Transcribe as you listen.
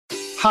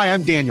Hi,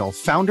 I'm Daniel,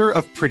 founder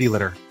of Pretty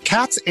Litter.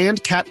 Cats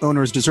and cat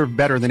owners deserve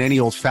better than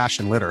any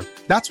old-fashioned litter.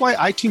 That's why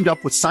I teamed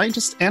up with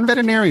scientists and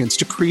veterinarians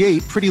to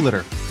create Pretty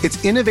Litter.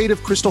 Its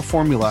innovative crystal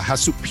formula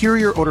has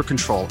superior odor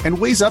control and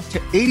weighs up to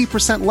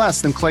 80%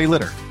 less than clay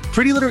litter.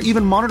 Pretty Litter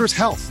even monitors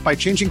health by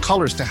changing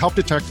colors to help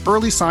detect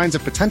early signs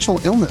of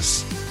potential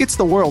illness. It's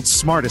the world's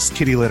smartest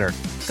kitty litter.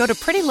 Go to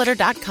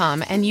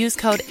prettylitter.com and use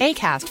code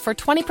ACAST for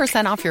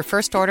 20% off your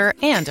first order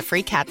and a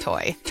free cat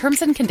toy.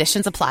 Terms and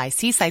conditions apply.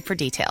 See site for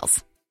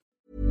details.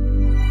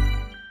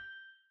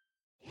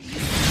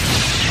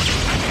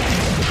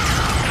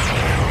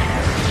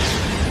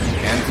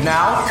 And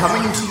now,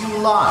 coming to you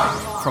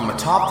live from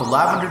atop the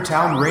Lavender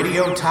Town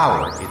Radio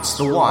Tower, it's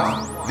the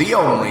one, the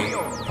only,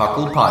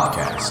 Puckle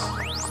Podcast.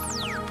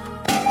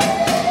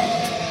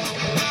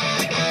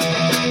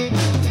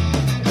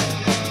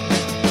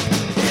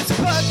 It's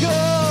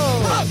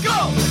Puckle!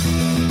 Puckle!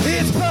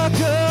 It's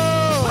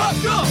Puckle!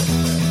 Puckle!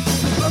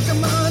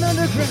 Pokemon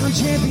Underground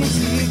Champions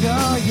League,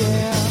 oh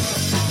yeah!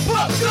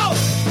 Puckle!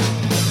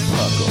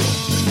 Puckle.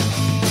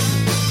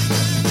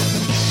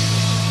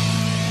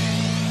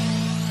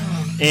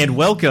 And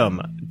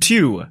welcome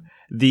to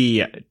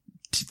the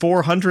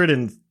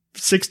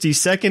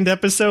 462nd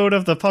episode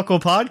of the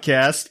Puckle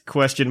Podcast, ?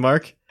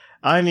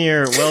 I'm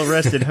your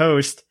well-rested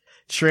host,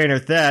 Trainer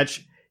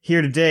Thatch,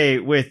 here today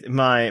with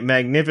my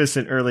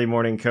magnificent early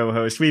morning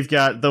co-host. We've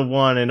got the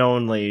one and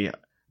only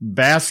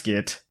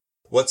Basket.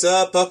 What's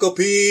up, Puckle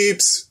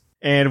peeps?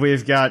 And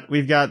we've got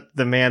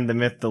the man, the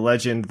myth, the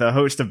legend, the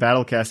host of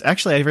Battlecast.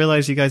 Actually, I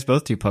realize you guys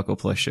both do Puckle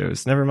Plus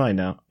shows. Never mind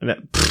now.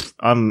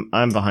 I'm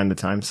behind the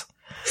times.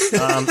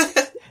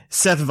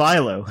 Seth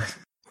Vilo.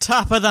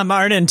 Top of the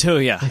morning to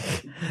ya.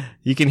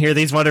 You can hear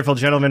these wonderful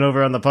gentlemen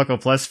over on the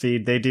Puckle Plus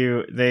feed.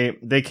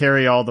 They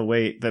carry all the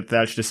weight that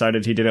Thatch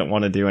decided he didn't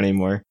want to do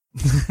anymore.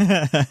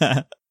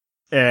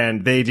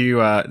 And they do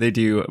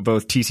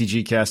both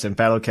TCG Cast and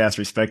Battlecast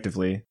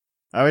respectively.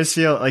 I always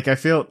feel like I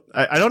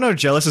don't know if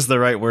jealous is the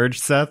right word,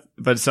 Seth,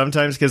 but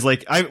sometimes because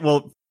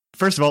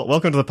first of all,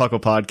 welcome to the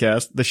Puckle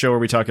Podcast, the show where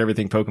we talk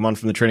everything Pokemon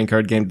from the trading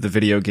card game to the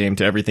video game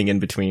to everything in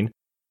between.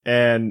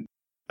 And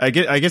I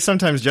get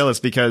sometimes jealous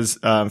because,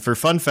 for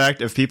fun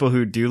fact of people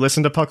who do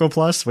listen to Puckle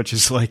Plus, which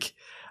is like,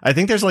 I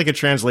think there's like a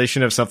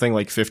translation of something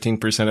like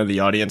 15% of the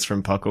audience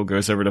from Puckle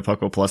goes over to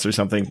Puckle Plus or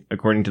something,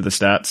 according to the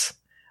stats.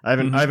 I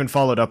haven't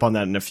followed up on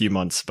that in a few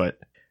months, but,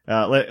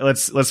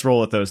 let's roll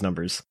with those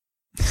numbers.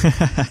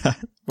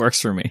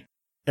 Works for me.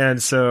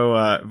 And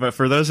so, but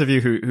for those of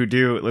you who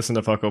do listen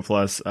to Puckle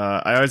Plus,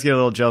 I always get a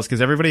little jealous because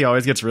everybody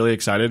always gets really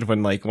excited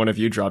when like one of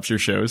you drops your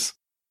shows.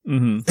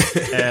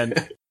 Mm-hmm.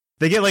 And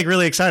they get like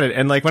really excited,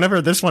 and like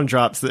whenever this one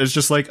drops, it's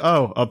just like,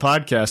 oh, a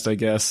podcast, I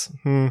guess.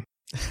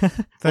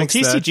 Thanks,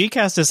 TCG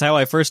Cast is how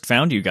I first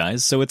found you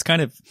guys, so it's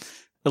kind of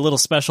a little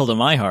special to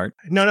my heart.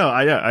 No,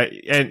 I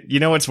and you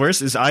know what's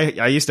worse is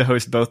I used to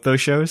host both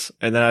those shows,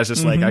 and then I was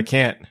just like, I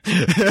can't. To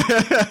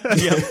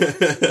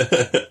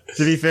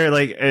be fair,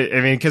 like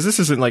I mean, because this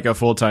isn't like a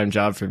full-time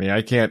job for me.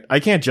 I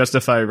can't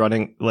justify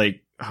running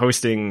like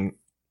hosting.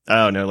 I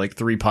don't know, like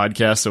 3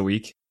 podcasts a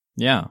week.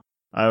 Yeah,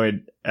 I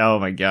would. Oh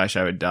my gosh,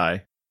 I would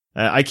die.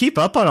 I keep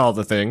up on all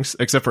the things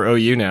except for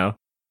OU now.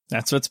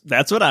 That's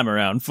what I'm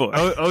around for.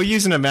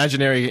 OU's an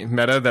imaginary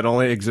meta that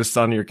only exists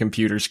on your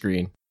computer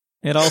screen.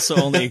 It also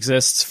only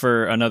exists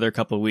for another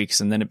couple of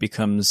weeks, and then it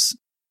becomes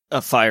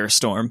a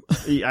firestorm.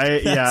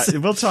 Yeah,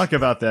 we'll talk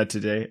about that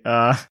today.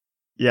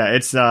 Yeah,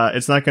 it's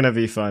not going to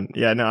be fun.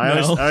 Yeah, no, I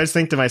always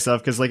think to myself,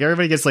 because like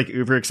everybody gets like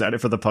uber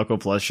excited for the Puckle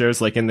Plus shows,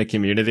 like in the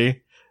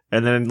community,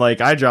 and then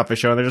like I drop a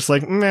show and they're just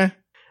like, meh.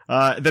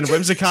 Then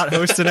Whimsicott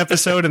hosts an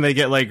episode and they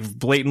get like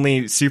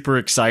blatantly super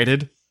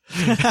excited.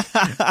 And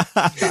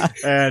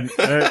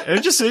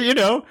it just,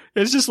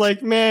 it's just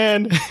like,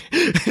 man,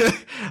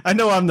 I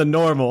know I'm the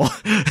normal.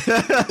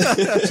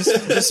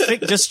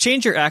 just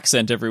change your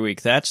accent every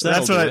week, Thatch.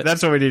 That's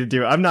what we need to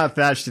do. I'm not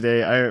Thatch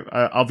today.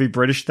 I'll be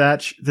British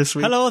Thatch this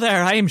week. Hello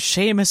there, I am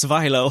Seamus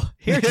Vilo,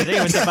 here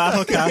today with the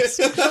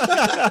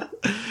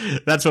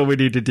Battlecast. That's what we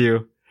need to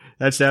do.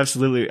 That's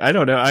absolutely, I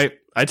don't know.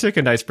 I took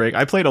a nice break.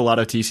 I played a lot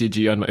of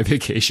TCG on my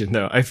vacation,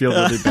 though. I feel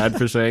really bad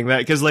for saying that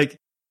because, like,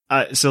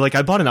 so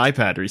I bought an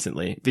iPad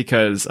recently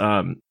because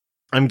I'm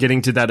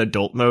getting to that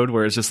adult mode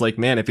where it's just like,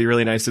 man, it'd be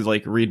really nice to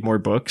like read more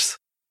books.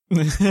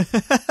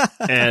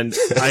 And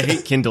I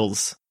hate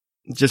Kindles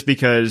just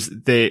because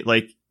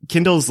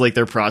Kindles, like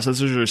their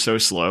processors are so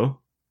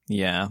slow.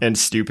 Yeah. And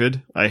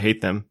stupid. I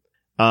hate them.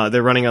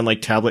 They're running on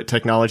like tablet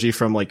technology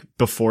from like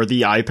before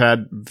the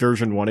iPad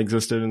version 1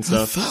 existed and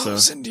stuff.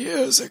 1,000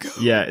 years ago.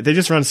 Yeah, they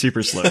just run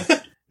super slow.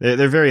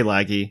 They're very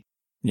laggy.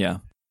 Yeah.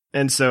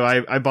 And so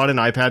I bought an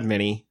iPad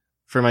mini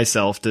for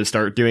myself to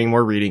start doing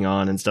more reading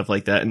on and stuff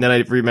like that. And then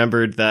I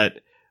remembered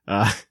that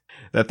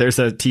that there's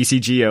a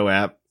TCGO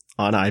app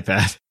on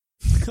iPad.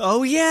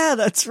 Oh yeah,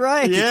 that's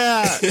right.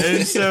 Yeah.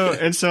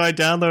 And so I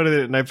downloaded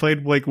it and I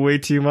played like way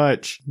too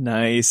much.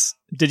 Nice.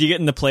 Did you get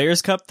in the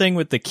Players Cup thing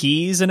with the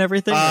keys and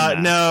everything?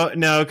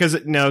 No,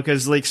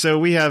 cause like, so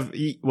we have,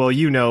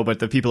 well, but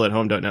the people at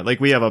home don't know. Like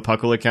we have a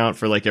Puckle account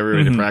for like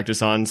everybody to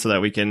practice on so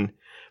that we can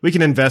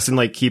invest and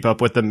like keep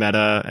up with the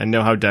meta and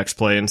know how decks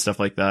play and stuff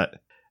like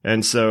that.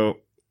 And so,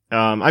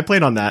 I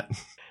played on that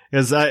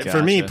because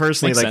for me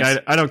personally, Makes like sense.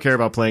 I don't care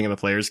about playing in the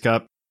Players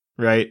Cup,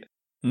 right?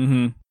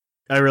 Mm-hmm.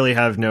 I really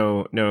have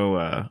no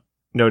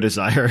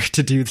desire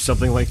to do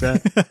something like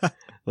that.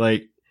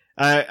 Like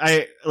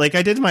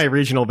I did my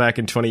regional back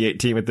in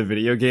 2018 with the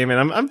video game,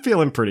 and I'm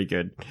feeling pretty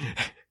good.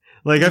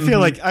 Like I feel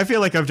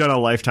like I've done a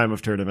lifetime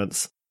of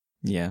tournaments.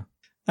 Yeah.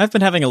 I've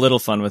been having a little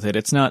fun with it.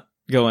 It's not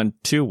going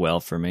too well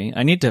for me.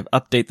 I need to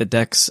update the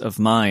decks of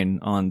mine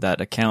on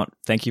that account.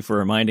 Thank you for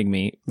reminding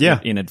me. Yeah.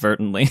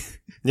 Inadvertently.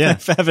 Yeah.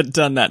 I haven't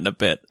done that in a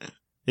bit.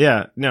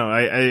 Yeah. No,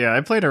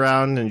 I played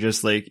around and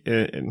just like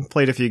and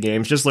played a few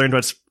games, just learned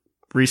what's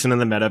recent in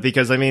the meta,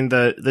 because I mean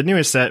the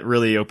newest set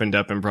really opened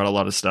up and brought a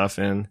lot of stuff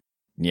in.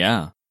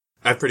 Yeah.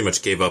 I pretty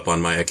much gave up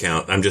on my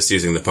account. I'm just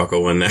using the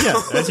Puckle one now.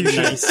 Yeah, that's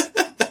nice.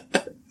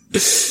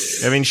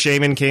 I mean,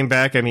 Shaman came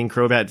back. I mean,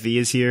 Crobat V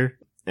is here,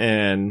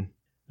 and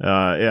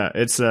yeah,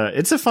 it's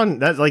a fun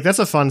that's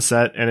a fun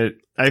set, and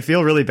I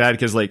feel really bad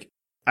because like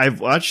I've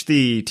watched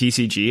the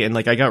TCG and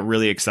like I got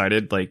really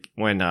excited like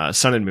when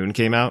Sun and Moon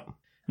came out.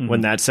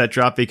 When that set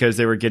dropped, because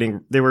they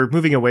were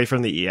moving away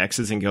from the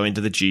EXs and going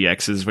to the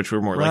GXs, which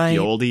were more like the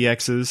old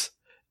EXs.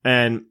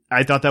 And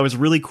I thought that was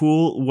really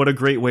cool. What a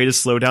great way to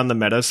slow down the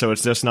meta, so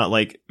it's just not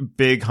like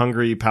big,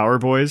 hungry power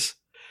boys.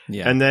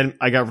 Yeah. And then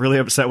I got really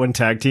upset when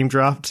Tag Team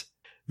dropped,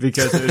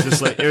 because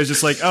it was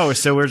just like, oh,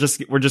 so we're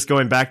just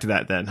going back to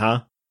that then,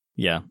 huh?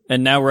 Yeah.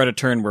 And now we're at a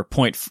turn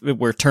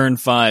where turn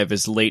 5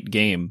 is late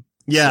game.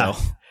 Yeah.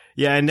 So.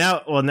 Yeah, and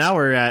now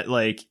we're at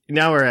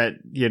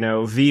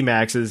V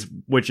maxes,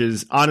 which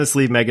is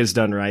honestly Mega's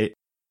done right.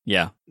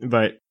 Yeah.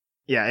 But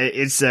yeah,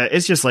 it's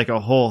just like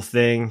a whole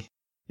thing.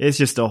 It's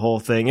just a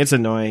whole thing. It's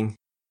annoying.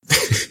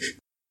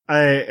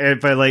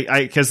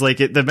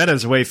 The meta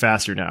is way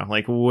faster now,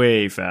 like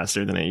way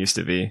faster than it used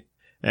to be.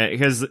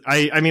 Because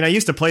I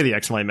used to play the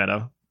XY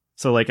meta,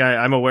 so like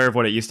I'm aware of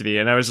what it used to be,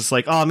 and I was just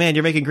like, oh man,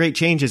 you're making great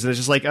changes, and it's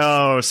just like,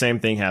 oh, same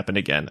thing happened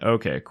again.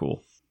 Okay,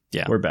 cool.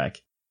 Yeah, we're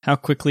back. How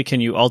quickly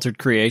can you altered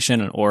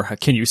creation, or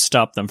can you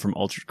stop them from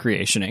altered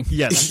creationing?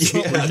 Yes. That's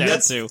what we're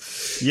down to.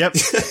 Yep.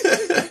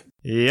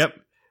 Yep.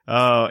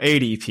 Oh,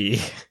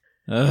 ADP.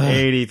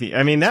 ADP.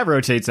 I mean, that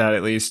rotates out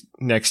at least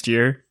next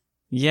year.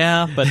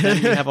 Yeah, but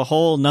then you have a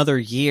whole another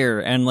year,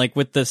 and like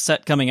with the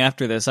set coming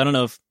after this, I don't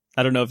know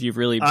if you've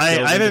really.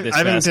 I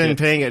haven't been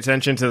paying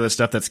attention to the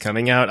stuff that's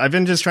coming out. I've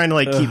been just trying to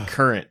like keep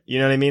current. You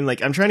know what I mean?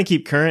 Like I'm trying to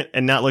keep current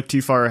and not look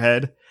too far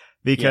ahead,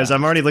 because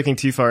I'm already looking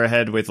too far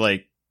ahead with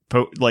like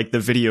the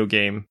video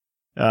game,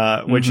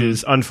 which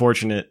is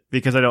unfortunate,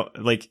 because I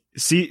don't like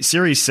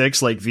Series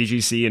 6, like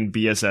VGC and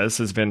BSS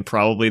has been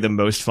probably the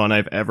most fun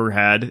I've ever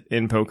had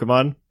in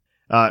Pokemon,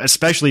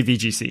 especially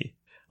VGC.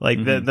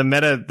 Like the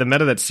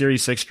meta that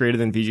Series 6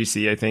 created in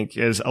VGC, I think,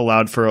 has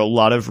allowed for a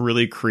lot of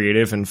really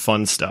creative and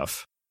fun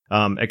stuff,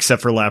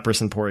 except for Lapras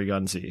and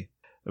Porygon Z.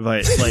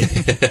 But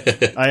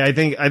like, I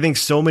think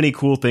so many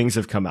cool things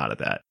have come out of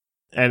that,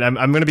 and I'm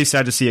going to be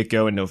sad to see it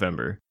go in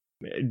November,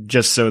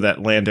 just so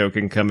that Lando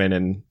can come in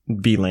and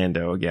be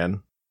Lando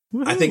again.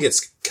 I think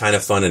it's kind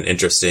of fun and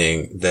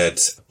interesting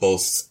that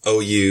both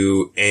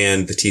OU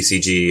and the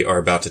TCG are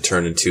about to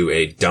turn into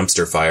a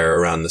dumpster fire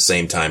around the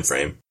same time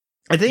frame.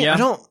 I think I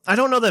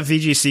don't know that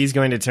VGC is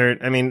going to turn.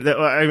 I mean,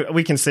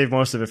 we can save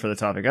most of it for the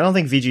topic. I don't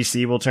think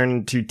VGC will turn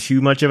into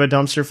too much of a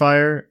dumpster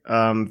fire.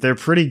 They're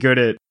pretty good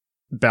at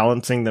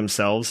balancing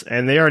themselves,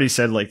 and they already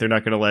said like they're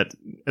not going to let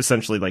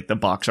essentially like the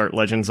box art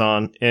legends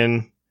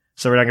in,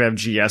 so we're not going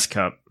to have GS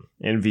Cup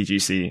in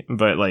VGC.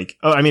 But like,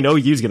 OU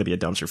is going to be a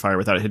dumpster fire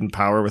without Hidden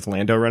Power with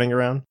Lando running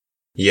around.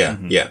 Yeah,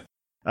 yeah.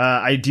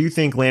 I do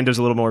think Lando's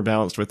a little more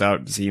balanced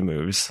without Z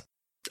moves.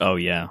 Oh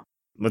yeah.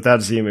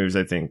 Without Z moves,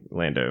 I think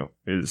Lando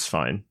is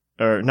fine.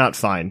 Or not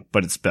fine,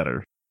 but it's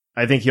better.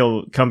 I think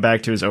he'll come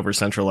back to his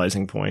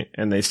over-centralizing point,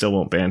 and they still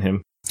won't ban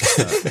him.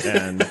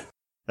 And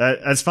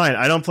that's fine.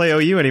 I don't play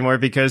OU anymore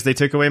because they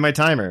took away my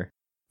timer.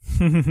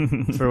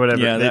 For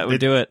whatever. Yeah, that would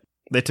do it.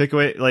 They took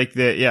away,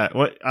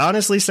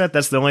 honestly, Seth,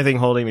 that's the only thing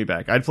holding me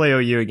back. I'd play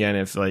OU again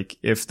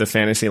if the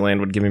Fantasyland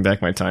would give me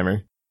back my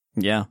timer.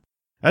 Yeah.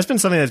 That's been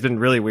something that's been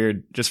really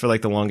weird just for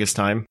like the longest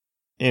time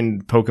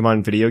in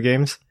Pokemon video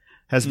games.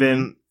 Has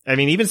been, I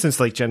mean, even since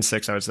like Gen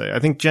 6, I would say. I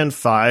think Gen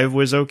 5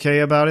 was okay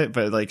about it,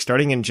 but like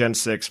starting in Gen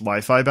 6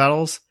 Wi-Fi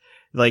battles,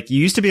 like you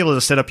used to be able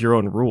to set up your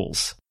own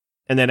rules.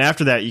 And then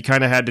after that, you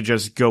kind of had to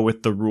just go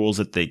with the rules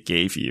that they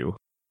gave you.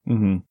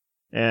 Mm-hmm.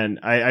 And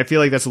I feel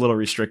like that's a little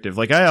restrictive.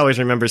 Like I always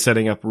remember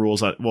setting up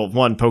rules on,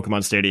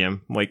 Pokemon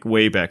Stadium, like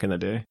way back in the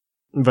day.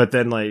 But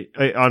then like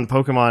on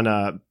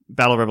Pokemon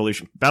Battle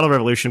Revolution,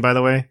 by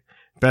the way,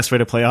 best way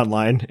to play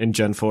online in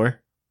Gen 4.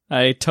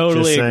 I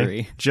totally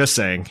agree. Just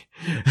saying.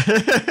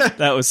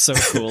 That was so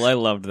cool. I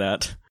loved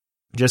that.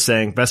 Just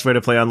saying. Best way to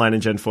play online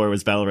in Gen 4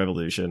 was Battle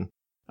Revolution.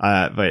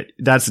 But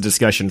that's a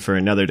discussion for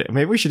another day.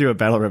 Maybe we should do a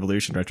Battle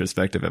Revolution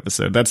retrospective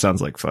episode. That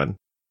sounds like fun.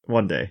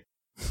 One day.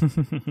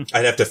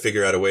 I'd have to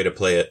figure out a way to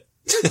play it.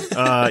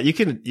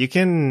 You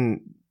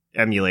can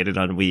emulate it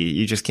on Wii.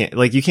 You just can't,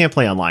 like, you can't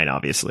play online,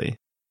 obviously.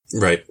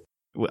 Right.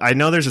 I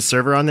know there's a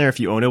server on there. If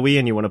you own a Wii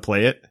and you want to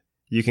play it,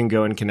 you can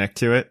go and connect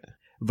to it.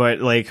 But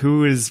like,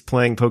 who is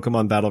playing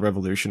Pokemon Battle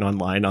Revolution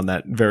online on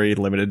that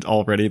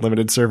already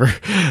limited server?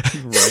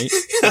 Right.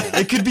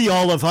 It could be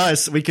all of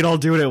us. We could all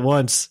do it at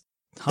once.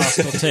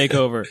 Hostile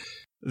takeover.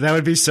 That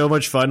would be so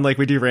much fun. Like,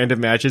 we do random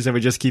matches and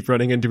we just keep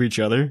running into each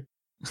other.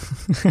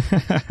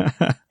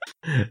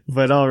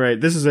 But all right,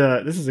 this is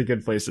a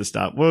good place to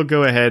stop. We'll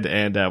go ahead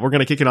and we're going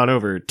to kick it on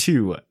over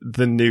to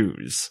the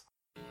news.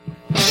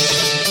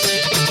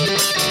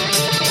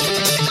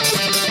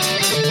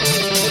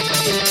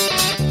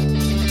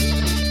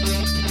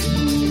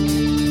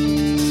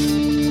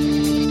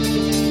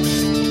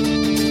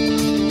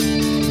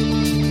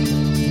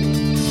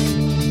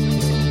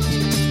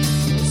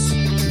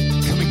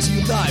 Coming to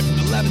you live from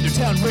the Lavender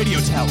Town Radio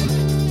Tower.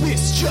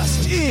 This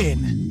just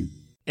in.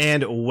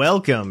 And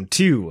welcome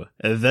to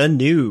the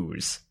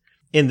news.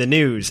 In the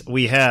news,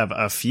 we have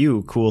a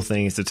few cool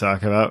things to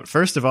talk about.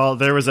 First of all,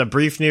 there was a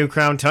brief new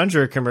Crown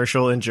Tundra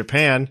commercial in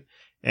Japan,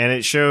 and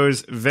it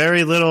shows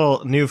very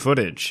little new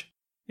footage.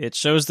 It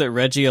shows that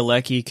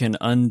Regieleki can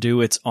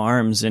undo its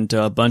arms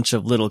into a bunch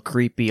of little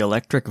creepy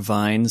electric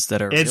vines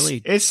that are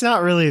It's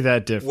not really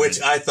that different.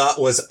 Which I thought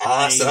was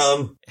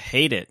awesome. I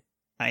hate it.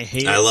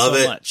 I love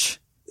so it. much.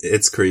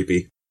 It's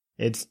creepy.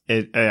 But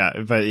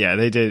yeah,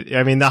 they did.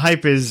 I mean, the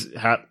hype is,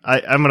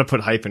 I'm going to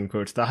put hype in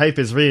quotes. The hype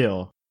is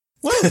real.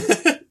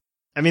 What?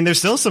 I mean, there's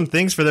still some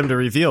things for them to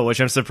reveal, which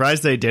I'm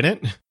surprised they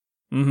didn't.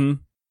 Mm-hmm.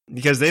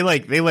 Because they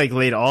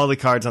laid all the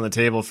cards on the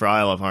table for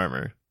Isle of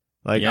Armor.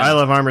 Like, Yeah. Isle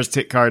of Armor's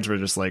cards were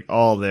just like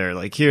all there.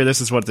 Like, here,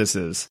 this is what this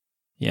is.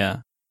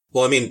 Yeah.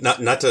 Well, I mean, not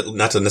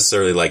to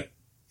necessarily like,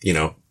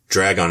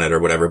 drag on it or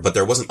whatever, but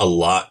there wasn't a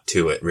lot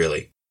to it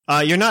really.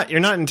 You're not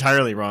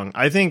entirely wrong.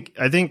 I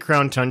think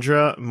Crown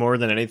Tundra more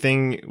than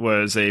anything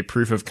was a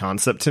proof of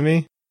concept to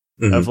me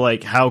of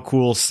like how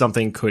cool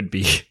something could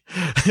be.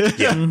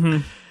 Yeah. Mm-hmm.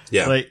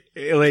 Yeah.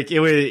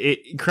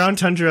 Like Crown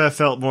Tundra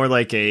felt more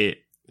like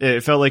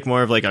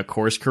more of like a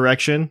course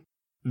correction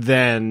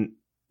than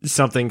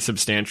something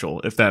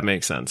substantial, if that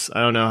makes sense. I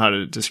don't know how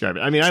to describe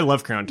it. I mean, I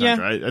love Crown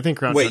Tundra. Yeah. I think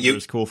Crown Tundra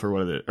is cool for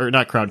what it is. Or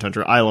not Crown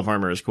Tundra, Isle of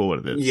Armor is cool what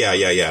it is.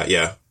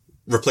 Yeah.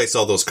 Replace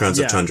all those Crowns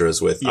of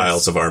Tundras with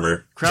Isles of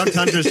Armor. Crown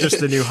Tundra is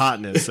just the new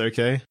hotness,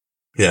 okay?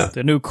 Yeah.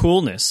 The new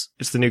coolness.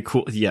 It's the new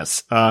cool.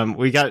 Yes.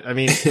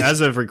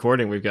 As of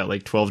recording, we've got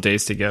like 12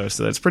 days to go,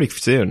 so that's pretty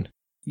soon.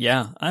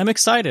 Yeah. I'm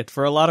excited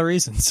for a lot of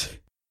reasons.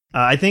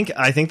 I think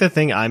the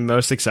thing I'm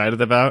most excited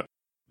about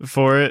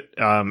for it,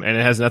 and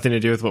it has nothing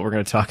to do with what we're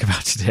going to talk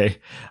about today.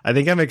 I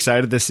think I'm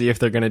excited to see if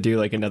they're going to do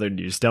like another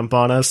news dump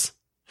on us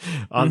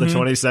on the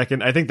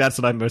 22nd. I think that's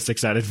what I'm most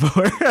excited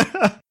for.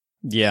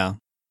 Yeah.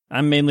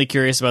 I'm mainly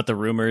curious about the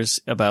rumors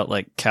about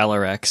like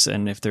Calyrex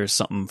and if there's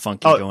something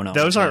funky going on.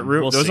 Those aren't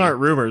We'll see. aren't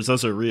rumors.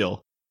 Those are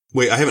real.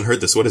 Wait, I haven't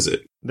heard this. What is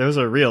it? Those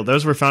are real.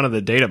 Those were found in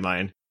the data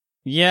mine.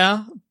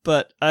 Yeah,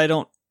 but I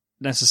don't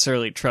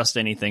necessarily trust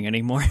anything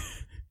anymore.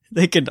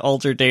 They can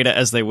alter data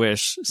as they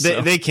wish.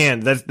 So. They can.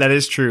 That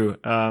is true.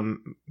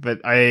 But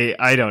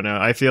I don't know.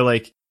 I feel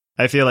like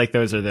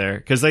those are there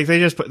because like they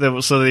just put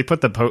they put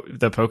the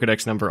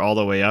Pokedex number all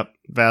the way up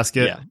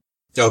basket. Yeah.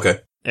 Okay.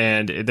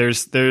 And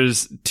there's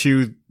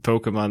 2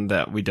 Pokemon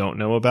that we don't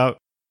know about.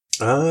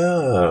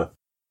 Ah.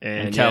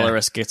 And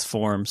Calyrex gets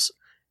forms.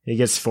 He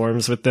gets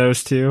forms with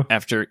those 2.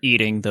 After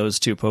eating those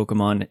 2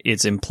 Pokemon,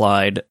 it's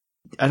implied.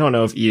 I don't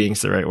know if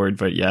eating's the right word,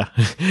 but yeah.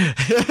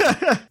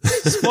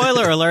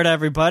 Spoiler alert,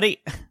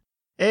 everybody.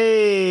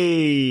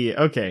 Hey!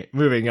 Okay,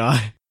 moving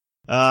on.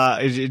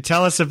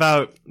 Tell us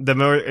about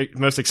the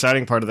most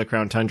exciting part of the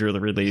Crown Tundra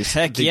release.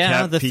 Heck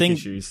yeah, the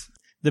Pikachus.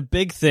 The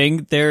big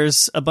thing,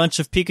 there's a bunch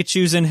of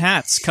Pikachus in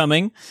hats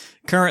coming.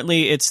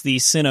 Currently, it's the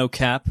Sinnoh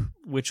Cap,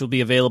 which will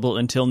be available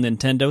until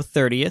Nintendo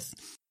 30th.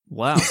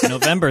 Wow,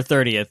 November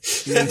 30th.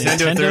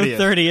 Nintendo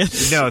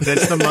 30th. No,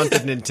 that's the month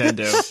of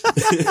Nintendo.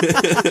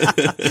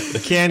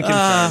 Can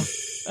confirm.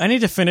 I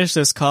need to finish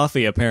this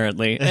coffee,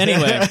 apparently.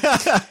 Anyway.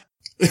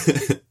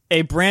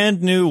 A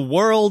brand new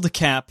World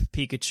Cap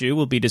Pikachu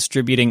will be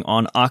distributing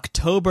on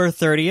October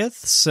 30th,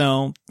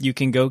 so you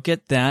can go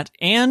get that.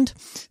 And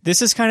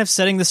this is kind of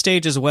setting the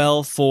stage as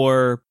well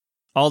for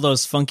all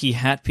those funky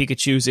hat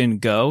Pikachus in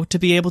Go to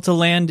be able to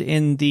land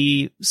in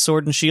the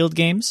Sword and Shield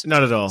games.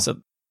 Not at all. So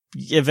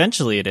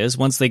eventually it is,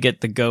 once they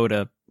get the Go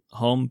to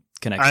home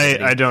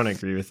connectivity. I don't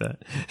agree with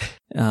that.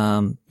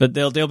 But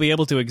they'll be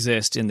able to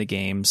exist in the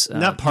games.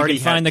 Not party you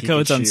can hat find the Pikachu.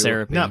 codes on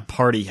Serape. Not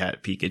party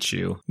hat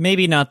Pikachu.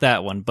 Maybe not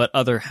that one, but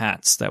other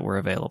hats that were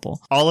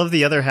available. All of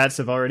the other hats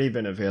have already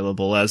been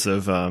available as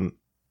of Am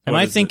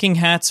I thinking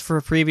hats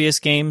for previous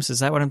games? Is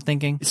that what I'm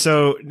thinking?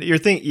 So you're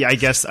thinking? Yeah, I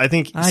guess. I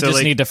think. I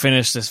just need to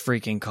finish this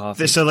freaking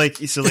coffee. So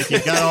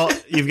you've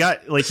got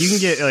you can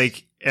get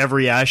like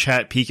every Ash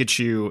Hat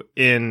Pikachu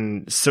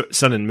in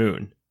Sun and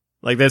Moon.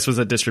 Like this was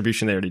a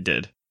distribution they already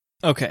did.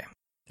 Okay.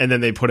 And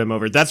then they put him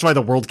over. That's why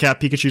the World Cap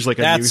Pikachu's like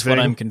a new thing. That's what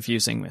I'm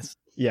confusing with.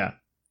 Yeah.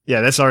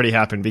 Yeah, that's already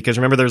happened because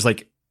remember there's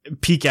like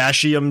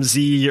Pikachium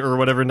Z or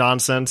whatever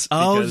nonsense.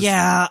 Oh, because-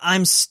 yeah,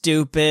 I'm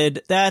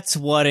stupid. That's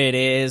what it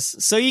is.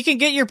 So you can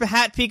get your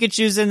hat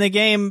Pikachus in the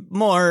game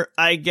more,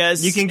 I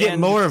guess. You can get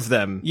and more of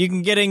them. You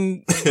can get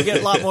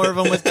a lot more of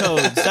them with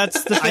codes.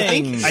 That's the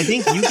thing. I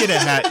think you get a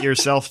hat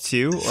yourself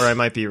too, or I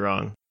might be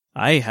wrong.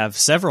 I have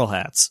several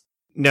hats.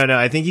 No,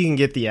 I think you can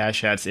get the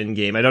Ash hats in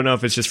game. I don't know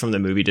if it's just from the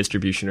movie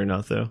distribution or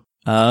not, though.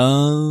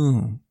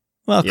 Oh.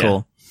 Well, Yeah.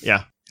 cool.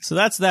 Yeah. So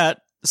that's that.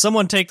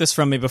 Someone take this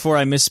from me before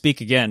I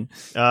misspeak again.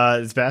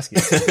 It's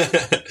Basket.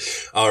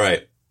 All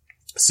right.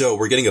 So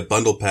we're getting a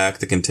bundle pack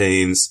that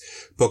contains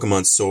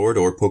Pokemon Sword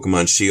or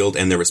Pokemon Shield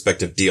and their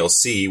respective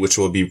DLC, which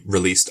will be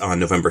released on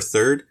November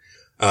 3rd.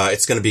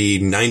 It's going to be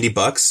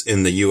 $90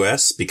 in the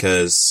US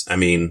because, I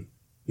mean,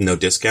 no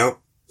discount.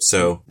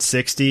 So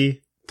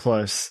 60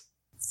 plus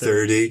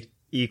 30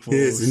 equals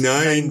is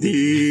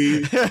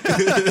 90.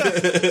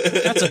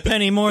 That's a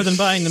penny more than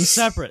buying them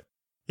separate.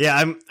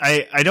 Yeah,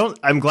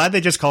 I'm glad they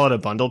just call it a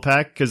bundle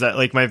pack, because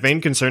like my main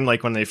concern,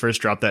 like when they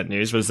first dropped that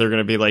news, was they're going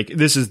to be like,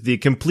 this is the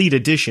complete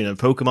edition of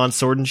Pokemon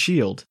Sword and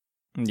Shield.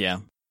 Yeah.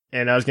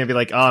 And I was going to be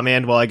like, oh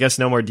man, well, I guess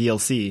no more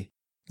DLC.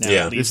 Now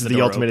Yeah. it leaves This is the the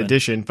door ultimate open.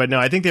 edition. But no,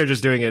 I think they're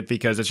just doing it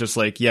because it's just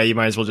like, yeah, you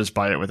might as well just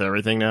buy it with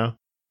everything now.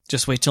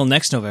 Just wait till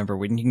next November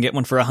when you can get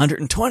one for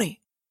 $120.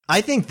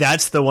 I think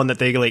that's the one that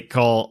they like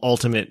call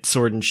Ultimate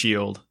Sword and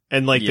Shield.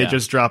 And like they Yeah.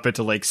 just drop it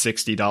to like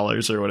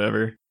 $60 or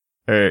whatever.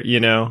 Or,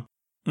 you know,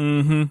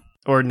 Mm-hmm.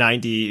 or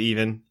 90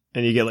 even.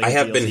 And you get like I a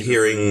have DLC been for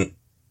hearing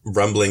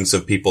rumblings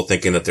of people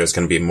thinking that there's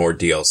going to be more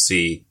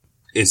DLC.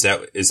 Is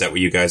that what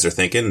you guys are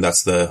thinking?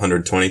 That's the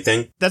 120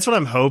 thing? That's what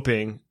I'm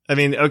hoping. I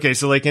mean, okay,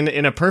 so like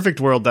in a perfect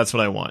world, that's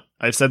what I want.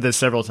 I've said this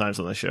several times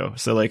on the show,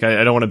 so like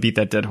I don't want to beat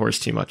that dead horse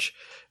too much,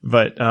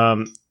 but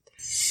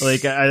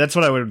like that's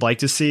what I would like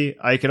to see.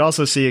 I could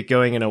also see it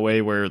going in a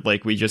way where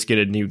like we just get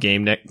a new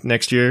game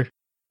next year.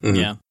 Mhm.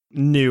 Yeah.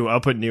 New,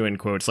 I'll put new in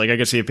quotes. Like I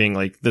could see it being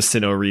like the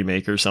Sinnoh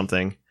remake or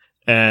something,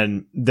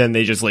 and then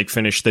they just like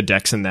finish the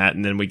decks in that,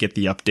 and then we get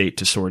the update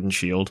to Sword and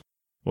Shield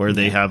where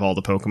they have all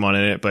the Pokemon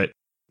in it, but.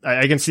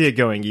 I can see it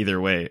going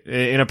either way.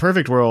 In a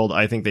perfect world,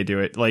 I think they do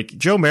it. Like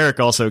Joe Merrick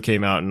also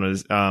came out and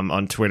was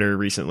on Twitter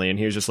recently, and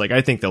he was just like,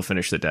 "I think they'll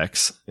finish the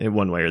decks in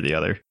one way or the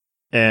other."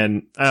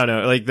 And I don't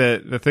know. Like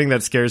the thing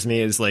that scares me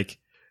is like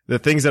the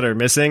things that are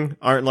missing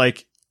aren't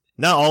like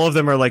not all of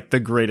them are like the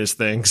greatest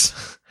things.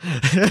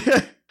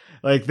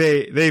 Like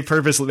they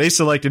purposely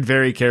selected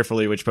very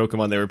carefully which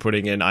Pokemon they were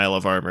putting in Isle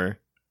of Armor.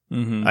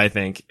 Mm-hmm. I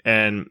think,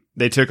 and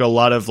they took a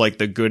lot of like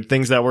the good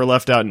things that were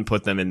left out and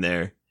put them in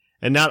there.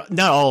 And not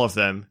all of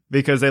them,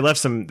 because they left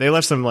some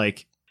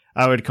like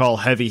I would call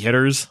heavy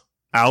hitters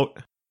out.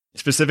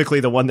 Specifically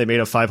the one they made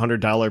a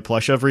 $500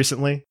 plush of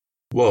recently.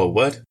 Whoa,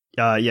 what?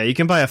 Yeah, you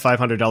can buy a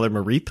 $500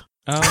 Mareep.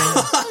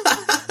 Oh,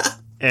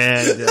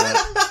 And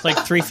it's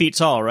like 3 feet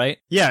tall, right?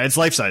 yeah, it's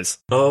life size.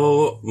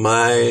 Oh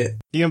my.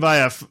 You can buy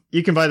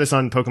this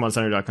on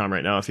PokemonCenter.com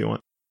right now if you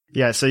want.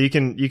 Yeah, so you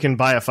can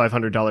buy a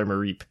 $500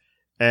 Mareep.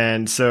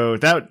 And so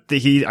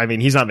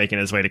he's not making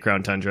his way to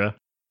Crown Tundra.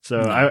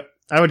 So No.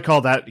 I would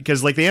call that,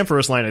 because like the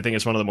Ampharos line, I think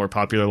is one of the more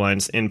popular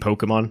lines in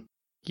Pokemon.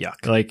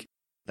 Yuck. Like,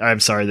 I'm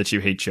sorry that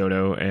you hate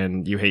Johto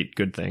and you hate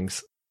good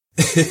things.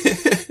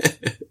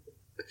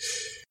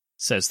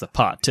 Says the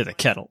pot to the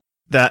kettle.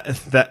 The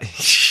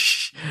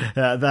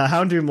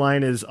Houndoom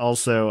line is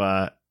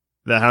also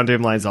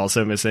line's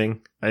also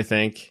missing, I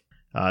think.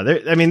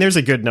 There's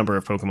a good number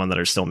of Pokemon that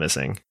are still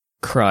missing.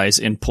 Cries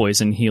in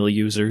poison heal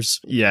users.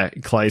 Yeah,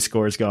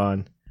 Clyscore's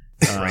gone.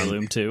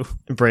 Breloom too.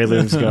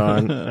 Breloom's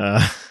gone.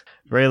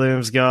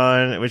 Breloom's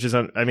gone, which is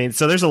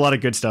so there's a lot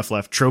of good stuff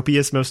left.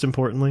 Tropius, most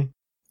importantly.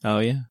 Oh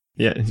yeah.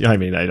 Yeah, I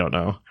mean, I don't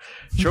know.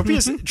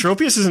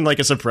 Tropius isn't like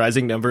a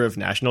surprising number of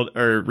national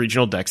or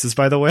regional dexes,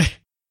 by the way.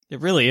 It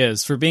really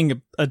is, for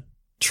being a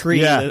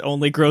tree Yeah. that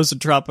only grows in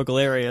tropical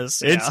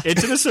areas.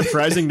 It's in a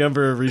surprising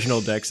number of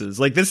regional dexes.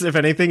 Like this, if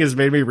anything, has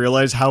made me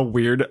realize how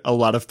weird a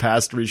lot of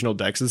past regional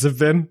dexes have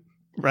been.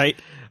 right.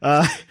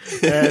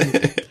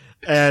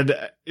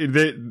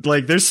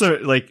 There's so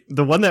like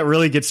the one that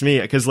really gets me,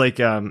 because like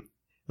I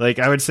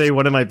would say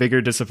one of my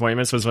bigger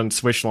disappointments was when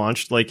Swish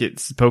launched. Like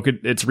its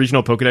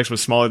regional Pokedex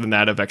was smaller than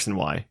that of X and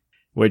Y,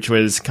 which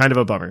was kind of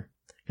a bummer,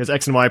 because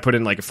X and Y put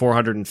in like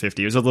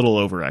 450. It was a little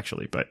over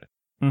actually, but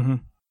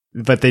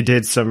they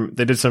did some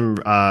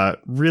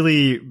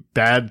really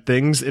bad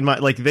things in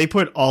they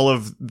put all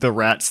of the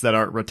rats that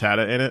aren't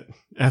Rattata in it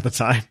at the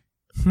time.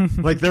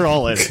 Like they're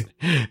all in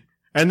it,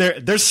 and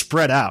they're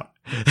spread out.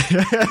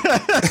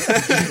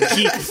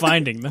 Keep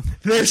finding them.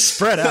 They're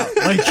spread out.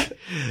 Like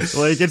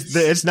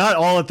it's not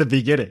all at the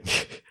beginning.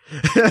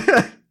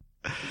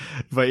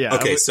 But yeah.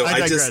 Okay, so I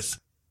digress.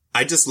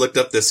 I just looked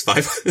up this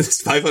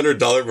 $500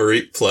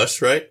 Mareep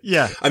plush, right?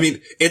 Yeah. I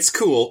mean, it's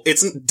cool.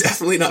 It's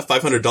definitely not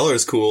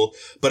 $500 cool,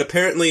 but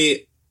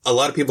apparently a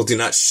lot of people do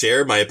not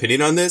share my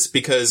opinion on this,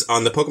 because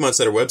on the Pokemon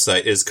Center website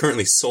it is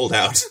currently sold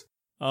out.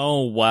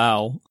 Oh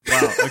wow.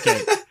 Wow.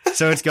 Okay.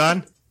 So it's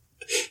gone.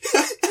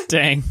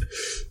 Dang.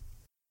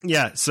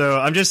 Yeah, so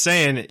I'm just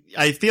saying,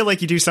 I feel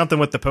like you do something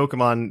with the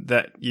Pokemon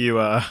that you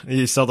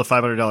sell the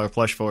 $500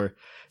 plush for.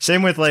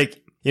 Same with,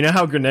 like, you know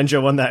how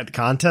Greninja won that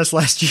contest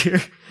last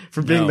year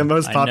for being the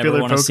most popular I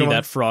never want Pokemon? to see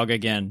that frog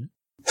again.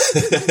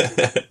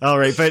 All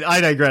right, but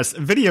I digress.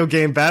 Video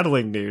game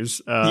battling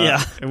news.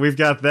 Yeah. And we've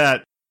got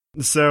that.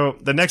 So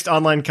the next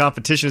online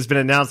competition has been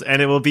announced,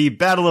 and it will be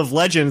Battle of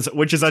Legends,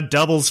 which is a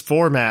doubles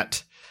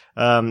format.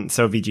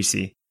 So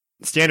VGC.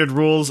 Standard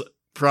rules.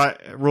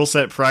 Rule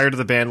set prior to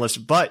the ban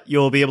list, but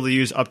you'll be able to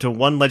use up to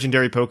one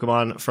legendary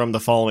Pokemon from the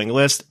following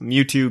list: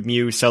 Mewtwo,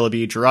 Mew,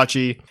 Celebi,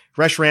 Jirachi,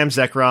 Reshiram,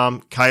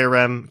 Zekrom,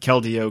 Kyurem,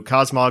 Keldeo,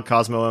 Cosmog,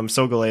 Cosmoem,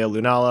 Solgaleo,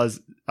 Lunala,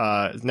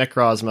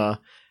 Necrozma,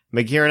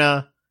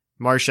 Magearna,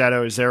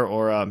 Marshadow,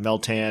 Zeraora,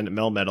 Meltan,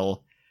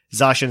 Melmetal,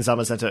 Zacian,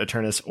 Zamazenta,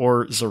 Eternus,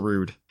 or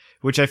Zarude.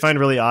 Which I find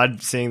really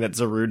odd, seeing that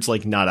Zarude's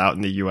like not out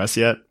in the US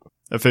yet,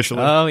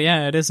 officially. Oh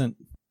yeah, it isn't.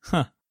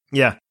 Huh.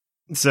 Yeah.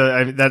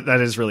 So that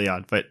is really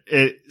odd, but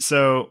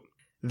so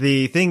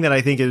the thing that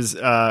I think is,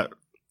 the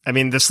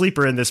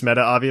sleeper in this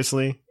meta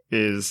obviously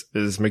is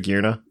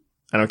Magearna.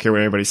 I don't care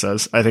what anybody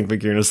says. I think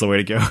Magearna's the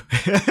way to go.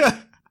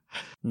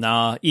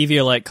 Nah,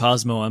 Eviolite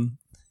Cosmoem.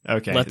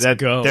 Okay, let's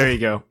go. There you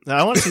go. Now,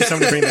 I want to see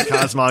somebody bring the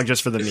Cosmog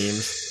just for the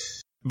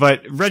memes.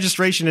 But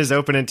registration is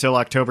open until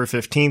October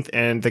 15th,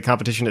 and the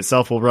competition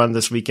itself will run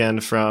this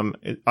weekend from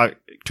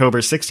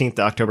October 16th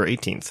to October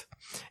 18th.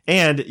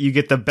 And you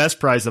get the best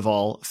prize of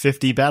all,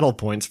 50 battle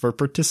points for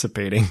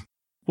participating.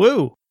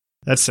 Woo!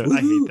 That's so,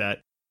 I hate that.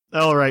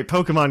 All right,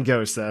 Pokemon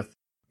Go, Seth.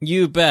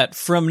 You bet.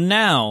 From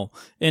now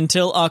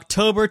until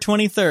October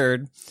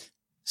 23rd,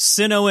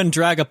 Sinnoh and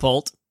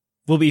Dragapult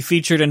will be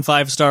featured in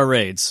 5-star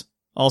raids,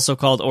 also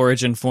called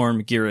Origin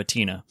Form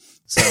Giratina.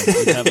 So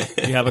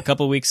you have a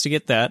couple weeks to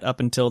get that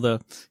up until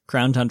the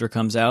Crown Tundra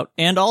comes out.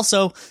 And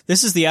also,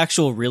 this is the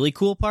actual really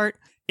cool part,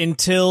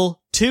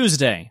 until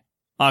Tuesday,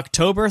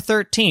 October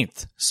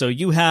 13th. So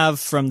you have,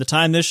 from the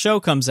time this show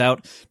comes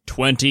out,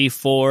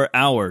 24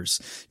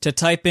 hours to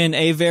type in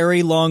a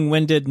very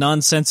long-winded,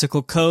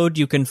 nonsensical code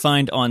you can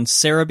find on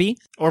Cerebi.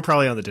 Or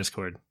probably on the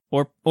Discord.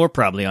 Or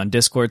probably on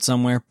Discord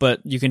somewhere,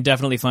 but you can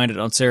definitely find it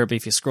on Cerebi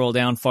if you scroll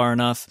down far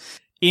enough.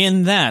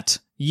 In that,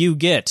 you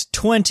get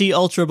 20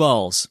 Ultra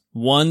Balls,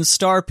 1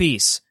 Star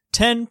Piece,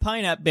 10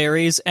 Pineapple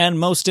Berries, and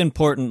most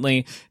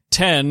importantly,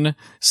 10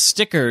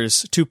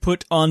 stickers to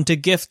put onto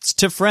gifts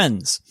to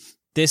friends.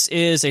 This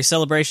is a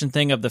celebration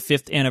thing of the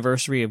 5th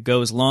anniversary of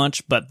Go's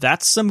launch, but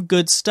that's some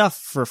good stuff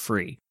for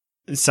free.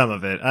 Some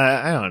of it.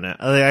 I don't know.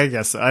 I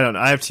guess. I don't know.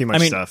 I have too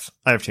much stuff.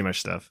 I have too much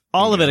stuff.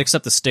 All of it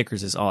except the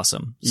stickers is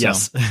awesome. So.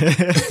 Yes.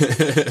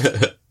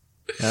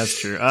 That's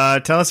true.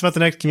 Tell us about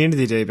the next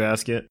Community Day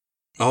basket.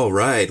 All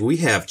right. We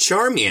have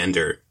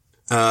Charmander.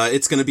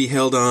 It's going to be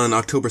held on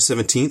October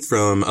 17th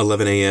from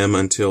 11 a.m.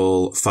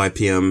 until 5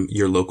 p.m.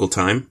 your local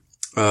time.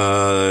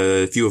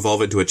 If you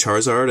evolve it to a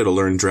Charizard, it'll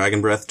learn Dragon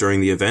Breath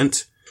during the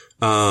event.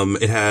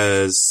 It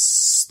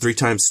has 3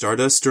 times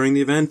Stardust during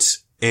the event,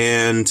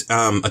 and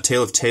a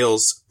Tale of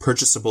Tales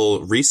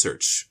purchasable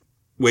research,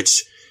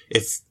 which,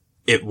 if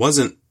it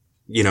wasn't,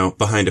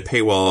 behind a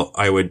paywall,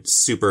 I would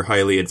super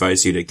highly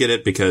advise you to get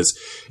it, because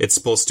it's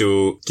supposed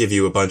to give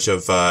you a bunch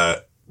of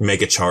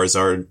Mega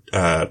Charizard,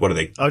 what are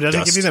they? Oh, does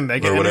it give you the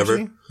Mega or whatever?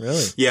 Energy?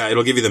 Really? Yeah,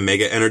 it'll give you the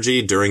Mega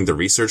Energy during the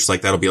research.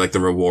 Like, that'll be like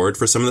the reward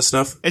for some of the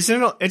stuff. It's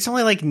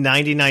only like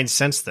 99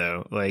 cents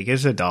though. Like,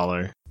 it's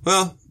 $1.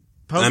 Well,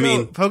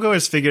 Pogo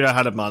has figured out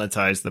how to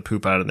monetize the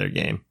poop out of their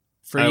game.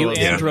 For you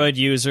Android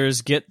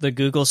users, get the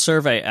Google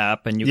Survey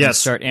app, and you can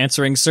start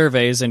answering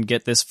surveys and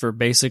get this for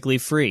basically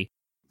free.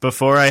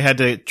 Before I had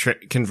to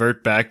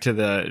convert back to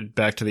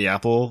the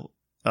Apple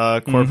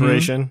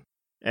corporation,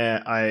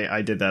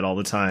 I did that all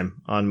the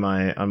time on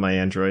my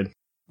Android.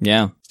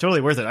 Yeah, it's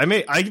totally worth it. I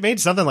made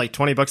something like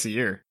 $20 a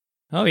year.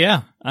 Oh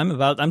yeah,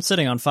 I'm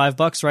sitting on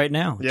 $5 right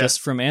now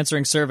just from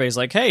answering surveys.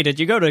 Like, hey, did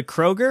you go to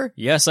Kroger?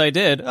 Yes, I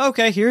did.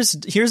 Okay, here's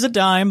a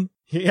dime.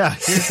 Yeah.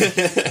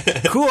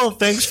 Cool.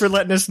 Thanks for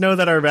letting us know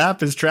that our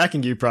app is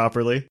tracking you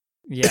properly.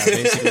 Yeah,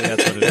 basically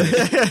that's what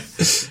it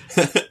is.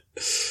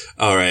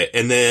 All right.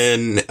 And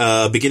then,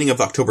 beginning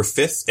of October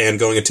 5th and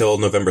going until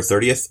November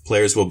 30th,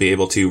 players will be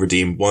able to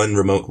redeem 1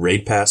 remote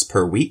raid pass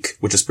per week,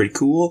 which is pretty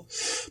cool.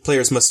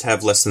 Players must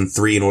have less than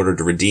 3 in order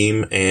to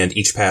redeem, and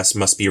each pass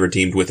must be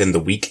redeemed within the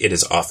week it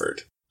is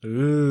offered.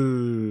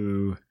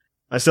 Ooh.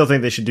 I still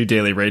think they should do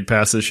daily raid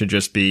passes, should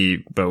just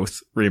be both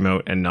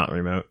remote and not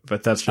remote,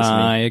 but that's just me.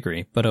 I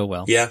agree, but oh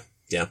well. Yeah.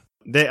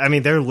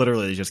 They're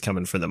literally just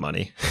coming for the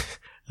money.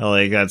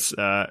 Like, that's,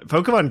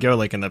 Pokemon Go,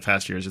 like, in the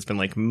past years, it's been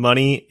like,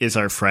 money is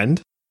our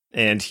friend,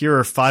 and here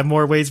are 5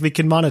 more ways we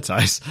can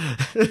monetize.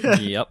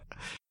 Yep.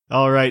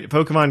 All right.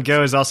 Pokemon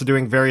Go is also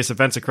doing various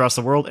events across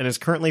the world and is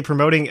currently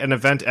promoting an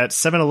event at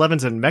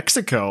 7-Elevens in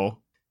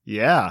Mexico.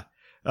 Yeah.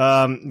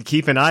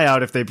 Keep an eye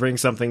out if they bring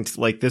something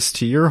like this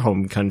to your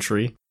home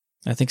country.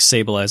 I think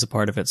Sableye is a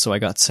part of it, so I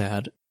got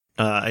sad.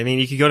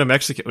 You could go to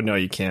Mexico. No,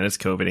 you can't. It's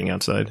COVIDing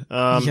outside.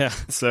 Yeah.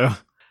 So,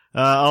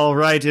 all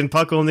right. In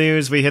Puckle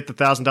news, we hit the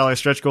 $1,000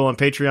 stretch goal on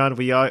Patreon.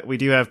 We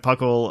do have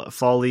Puckle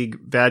Fall League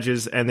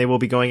badges, and they will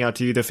be going out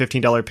to the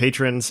 $15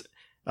 patrons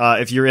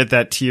if you're at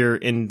that tier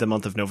in the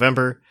month of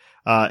November.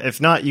 If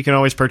not, you can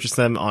always purchase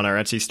them on our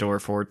Etsy store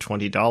for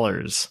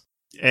 $20.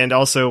 And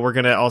also, we're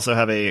going to also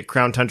have a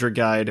Crown Tundra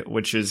guide,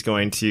 which is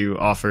going to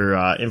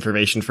offer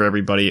information for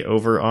everybody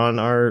over on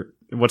our,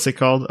 what's it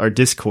called? Our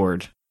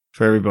Discord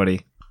for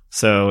everybody.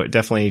 So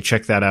definitely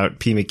check that out.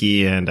 P.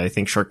 McGee and I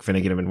think Shark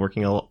Finnegan have been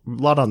working a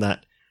lot on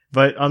that.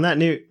 But on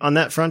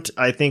that front,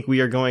 I think we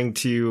are going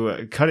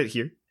to cut it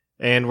here.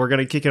 And we're going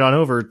to kick it on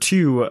over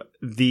to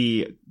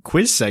the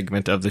quiz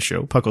segment of the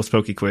show, Puckle's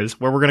Poke Quiz,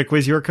 where we're going to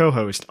quiz your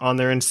co-host on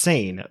their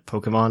insane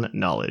Pokemon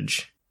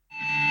knowledge.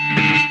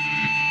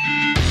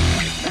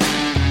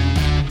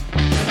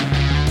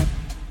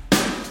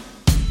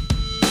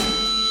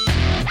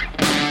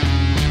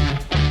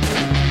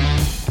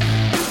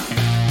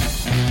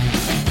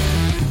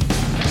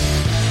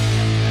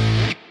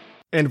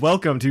 And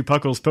welcome to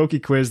Puckle's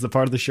Poke Quiz, the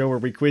part of the show where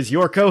we quiz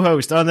your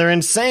co-host on their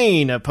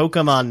insane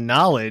Pokemon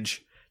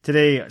knowledge.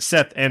 Today,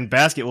 Seth and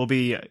Basket will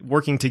be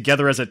working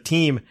together as a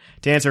team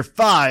to answer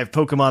 5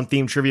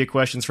 Pokemon-themed trivia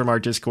questions from our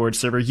Discord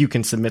server. You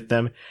can submit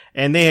them,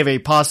 and they have a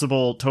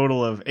possible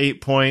total of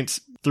 8 points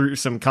through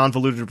some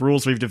convoluted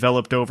rules we've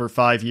developed over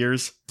 5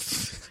 years.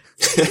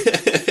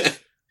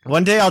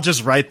 One day I'll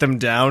just write them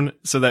down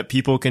so that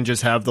people can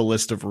just have the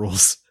list of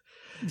rules.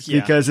 Yeah.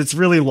 Because it's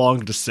really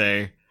long to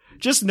say.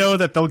 Just know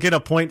that they'll get a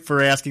point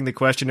for asking the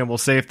question, and we'll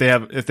say if they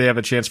have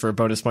a chance for a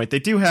bonus point. They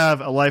do have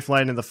a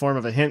lifeline in the form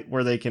of a hint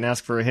where they can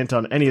ask for a hint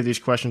on any of these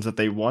questions that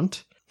they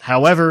want.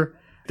 However,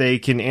 they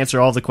can answer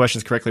all the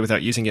questions correctly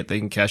without using it. They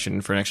can cash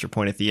in for an extra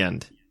point at the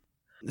end.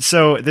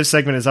 So this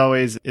segment, as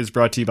always, is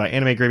brought to you by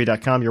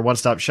AnimeGravy.com, your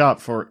one-stop shop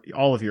for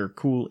all of your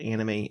cool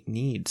anime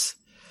needs.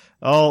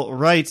 All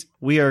right,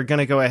 we are going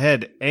to go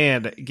ahead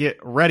and get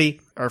ready.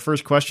 Our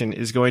first question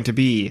is going to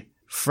be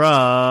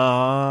from...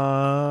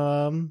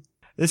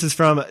 This is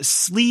from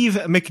Sleeve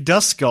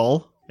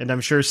McDuskull, and I'm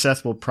sure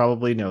Seth will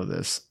probably know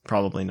this.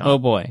 Probably not. Oh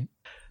boy.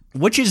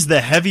 Which is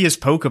the heaviest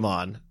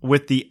Pokemon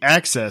with the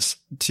access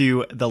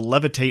to the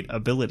Levitate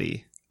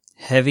ability?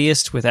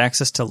 Heaviest with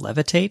access to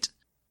Levitate?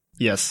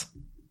 Yes.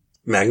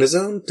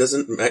 Magnezone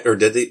doesn't, or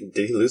did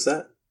he lose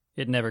that?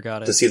 It never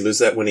got it. Does he lose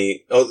that when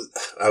he,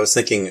 I was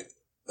thinking,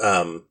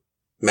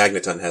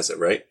 Magneton has it,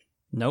 right?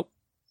 Nope.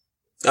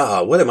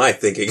 What am I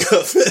thinking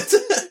of?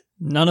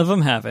 None of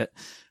them have it.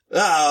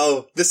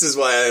 Oh, this is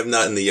why I am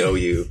not in the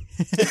OU.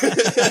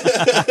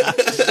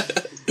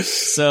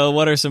 So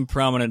what are some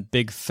prominent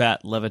big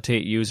fat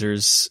Levitate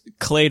users?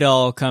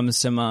 Claydol comes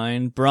to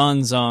mind.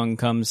 Bronzong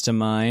comes to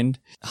mind.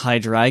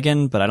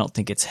 Hydreigon, but I don't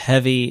think it's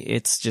heavy.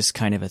 It's just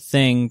kind of a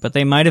thing. But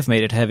they might have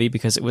made it heavy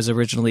because it was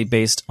originally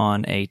based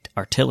on a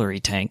artillery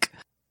tank.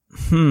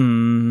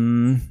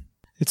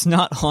 It's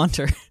not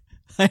Haunter.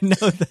 I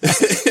know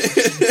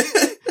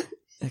that.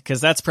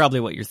 Because that's probably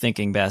what you're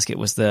thinking, Basket,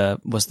 was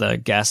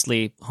the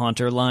Ghastly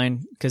Haunter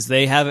line. Because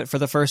they have it for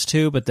the first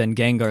 2, but then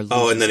Gengar loses.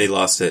 Oh, and then he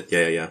lost it.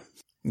 Yeah.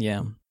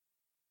 Yeah.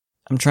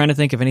 I'm trying to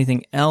think of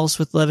anything else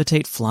with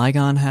Levitate.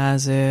 Flygon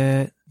has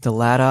it. The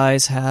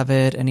Latias have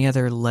it. Any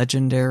other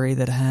legendary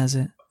that has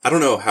it? I don't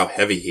know how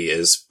heavy he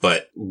is,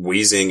 but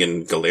Weezing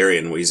and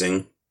Galarian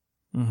Weezing.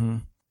 Mm-hmm.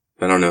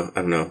 I don't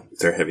know if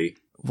they're heavy.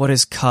 What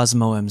is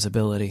Cosmoem's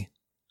ability?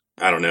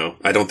 I don't know.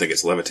 I don't think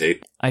it's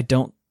Levitate. I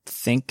don't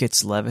think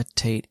it's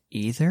Levitate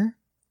either,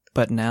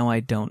 but now I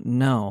don't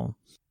know.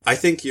 I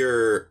think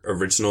your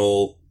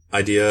original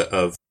idea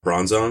of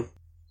Bronzong,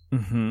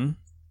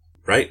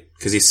 right?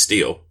 Because he's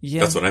steel.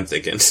 Yeah. That's what I'm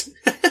thinking.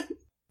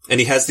 And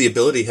he has the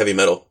ability Heavy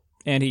Metal.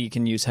 And he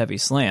can use Heavy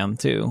Slam,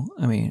 too.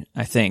 I mean,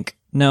 I think.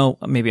 No,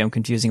 maybe I'm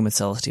confusing him with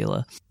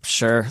Celesteela.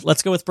 Sure,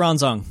 let's go with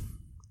Bronzong.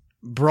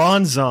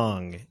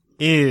 Bronzong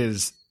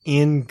is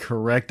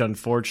incorrect,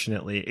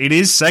 unfortunately. It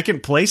is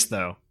second place,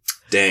 though.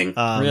 Dang.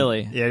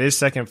 Really? Yeah, it is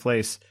second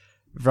place.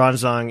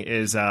 Bronzong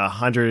is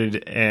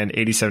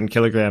 187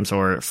 kilograms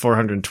or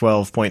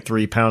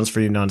 412.3 pounds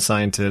for you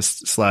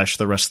non-scientists /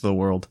 the rest of the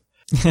world.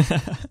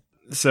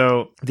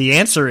 So the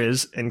answer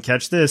is, and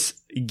catch this,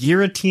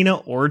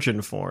 Giratina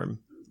Origin Form.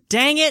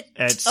 Dang it!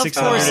 At Of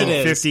course it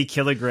is. 650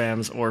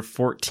 kilograms or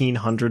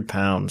 1,400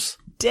 pounds.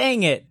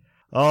 Dang it!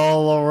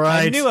 All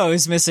right. I knew I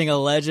was missing a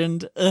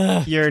legend.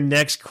 Ugh. Your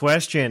next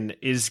question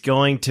is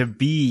going to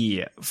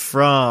be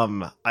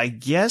from, I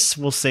guess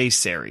we'll say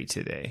Sari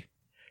today.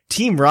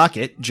 Team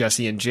Rocket,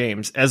 Jesse and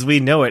James, as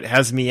we know it,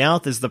 has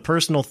Meowth as the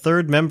personal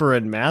third member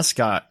and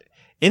mascot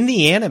in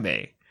the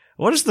anime.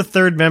 What is the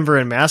third member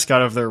and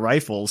mascot of their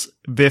rifles,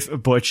 Biff,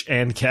 Butch,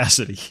 and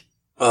Cassidy?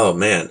 Oh,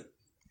 man.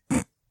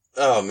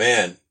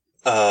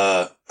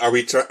 Are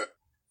we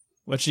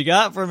What you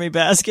got for me,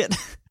 Basket?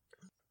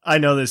 I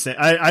know this.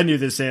 I knew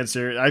this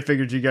answer. I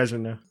figured you guys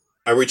would know.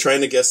 Are we trying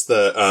to guess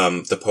the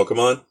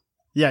Pokemon?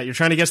 Yeah, you're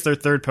trying to guess their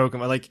third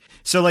Pokemon.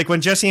 So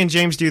when Jesse and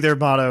James do their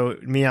motto,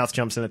 Meowth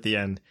jumps in at the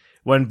end.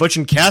 When Butch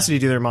and Cassidy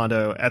do their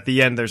motto, at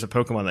the end there's a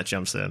Pokemon that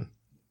jumps in.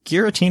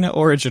 Giratina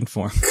Origin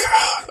Form.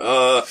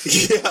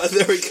 Yeah,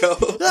 there we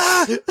go.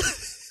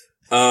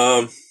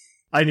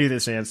 I knew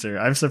this answer.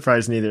 I'm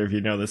surprised neither of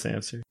you know this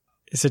answer.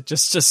 Is it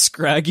just a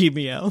Scraggy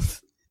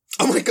Meowth?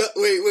 Oh my god,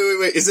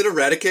 wait. Is it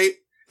Eradicate?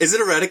 Is it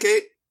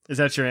Eradicate? Is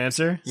that your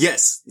answer?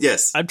 Yes.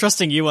 I'm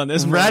trusting you on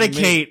this.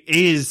 Eradicate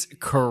is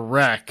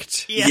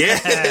correct.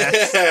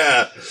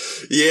 Yeah.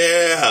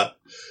 Yeah.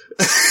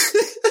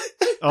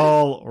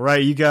 All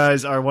right, you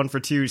guys are 1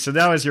 for 2. So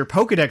now is your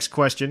Pokedex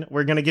question.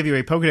 We're going to give you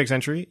a Pokedex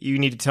entry. You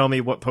need to tell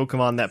me what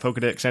Pokemon that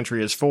Pokedex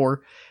entry is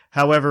for.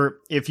 However,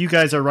 if you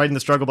guys are riding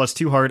the struggle bus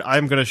too hard,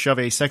 I'm going to shove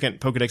a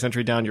second Pokedex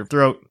entry down your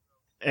throat,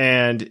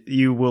 and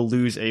you will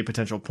lose a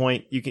potential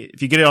point.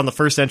 If you get it on the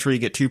first entry, you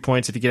get 2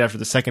 points. If you get it after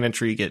the second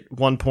entry, you get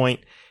 1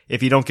 point.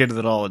 If you don't get it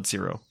at all, it's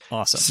 0.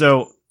 Awesome.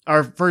 So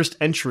our first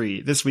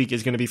entry this week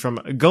is going to be from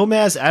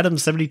Gomez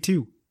Adams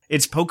 72.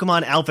 Its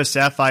Pokemon Alpha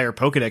Sapphire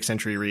Pokedex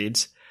entry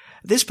reads,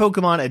 this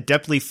Pokemon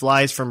adeptly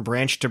flies from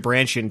branch to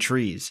branch in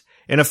trees.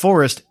 In a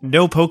forest,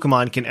 no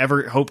Pokemon can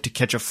ever hope to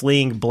catch a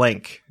fleeing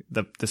blank,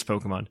 this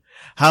Pokemon,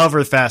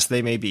 however fast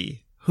they may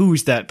be.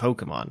 Who's that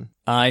Pokemon?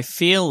 I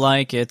feel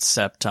like it's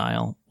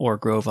Sceptile or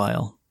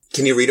Grovyle.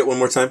 Can you read it one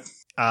more time?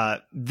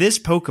 This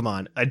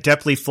Pokemon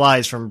adeptly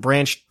flies from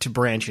branch to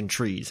branch in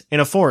trees. In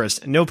a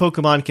forest, no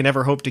Pokemon can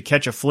ever hope to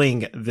catch a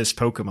fleeing this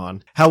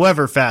Pokemon,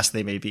 however fast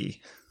they may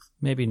be.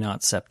 Maybe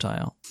not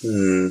Sceptile.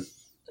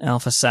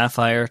 Alpha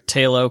Sapphire.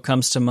 Tailo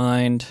comes to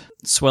mind.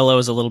 Swellow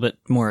is a little bit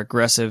more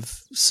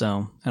aggressive,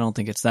 so I don't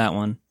think it's that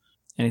one.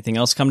 Anything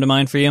else come to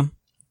mind for you?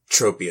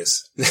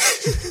 Tropius.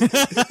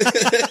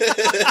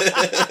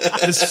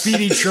 The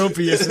speedy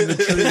Tropius in the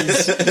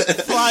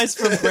trees. Flies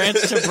from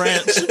branch to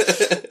branch,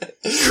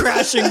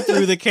 crashing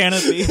through the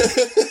canopy.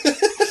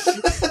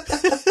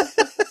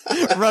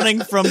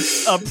 Running from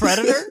a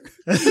predator?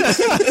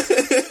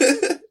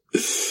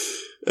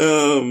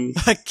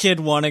 A kid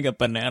wanting a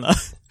banana.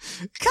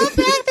 Come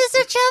back,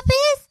 Mr.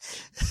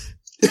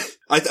 Tropius!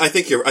 I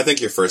think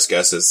your first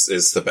guess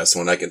is the best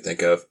one I can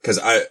think of. Cause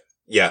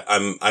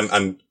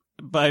I'm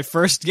By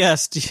first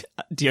guess, do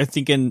you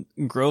thinking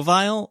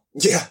Grovyle?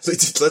 Yeah,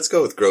 let's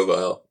go with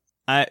Grovyle.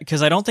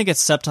 Because I don't think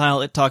it's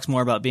Sceptile. It talks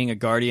more about being a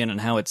guardian and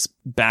how its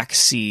back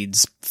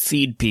seeds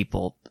feed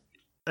people.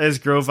 Is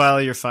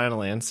Grovyle your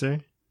final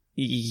answer?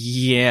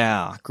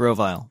 Yeah,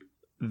 Grovyle.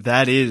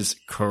 That is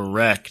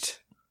correct.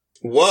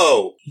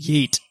 Whoa.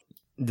 Yeet.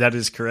 That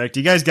is correct.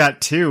 You guys got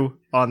 2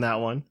 on that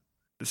one.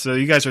 So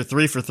you guys are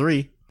 3 for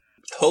 3.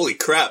 Holy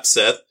crap,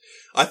 Seth.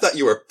 I thought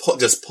you were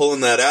just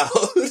pulling that out.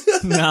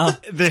 No.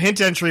 The hint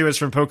entry was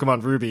from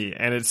Pokemon Ruby,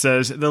 and it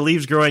says, the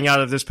leaves growing out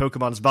of this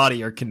Pokemon's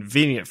body are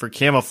convenient for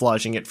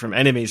camouflaging it from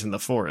enemies in the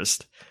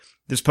forest.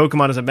 This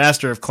Pokemon is a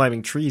master of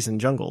climbing trees and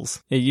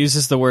jungles. It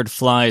uses the word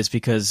flies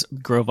because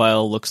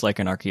Grovyle looks like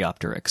an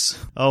Archaeopteryx.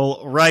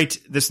 All right.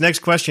 This next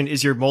question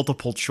is your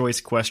multiple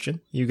choice question.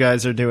 You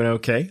guys are doing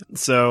okay.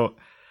 So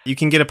you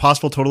can get a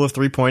possible total of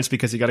 3 points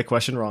because you got a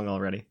question wrong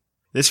already.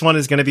 This one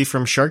is going to be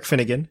from Shark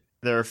Finnegan.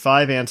 There are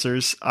 5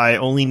 answers. I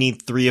only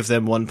need 3 of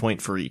them, 1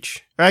 point for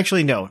each. Or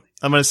actually, no.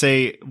 I'm going to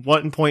say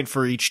 1 point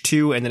for each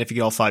 2, and then if you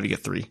get all 5, you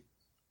get 3.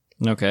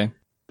 Okay.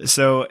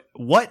 So,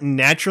 what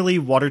naturally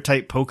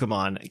water-type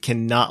Pokemon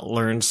cannot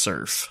learn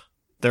Surf?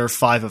 There are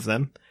 5 of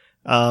them.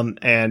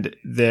 And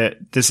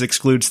this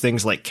excludes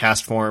things like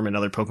Castform and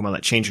other Pokemon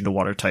that change into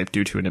water-type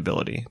due to an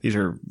ability. These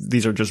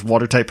are just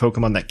water-type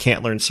Pokemon that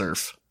can't learn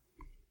Surf.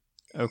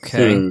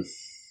 Okay.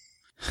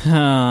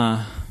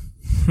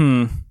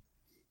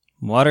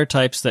 Water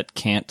types that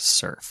can't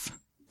surf.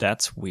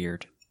 That's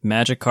weird.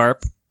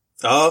 Magikarp.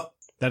 Oh.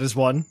 That is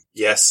one.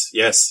 Yes.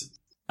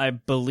 I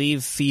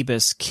believe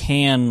Phoebus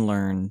can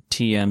learn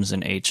TMs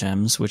and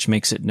HMs, which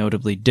makes it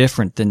notably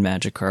different than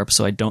Magikarp,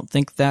 so I don't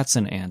think that's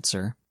an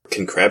answer.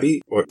 Can Krabby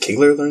or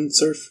Kingler learn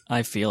Surf?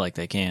 I feel like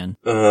they can.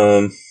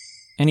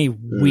 Any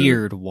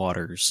weird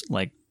waters,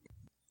 like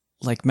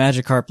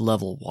Magikarp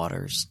level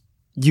waters.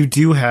 You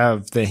do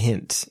have the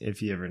hint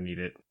if you ever need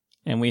it.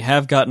 And we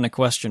have gotten a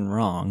question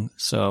wrong,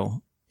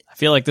 so I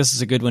feel like this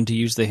is a good one to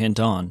use the hint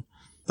on.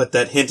 But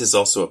that hint is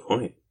also a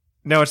point.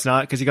 No, it's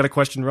not, because you got a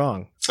question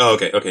wrong. Oh,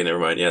 okay, never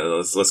mind. Yeah,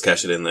 let's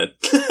cash it in then.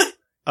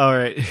 All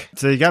right,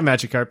 so you got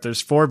Magikarp.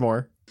 There's 4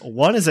 more.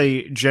 One is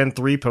a Gen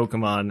 3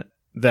 Pokemon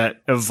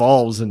that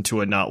evolves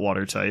into a not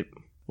water type.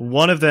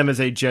 One of them is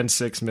a Gen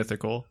 6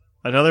 Mythical.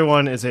 Another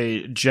one is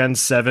a Gen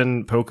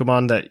 7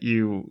 Pokemon that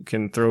you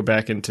can throw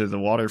back into the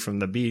water from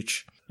the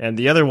beach. And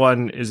the other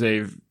one is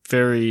a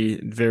very,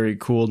 very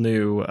cool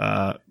new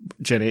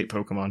Gen 8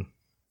 Pokemon.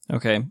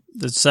 Okay.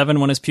 The 7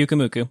 one is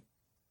Pyukumuku.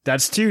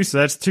 That's 2, so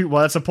that's 2.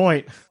 Well, that's a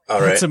point. All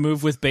right. That's a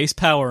move with base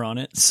power on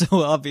it, so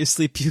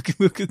obviously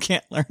Pyukumuku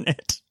can't learn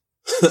it.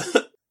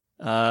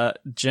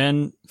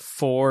 Gen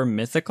 4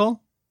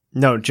 Mythical?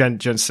 No, Gen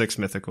 6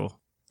 Mythical.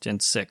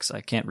 Gen 6.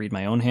 I can't read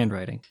my own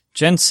handwriting.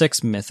 Gen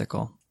 6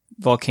 Mythical.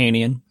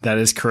 Volcanion. That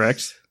is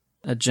correct.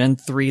 A Gen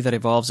 3 that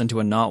evolves into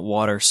a not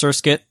water.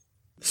 Surskit.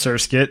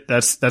 Surskit.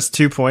 That's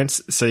 2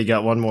 points, so you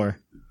got 1 more.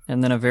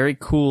 And then a very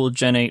cool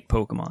Gen 8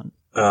 Pokemon.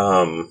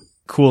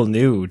 Cool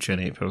new Gen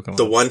 8 Pokemon.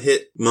 The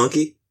one-hit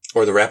monkey?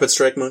 Or the Rapid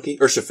Strike monkey?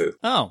 Urshifu.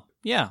 Oh,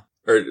 yeah.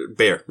 Or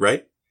Bear,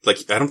 right?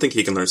 Like, I don't think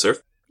he can learn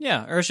Surf.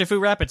 Yeah, Urshifu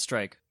Rapid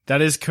Strike.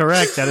 That is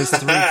correct. That is 3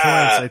 points.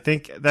 I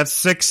think that's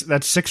 6.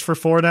 That's 6 for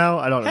 4 now.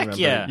 I don't Heck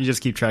remember. yeah. You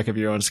just keep track of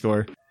your own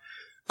score.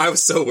 I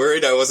was so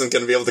worried I wasn't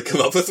going to be able to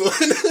come up with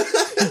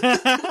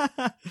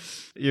one.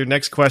 Your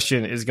next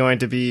question is going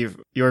to be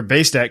your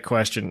base stat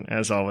question,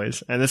 as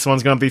always. And this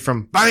one's going to be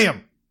from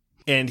Bam!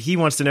 And he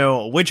wants to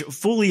know which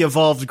fully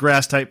evolved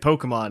grass-type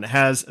Pokemon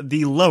has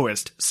the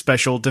lowest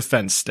special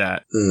defense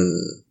stat.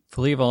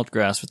 Fully evolved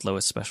grass with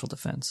lowest special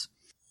defense.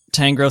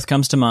 Tangrowth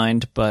comes to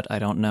mind, but I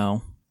don't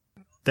know.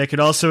 That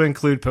could also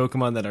include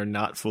Pokemon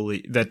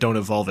that don't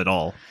evolve at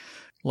all.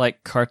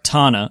 Like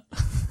Kartana.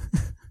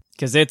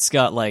 Because it's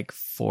got like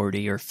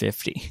 40 or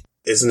 50.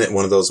 Isn't it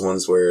one of those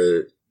ones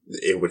where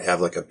it would have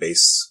like a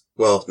base?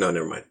 Well, no,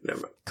 never mind.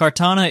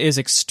 Kartana is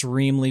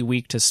extremely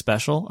weak to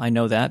special. I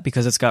know that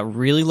because it's got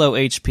really low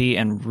HP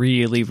and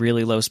really,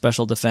 really low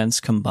special defense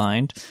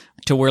combined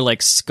to where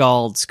like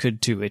Scalds could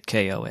do it,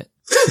 KO it.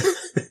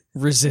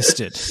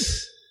 Resisted.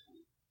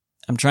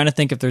 I'm trying to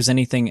think if there's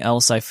anything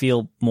else I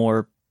feel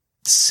more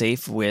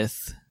safe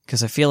with,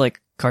 because I feel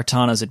like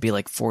Kartana's would be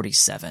like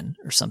 47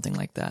 or something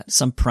like that.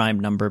 Some prime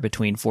number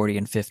between 40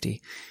 and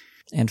 50.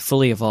 And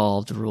fully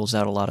evolved rules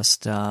out a lot of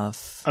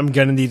stuff. I'm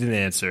gonna need an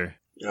answer.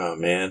 Oh,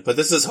 man. But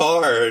this is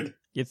hard.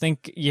 You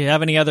think you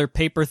have any other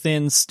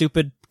paper-thin,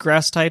 stupid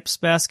grass types,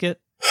 Basket?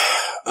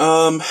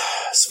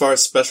 As far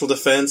as special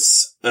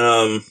defense,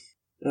 oh,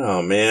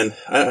 man.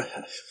 I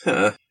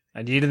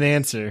need an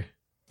answer.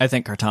 I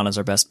think Kartana's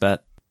our best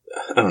bet.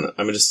 I don't know.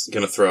 I'm just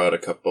gonna throw out a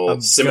couple. I'm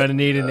gonna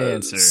need an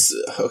answer.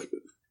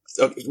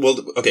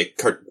 Okay,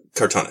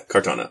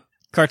 Kartana.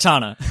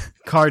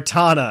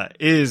 Kartana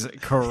is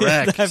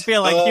correct. I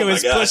feel like he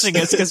was pushing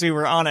us because we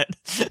were on it.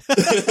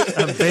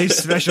 A base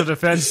special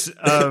defense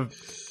of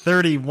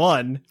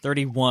 31.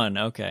 31,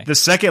 okay. The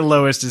second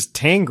lowest is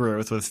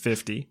Tangrowth with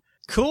 50.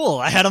 Cool,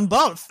 I had them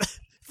both.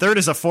 Third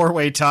is a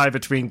 4-way tie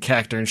between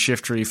Cacturne,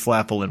 Shiftry,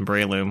 Flapple, and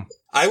Breloom.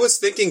 I was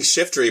thinking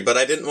Shiftry, but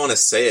I didn't want to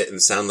say it and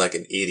sound like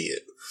an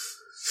idiot.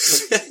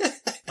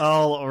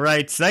 All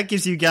right, so that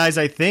gives you guys,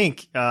 I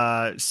think,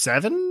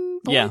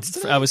 7 points? Yeah,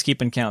 today? I was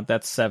keeping count.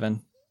 That's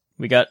 7.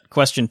 We got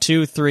question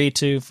 2, 3,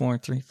 2, 4,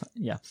 3, 5.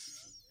 Yeah.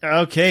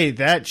 Okay,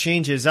 that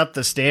changes up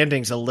the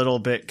standings a little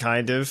bit,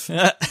 kind of.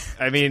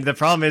 I mean, the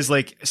problem is,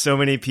 like, so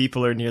many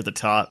people are near the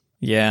top.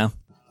 Yeah.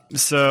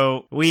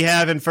 So we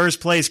have in first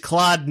place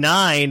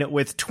Claude9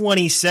 with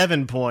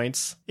 27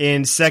 points.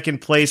 In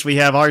second place, we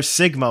have our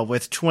Sigma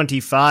with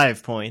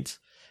 25 points.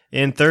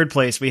 In third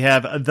place, we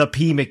have the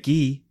P.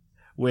 McGee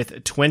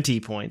with 20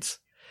 points.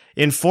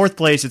 In fourth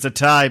place, it's a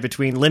tie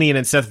between Linian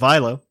and Seth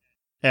Vilo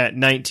at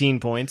 19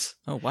 points.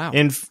 Oh, wow.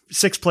 In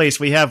sixth place,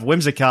 we have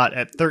Whimsicott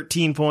at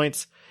 13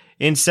 points.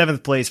 In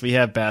seventh place, we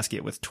have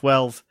Basket with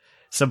 12.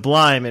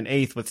 Sublime in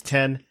eighth with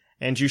 10.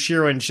 And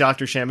Jushiro and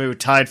Dr. Shamu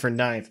tied for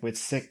ninth with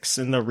 6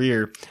 in the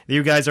rear.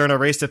 You guys are in a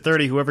race to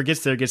 30. Whoever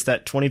gets there gets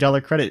that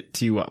 $20 credit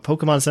to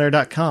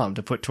PokemonCenter.com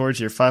to put towards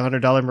your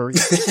 $500 Marie.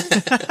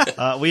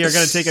 We are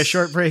going to take a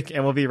short break,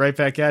 and we'll be right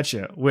back at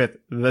you with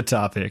the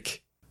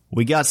topic.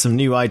 We got some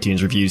new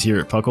iTunes reviews here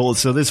at Puckle,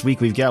 so this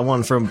week we've got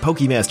one from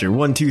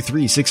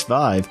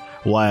Pokemaster12365.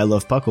 Why I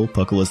love Puckle.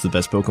 Puckle is the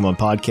best Pokemon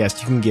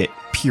podcast you can get,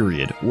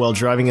 period. While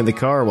driving in the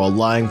car, while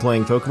lying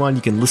playing Pokemon,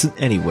 you can listen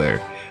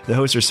anywhere. The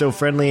hosts are so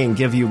friendly and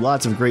give you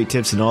lots of great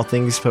tips in all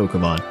things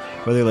Pokemon.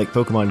 Whether you like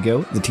Pokemon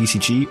Go, the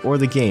TCG, or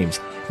the games,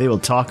 they will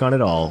talk on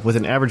it all. With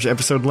an average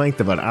episode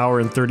length of an hour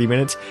and 30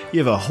 minutes, you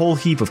have a whole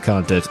heap of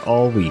content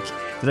all week.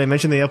 Did I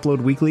mention they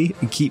upload weekly?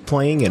 Keep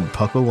playing and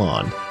Puckle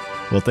on.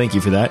 Well, thank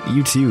you for that.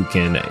 You too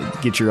can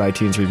get your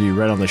iTunes review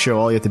right on the show.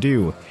 All you have to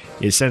do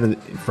is write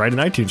an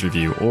iTunes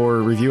review or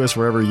review us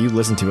wherever you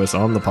listen to us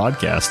on the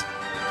podcast.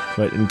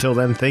 But until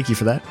then, thank you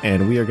for that,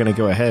 and we are going to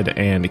go ahead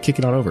and kick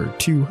it on over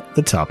to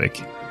the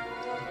topic.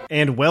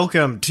 And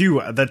welcome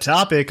to the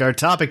topic. Our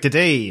topic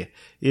today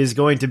is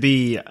going to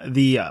be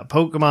the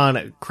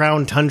Pokemon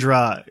Crown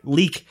Tundra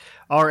leak.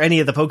 Are any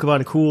of the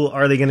Pokemon cool?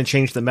 Are they going to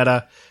change the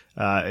meta?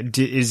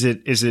 Is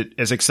it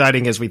as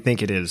exciting as we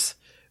think it is,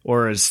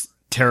 or as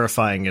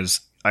terrifying as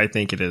I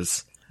think it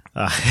is?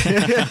 Because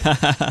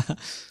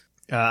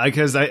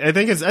I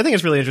think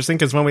it's really interesting.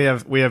 Because when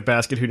we have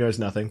Basket, who knows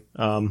nothing.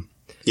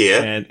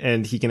 Yeah.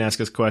 And he can ask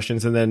us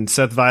questions. And then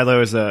Seth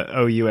Vilo is a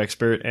OU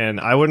expert, and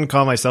I wouldn't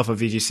call myself a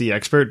VGC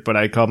expert, but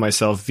I'd call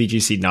myself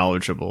VGC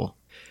knowledgeable.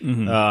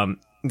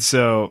 Mm-hmm.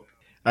 So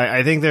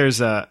I think there's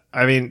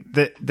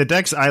the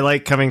decks I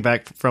like coming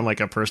back from like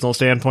a personal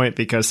standpoint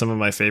because some of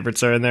my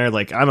favorites are in there.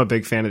 Like I'm a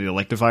big fan of the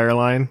Electivire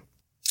line.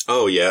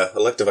 Oh yeah.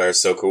 Electivire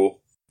is so cool.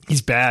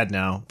 He's bad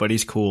now, but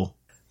he's cool.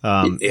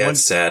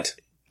 It's sad.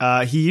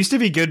 He used to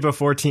be good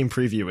before Team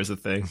Preview was a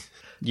thing.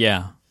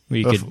 Yeah.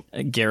 You could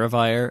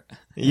Garavire.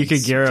 You could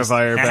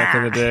Garavire back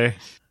in the day.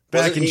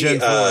 Back in Gen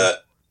 4.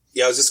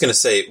 Yeah, I was just going to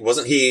say,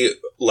 wasn't he,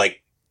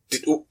 like,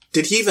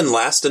 did he even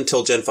last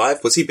until Gen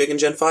 5? Was he big in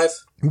Gen 5?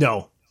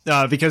 No.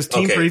 Because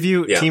Team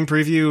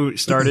Preview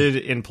started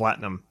in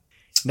Platinum.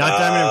 Not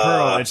Diamond and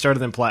Pearl, it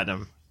started in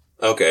Platinum.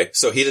 Okay,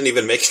 so he didn't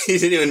even make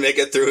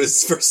it through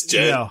his first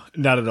gen? No,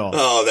 not at all.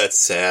 Oh, that's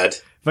sad.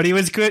 But he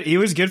was good. He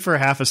was good for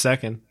half a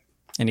second.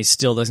 And he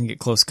still doesn't get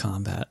close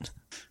combat.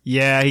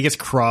 Yeah, he gets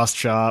cross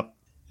chop.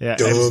 Yeah,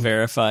 it's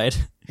verified.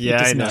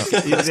 Yeah, I know.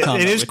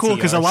 It is cool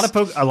because a lot of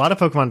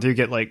Pokemon do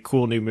get like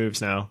cool new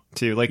moves now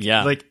too. Like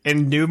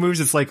and new moves,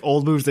 it's like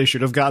old moves they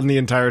should have gotten the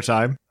entire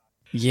time.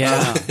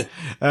 Yeah,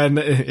 and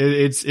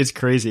it's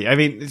crazy. I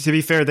mean, to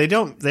be fair, they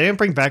didn't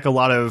bring back a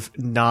lot of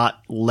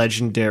not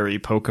legendary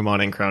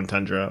Pokemon in Crown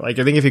Tundra. Like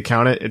I think if you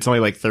count it, it's only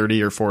like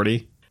 30 or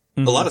 40.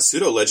 A lot of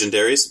pseudo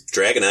legendaries,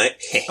 Dragonite.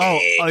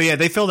 oh yeah,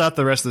 they filled out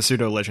the rest of the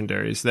pseudo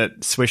legendaries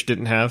that Swish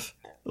didn't have.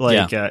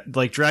 Like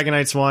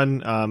Dragonite's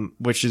one,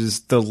 which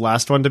is the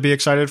last one to be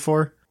excited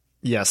for.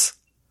 Yes.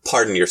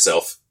 Pardon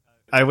yourself.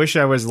 I wish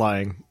I was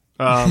lying.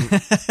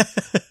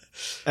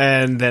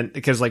 And then,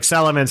 because like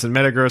Salamence and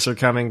Metagross are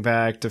coming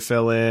back to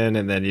fill in,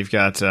 and then you've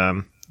got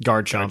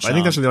Garchomp. I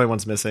think those are the only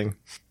ones missing.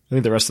 I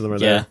think the rest of them are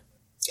there.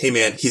 Hey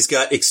man, he's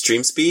got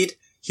Extreme Speed,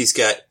 he's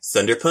got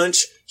Thunder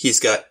Punch, he's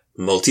got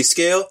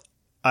Multiscale.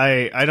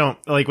 I don't,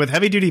 like with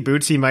heavy duty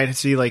boots, he might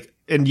see like,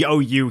 in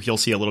OU, he'll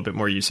see a little bit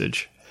more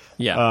usage.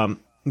 Yeah.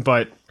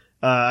 But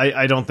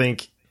I don't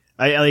think,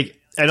 I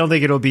don't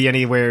think it'll be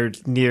anywhere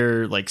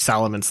near like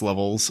Salamence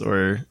levels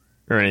or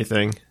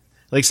anything.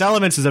 Like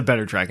Salamence is a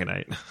better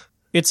Dragonite.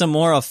 It's a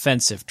more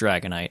offensive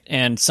Dragonite.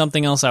 And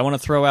something else I want to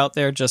throw out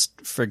there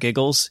just for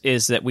giggles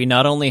is that we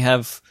not only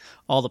have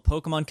all the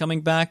Pokemon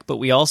coming back, but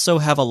we also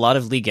have a lot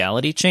of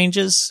legality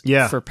changes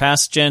for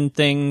past gen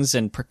things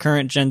and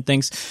current gen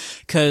things.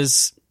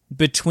 Because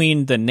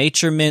between the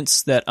nature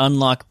mints that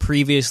unlock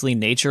previously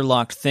nature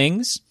locked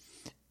things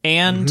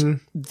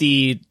and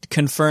the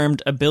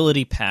confirmed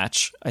ability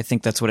patch, I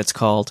think that's what it's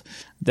called,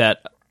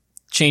 that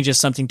changes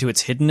something to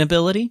its hidden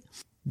ability.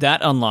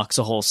 That unlocks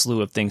a whole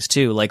slew of things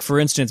too. Like for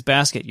instance,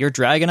 Basket, your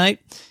Dragonite,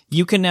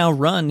 you can now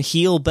run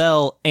Heal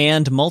Bell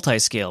and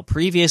Multiscale.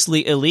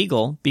 Previously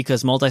illegal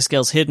because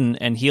Multiscale's hidden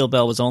and Heal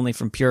Bell was only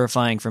from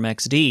purifying from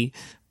XD,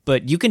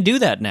 but you can do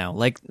that now.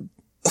 Like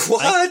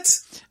what?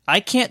 I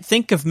can't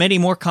think of many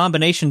more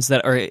combinations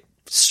that are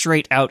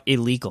straight out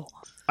illegal.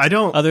 I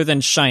don't, other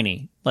than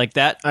shiny like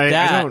that. I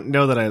don't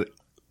know that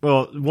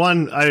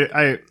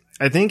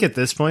I think at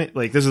this point,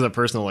 like this is a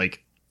personal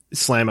like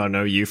slam out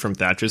no you from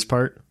Thatch's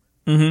part.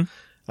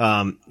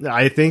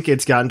 I think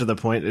it's gotten to the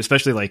point,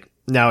 especially like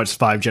now it's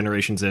 5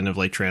 generations in of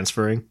like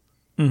transferring.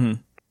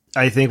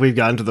 I think we've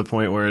gotten to the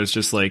point where it's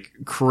just like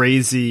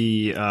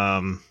crazy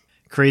some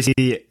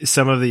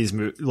of these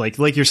moves,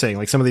 like you're saying,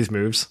 like some of these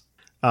moves.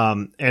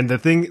 And the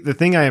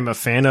thing I am a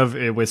fan of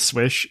with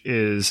Swish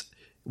is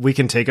we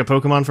can take a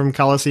Pokemon from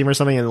Coliseum or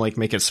something and like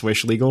make it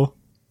Swish legal.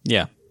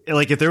 Yeah.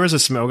 Like if there was a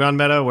Smogon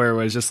meta where it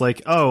was just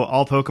like, oh,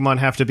 all Pokemon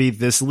have to be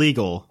this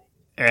legal.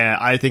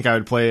 I think I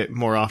would play it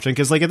more often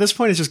because, like, at this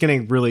point, it's just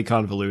getting really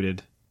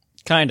convoluted.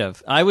 Kind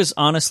of. I was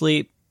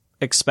honestly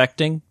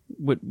expecting,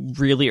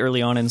 really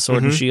early on in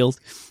Sword and Shield,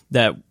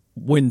 that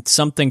when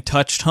something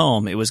touched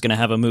home, it was going to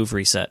have a move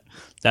reset.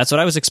 That's what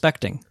I was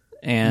expecting,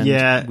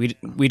 and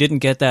we didn't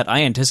get that.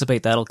 I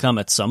anticipate that'll come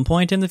at some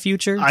point in the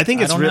future. I think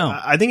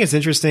it's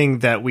interesting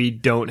that we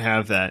don't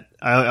have that.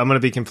 I'm going to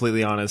be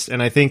completely honest,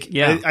 and I think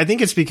I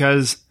think it's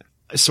because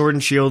Sword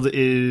and Shield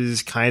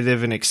is kind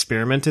of an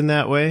experiment in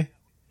that way.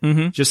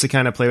 Just to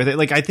kind of play with it.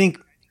 Like,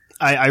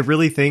 I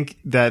really think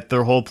that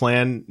their whole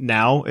plan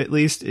now, at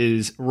least,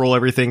 is roll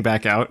everything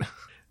back out,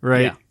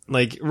 right? Yeah.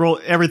 Like,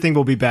 everything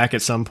will be back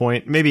at some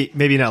point.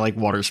 Maybe not like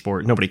water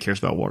sport. Nobody cares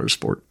about water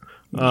sport.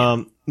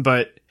 Yeah.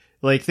 But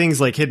like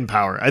things like Hidden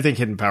Power. I think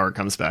Hidden Power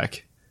comes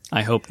back.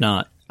 I hope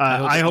not.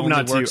 I hope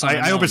not too.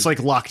 I hope it's like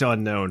Locked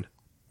Unknown.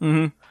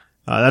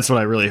 That's what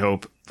I really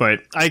hope. But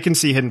I can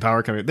see Hidden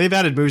Power coming. They've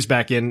added moves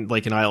back in,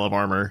 like in Isle of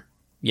Armor.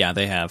 Yeah,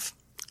 they have.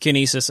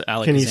 Kinesis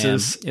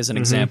Alakazam is an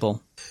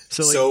example.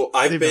 So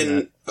I've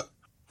been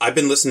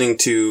listening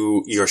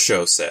to your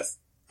show, Seth.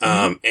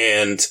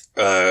 And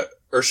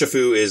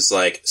Urshifu is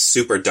like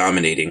super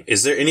dominating.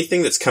 Is there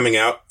anything that's coming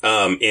out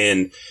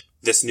in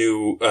this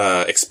new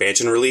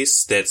expansion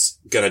release that's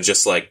gonna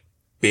just like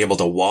be able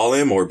to wall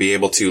him or be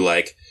able to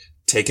like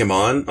take him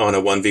on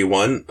a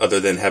 1v1 other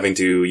than having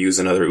to use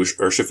another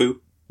Urshifu?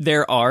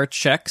 There are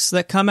checks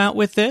that come out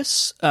with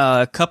this.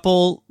 A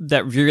couple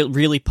that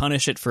really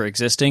punish it for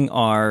existing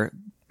are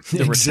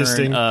the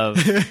return of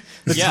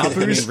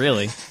Tappers.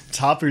 Really,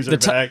 Tappers are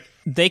back.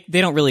 They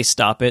don't really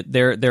stop it.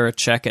 They're a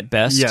check at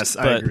best. Yes,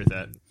 I agree with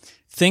that.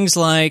 Things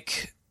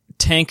like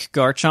Tank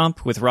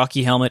Garchomp with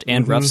Rocky Helmet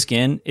and Rough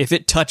Skin, if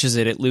it touches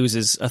it, it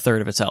loses a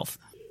third of its health.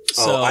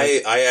 So,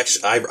 I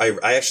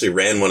actually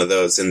ran one of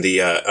those in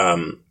the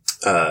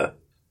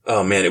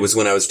oh man, it was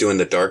when I was doing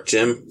the Dark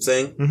Gym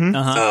thing.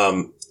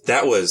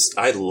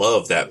 I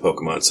love that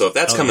Pokemon. So if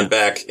that's coming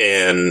back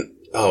and,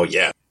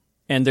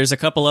 And there's a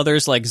couple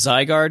others like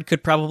Zygarde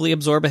could probably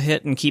absorb a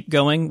hit and keep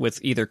going with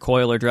either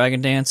Coil or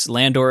Dragon Dance.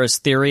 Landora's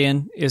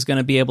Therian is going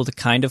to be able to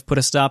kind of put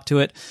a stop to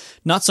it.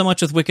 Not so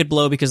much with Wicked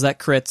Blow because that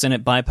crits and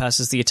it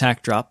bypasses the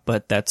attack drop,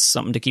 but that's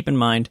something to keep in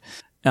mind.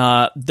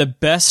 The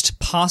best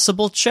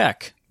possible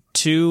check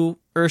to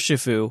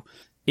Urshifu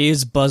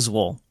is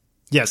Buzzwole.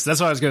 Yes,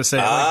 that's what I was going to say.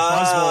 Like,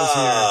 Buzzwole is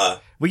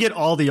here. We get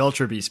all the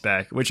Ultra Beasts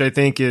back, which I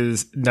think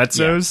is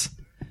nutsos.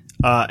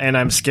 And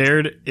I'm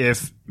scared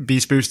if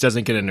Beast Boost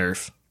doesn't get a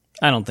nerf.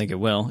 I don't think it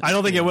will. I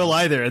don't think it will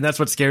either, and that's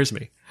what scares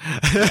me.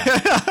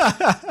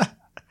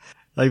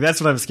 Like,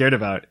 that's what I'm scared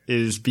about,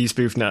 is Beast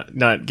Boof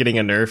not getting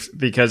a nerf,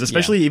 because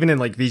especially even in,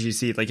 like,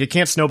 VGC, like, it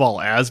can't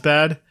snowball as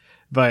bad,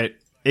 but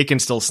it can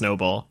still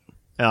snowball.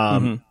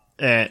 And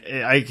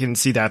I can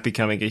see that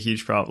becoming a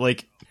huge problem.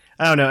 Like,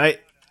 I don't know,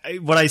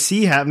 what I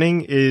see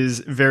happening is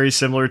very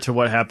similar to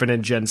what happened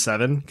in Gen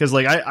 7, because,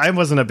 like, I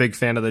wasn't a big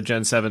fan of the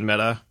Gen 7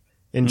 meta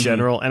in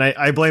general, and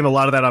I blame a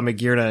lot of that on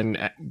Magirna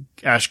and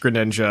Ash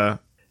Greninja.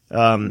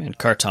 And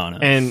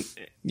Kartana.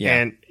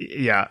 And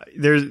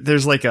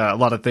there's like a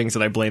lot of things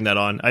that I blame that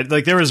on.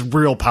 Like, there was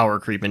real power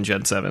creep in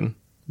Gen 7.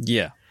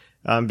 Yeah.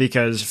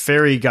 Because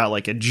Fairy got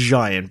like a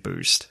giant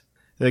boost.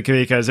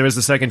 Because there was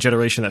the second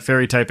generation that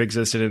Fairy type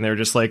existed, and they were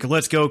just like,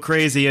 let's go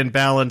crazy and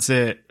balance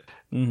it.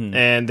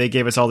 And they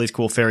gave us all these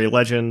cool Fairy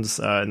legends,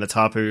 and the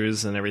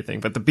Tapus and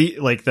everything. But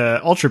the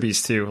Ultra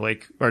Beasts too,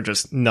 like, are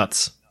just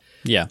nuts.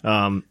 Yeah.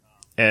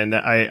 And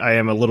I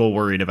am a little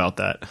worried about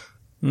that.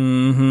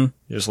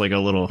 Just like a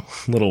little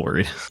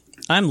worried.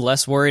 I'm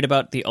less worried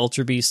about the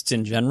Ultra Beasts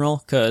in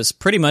general, because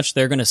pretty much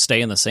they're going to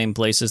stay in the same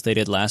places they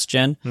did last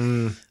gen.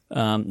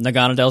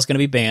 Naganadell's going to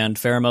be banned.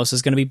 Pheromos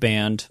is going to be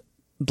banned.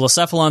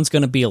 Blacephalon's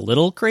going to be a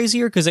little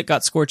crazier because it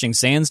got Scorching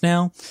Sands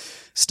now.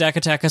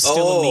 Stack-Attack is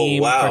still a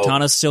meme. Wow.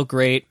 Kartana's still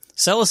great.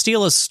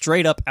 Celesteela is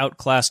straight up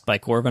outclassed by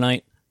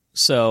Corviknight.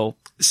 So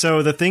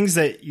the things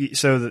that...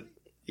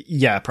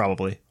 yeah,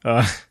 probably.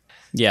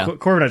 Yeah.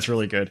 Corviknight's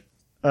really good.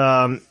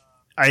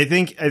 I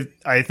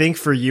think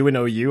for you and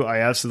OU, I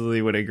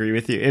absolutely would agree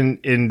with you. In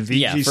VGC,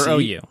 yeah, for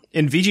OU.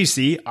 In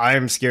VGC, I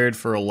am scared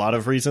for a lot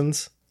of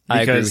reasons.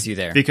 I agree with you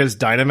there. Because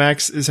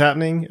Dynamax is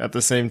happening at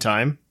the same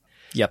time.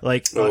 Yep.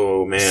 Like,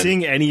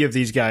 seeing any of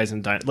these guys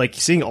in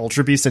seeing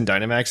Ultra Beast and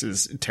Dynamax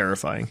is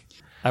terrifying.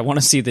 I want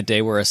to see the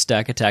day where a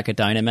Stack-Attack of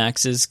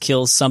Dynamaxes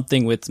kills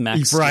something with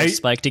max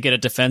Spike to get a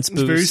defense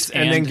boost,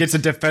 and then gets a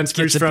defense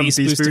boost from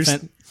Beast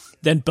Boost.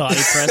 Then body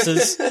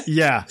presses.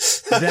 Yeah,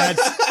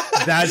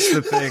 that's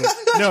the thing.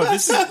 No,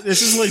 this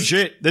is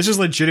legit. This is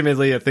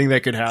legitimately a thing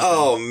that could happen.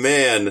 Oh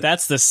man,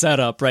 that's the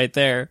setup right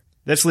there.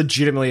 That's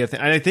legitimately a thing.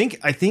 And I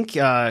think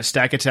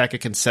Stack-Attack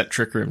can set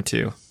Trick Room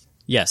too.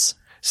 Yes.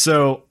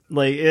 So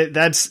like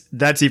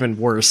that's even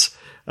worse.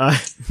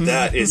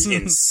 That is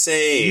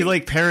insane. You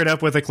like pair it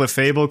up with a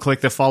Clefable,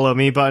 click the Follow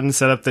Me button,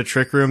 set up the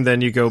Trick Room,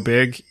 then you go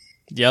big.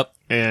 Yep.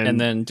 And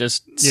then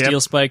just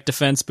Steel Spike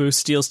defense boost,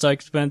 Steel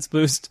Spike defense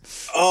boost.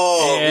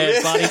 Oh, and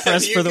man, body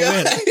press for the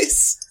win.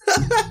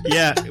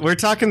 Yeah, we're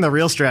talking the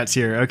real strats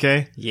here,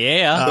 okay?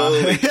 Yeah.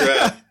 Holy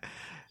crap.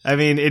 I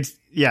mean,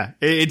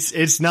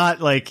 it's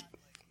not like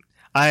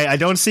I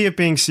don't see it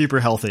being super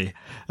healthy.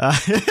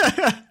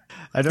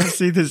 I don't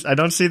see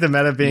the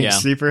meta being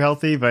super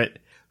healthy, but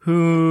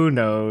who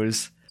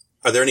knows?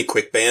 Are there any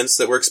quick bans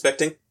that we're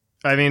expecting?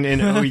 I mean,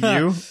 in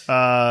OU,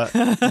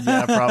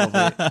 yeah,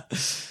 probably.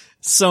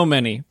 So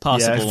many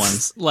possible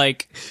ones.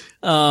 Like,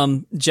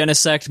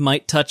 Genesect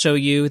might touch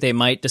OU. They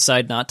might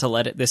decide not to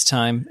let it this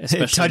time.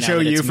 Especially touch now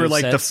that OU it's for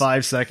like movesets. the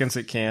 5 seconds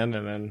it can,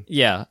 and then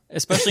yeah.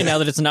 Especially now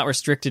that it's not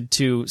restricted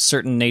to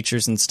certain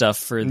natures and stuff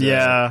for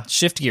the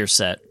Shift Gear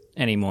set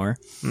anymore.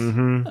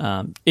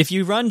 If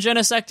you run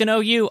Genesect in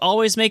OU,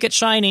 always make it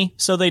shiny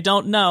so they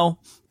don't know,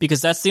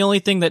 because that's the only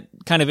thing that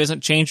kind of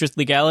isn't changed with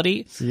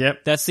legality.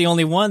 Yep. That's the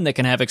only one that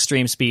can have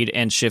extreme speed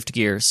and Shift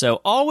Gear.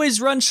 So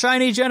always run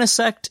shiny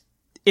Genesect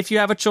if you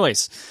have a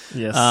choice.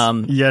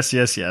 Yes.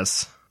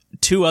 Yes.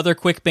 2 other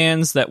quick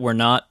bans that were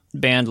not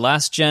banned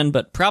last gen,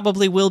 but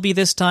probably will be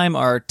this time,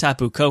 are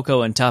Tapu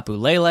Koko and Tapu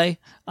Lele,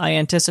 I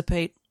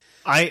anticipate.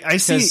 I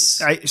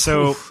see. I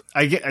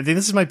think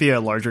this might be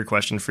a larger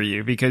question for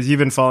you, because you've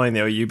been following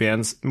the OU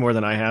bans more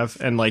than I have.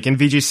 And like in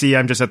VGC,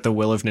 I'm just at the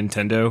will of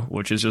Nintendo,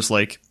 which is just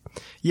like,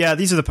 yeah,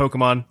 these are the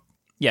Pokemon.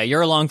 Yeah,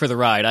 you're along for the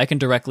ride. I can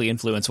directly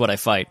influence what I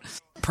fight.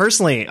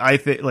 Personally, I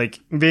think, like,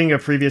 being a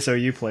previous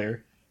OU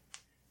player,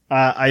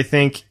 I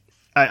think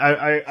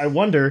I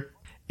wonder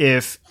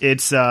if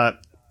it's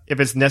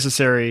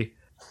necessary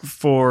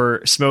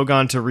for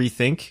Smogon to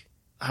rethink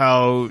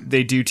how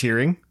they do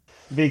tiering,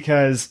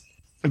 because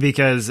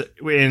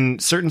in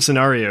certain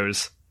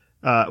scenarios,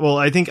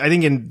 I think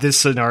in this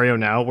scenario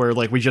now where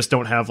like we just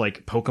don't have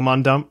like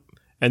Pokemon dump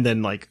and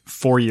then like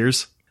 4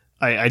 years,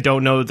 I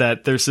don't know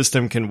that their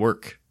system can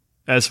work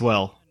as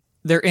well.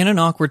 They're in an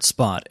awkward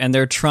spot, and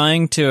they're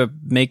trying to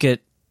make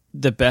it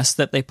the best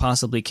that they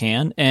possibly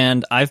can.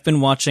 And I've been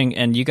watching,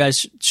 and you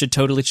guys should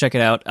totally check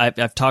it out.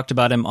 I've talked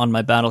about him on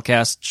my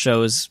Battlecast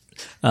shows.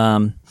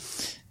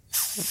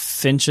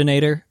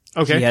 Finchinator.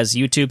 Okay. He has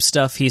YouTube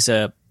stuff. He's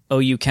a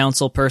OU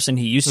council person.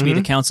 He used to be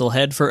the council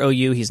head for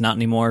OU. He's not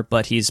anymore,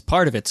 but he's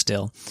part of it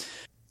still.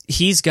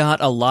 He's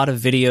got a lot of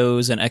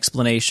videos and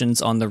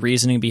explanations on the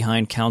reasoning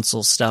behind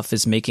council stuff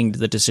is making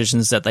the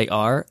decisions that they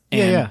are.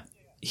 And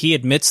he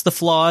admits the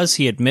flaws.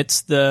 He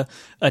admits the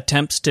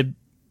attempts to,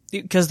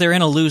 because they're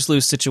in a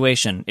lose-lose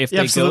situation. If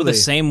they go the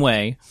same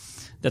way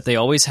that they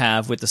always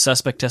have with the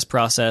suspect test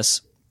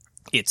process,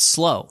 it's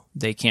slow.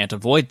 They can't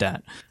avoid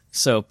that.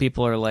 So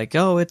people are like,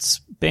 oh, it's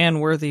ban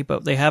worthy,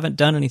 but they haven't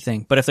done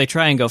anything. But if they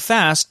try and go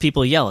fast,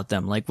 people yell at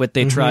them. Like what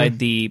they tried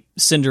the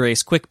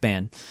Cinderace quick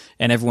ban,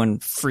 and everyone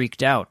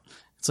freaked out.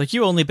 It's like,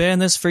 you only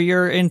banned this for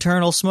your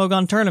internal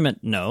Smogon tournament.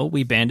 No,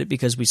 we banned it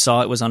because we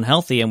saw it was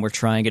unhealthy and we're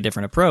trying a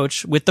different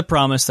approach with the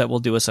promise that we'll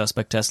do a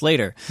suspect test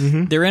later.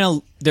 They're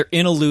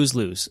in a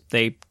lose-lose.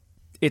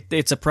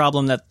 It's a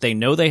problem that they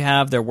know they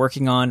have, they're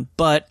working on,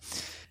 but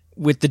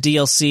with the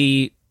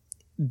DLC,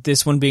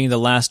 this one being the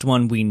last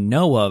one we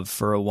know of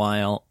for a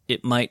while,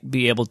 it might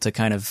be able to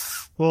kind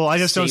of Well, I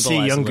just don't see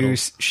stabilize Young a little.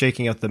 Goose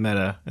shaking up the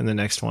meta in the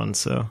next one,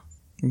 so...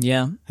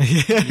 Yeah.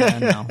 Yeah,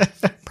 no.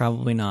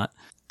 Probably not.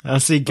 I don't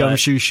see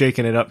Gumshoe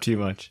shaking it up too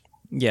much.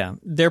 Yeah.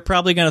 They're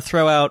probably going to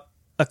throw out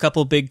a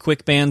couple big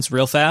quick bans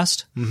real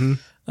fast.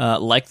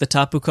 Like the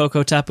Tapu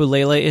Koko, Tapu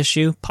Lele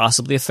issue,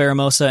 possibly a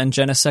Pheromosa and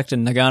Genesect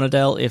and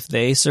Naganadel if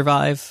they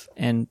survive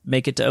and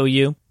make it to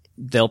OU.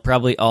 They'll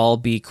probably all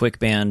be quick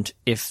banned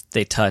if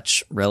they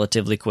touch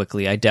relatively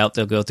quickly. I doubt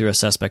they'll go through a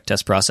suspect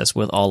test process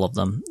with all of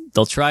them.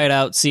 They'll try it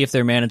out, see if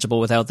they're manageable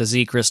without the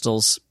Z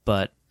crystals,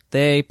 but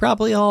they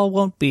probably all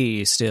won't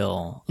be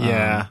still.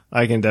 Yeah,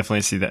 I can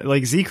definitely see that.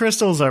 Like, Z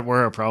crystals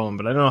were a problem,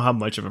 but I don't know how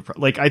much of a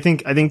problem. Like, I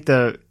think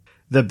the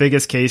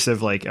biggest case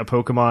of like a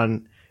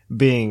Pokemon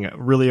being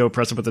really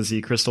oppressive with a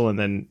Z crystal and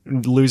then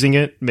losing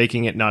it,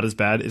 making it not as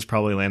bad, is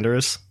probably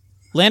Landorus.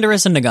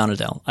 Landorus and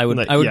Naganadel. I would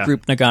yeah.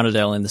 group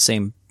Naganadel in the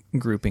same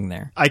grouping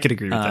there. I could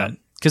agree with that.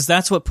 Because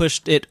that's what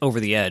pushed it over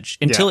the edge.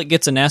 Until it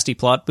gets a nasty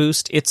plot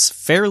boost, it's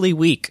fairly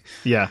weak.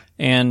 Yeah.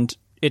 And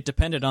it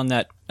depended on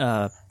that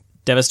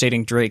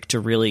devastating Drake to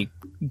really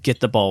get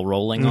the ball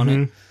rolling on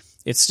it.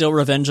 It's still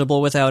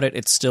revengeable without it.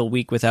 It's still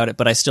weak without it,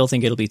 but I still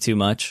think it'll be too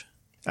much.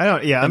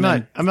 I'm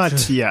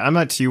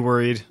not too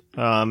worried.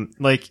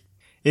 Like,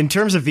 in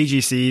terms of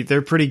VGC,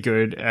 they're pretty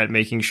good at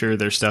making sure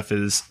their stuff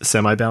is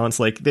semi-balanced.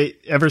 Like,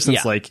 ever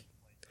since I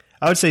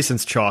would say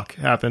since Chalk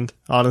happened,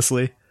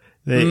 honestly.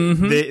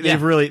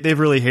 They've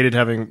really hated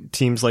having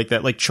teams like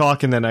that. Like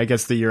Chalk, and then I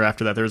guess the year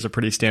after that there was a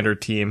pretty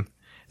standard team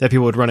that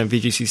people would run in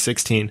VGC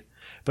 16.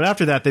 But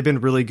after that, they've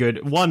been really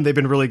good. One, they've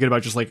been really good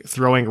about just like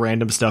throwing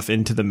random stuff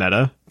into the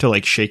meta to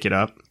like shake it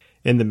up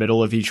in the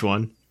middle of each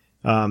one.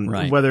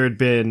 Whether it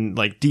been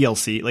like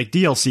DLC. Like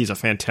DLC is a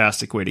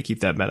fantastic way to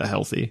keep that meta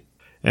healthy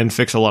and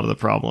fix a lot of the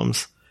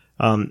problems.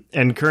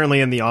 And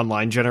currently in the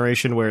online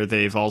generation where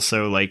they've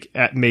also like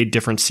made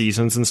different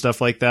seasons and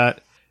stuff like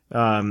that.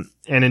 And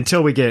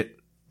until we get,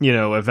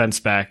 events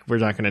back, we're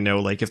not going to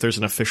know like if there's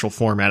an official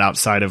format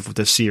outside of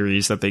the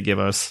series that they give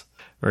us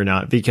or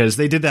not, because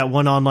they did that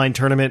one online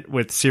tournament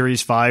with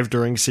Series 5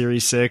 during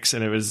Series 6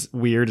 and it was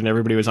weird and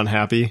everybody was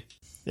unhappy.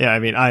 Yeah, I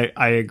mean, I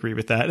agree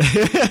with that.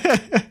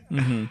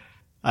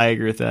 I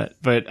agree with that.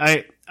 But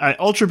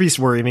Ultra Beasts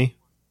worry me.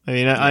 I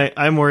mean,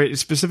 I'm worried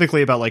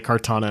specifically about like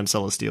Kartana and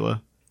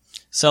Celesteela.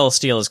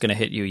 Celesteela is going to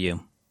hit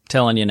you.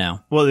 Telling you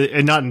now. Well,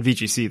 and not in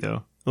VGC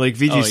though. Like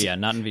VGC. Oh yeah,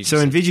 not in VGC. So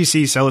in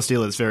VGC,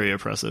 Celesteela is very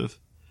oppressive.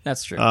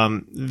 That's true.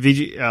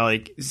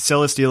 Like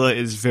Celesteela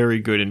is very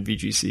good in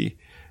VGC.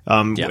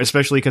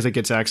 Especially because it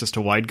gets access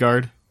to Wide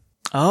Guard.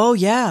 Oh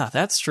yeah,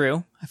 that's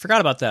true. I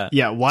forgot about that.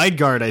 Yeah, Wide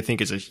Guard I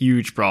think is a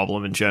huge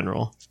problem in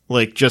general.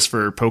 Like just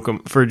for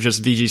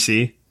just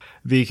VGC,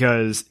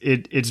 because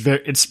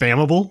it's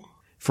spammable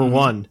for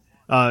one.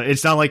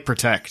 It's not like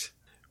Protect,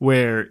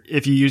 where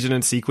if you use it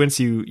in sequence,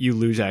 you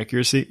lose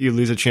accuracy, you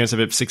lose a chance of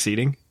it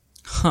succeeding.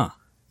 Huh.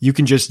 You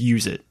can just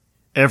use it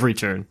every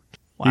turn.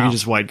 Wow. You can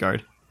just Wide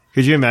Guard.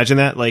 Could you imagine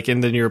that? Like,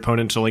 and then your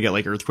opponents only get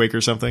like Earthquake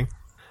or something.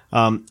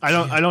 I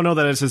don't know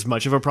that it's as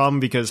much of a problem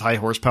because high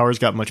horsepower's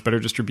got much better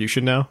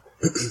distribution now.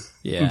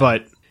 Yeah.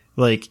 But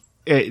like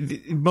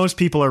most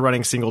people are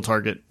running single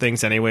target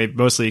things anyway,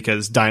 mostly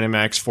because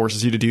Dynamax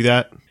forces you to do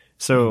that.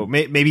 So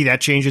maybe that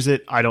changes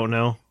it. I don't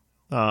know.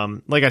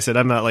 Like I said,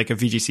 I'm not like a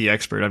VGC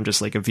expert. I'm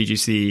just like a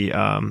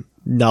VGC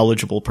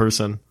knowledgeable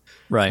person.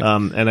 Right.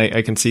 And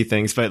I can see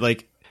things, but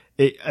like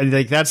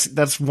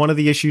that's one of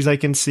the issues I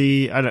can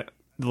see. I don't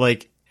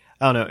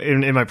know.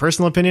 In my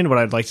personal opinion, what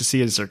I'd like to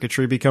see is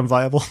Circuitry become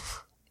viable.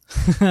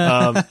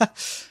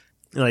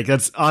 Like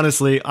that's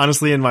honestly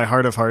in my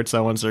heart of hearts, I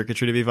want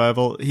Circuitry to be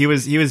viable. He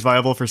was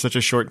viable for such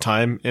a short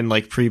time in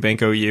like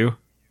pre-Bank OU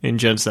in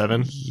Gen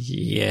 7.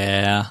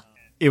 Yeah.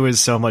 It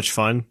was so much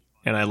fun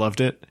and I loved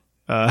it.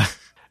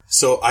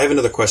 So I have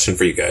another question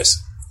for you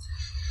guys.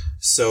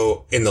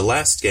 So in the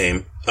last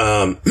game,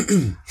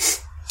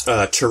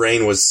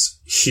 terrain was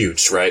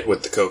huge, right?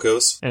 With the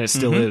Cocos. And it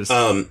still is.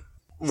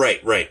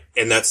 Right.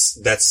 And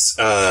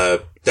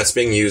that's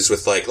being used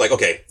with like,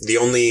 okay, the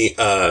only,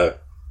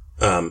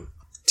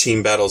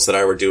 team battles that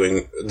I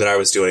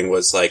was doing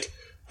was like,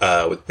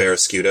 with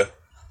Barraskewda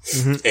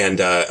and,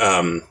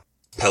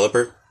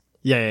 Pelipper.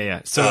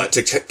 Yeah. So,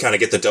 to kind of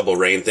get the double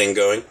rain thing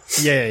going.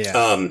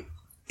 Yeah.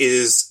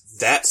 Is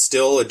that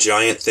still a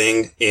giant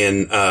thing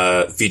in,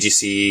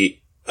 VGC,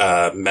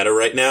 meta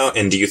right now?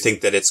 And do you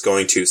think that it's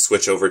going to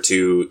switch over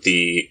to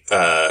the,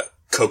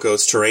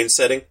 Cocos terrain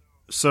setting?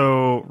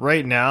 So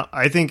right now,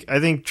 I think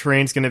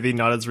terrain's going to be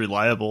not as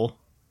reliable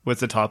with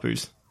the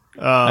Tapus.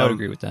 I would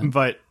agree with that.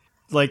 But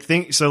like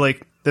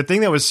the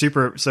thing that was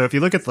super. So if you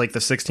look at like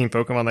the 16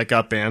 Pokemon that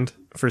got banned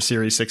for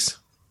Series 6,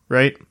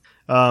 right?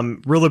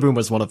 Rillaboom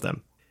was one of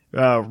them.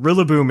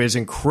 Rillaboom is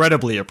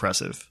incredibly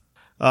oppressive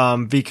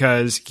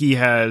because he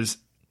has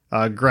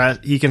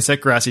he can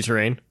set grassy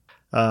terrain.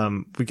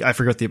 I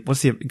forgot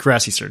what's the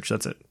grassy surge.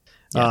 That's it.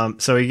 Yeah.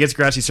 So he gets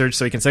grassy surge,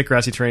 so he can set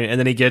grassy terrain, and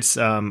then he gets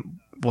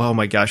oh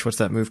my gosh, what's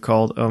that move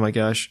called? Oh my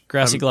gosh,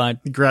 Grassy Glide.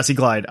 Grassy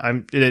Glide.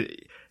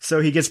 So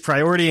he gets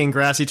priority in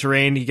grassy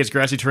terrain. He gets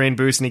grassy terrain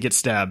boost, and he gets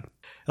stab.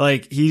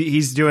 Like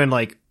he's doing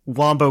like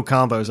wombo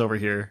combos over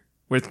here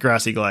with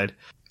Grassy Glide.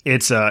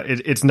 It's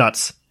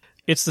nuts.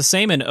 It's the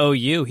same in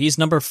OU. He's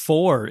number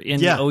 4 in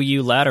the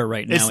OU ladder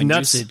right now in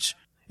usage.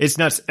 It's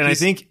nuts, and I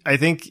think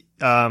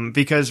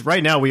because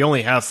right now we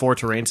only have 4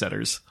 terrain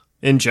setters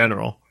in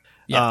general.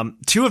 Yeah.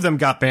 2 of them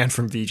got banned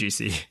from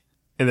VGC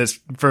in this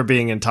for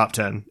being in top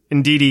 10.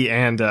 Indeedee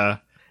and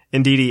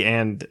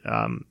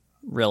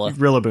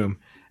Rillaboom.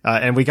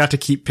 And we got to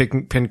keep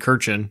picking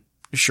Pincurchin,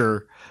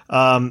 sure.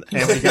 And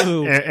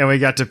we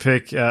got to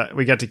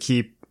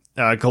keep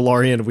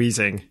Galarian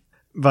Weezing,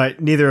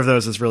 but neither of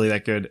those is really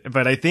that good.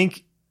 But I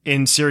think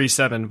in Series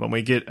 7, when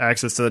we get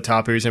access to the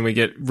Tapus and we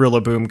get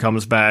Rillaboom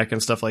comes back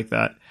and stuff like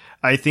that,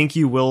 I think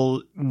you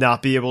will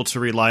not be able to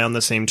rely on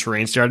the same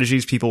terrain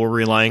strategies people were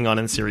relying on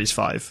in Series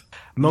 5.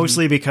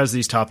 Mostly because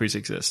these Tapus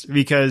exist.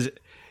 Because,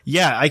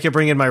 yeah, I could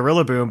bring in my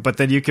Rillaboom, but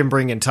then you can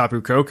bring in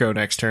Tapu Koko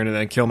next turn and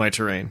then kill my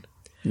terrain.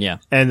 Yeah.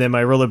 And then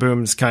my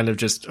Rillaboom's kind of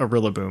just a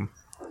Rillaboom.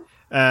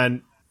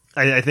 And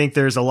I think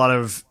there's a lot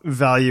of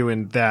value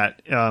in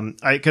that.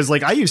 Because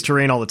I use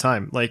terrain all the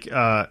time. Like,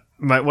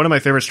 one of my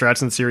favorite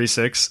strats in Series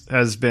 6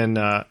 has been P.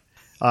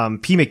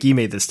 McGee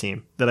made this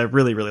team that I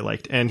really, really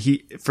liked. And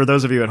for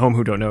those of you at home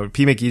who don't know,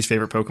 P. McGee's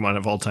favorite Pokemon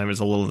of all time is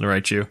Alolan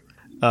Raichu.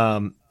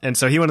 And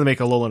so he wanted to make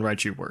Alolan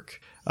Raichu work.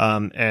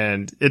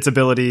 And its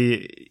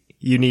ability,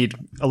 you need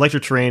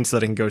electric terrain so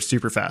that it can go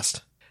super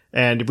fast.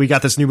 And we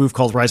got this new move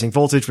called Rising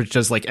Voltage, which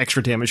does like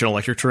extra damage on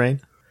electric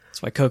terrain.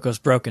 That's why Coco's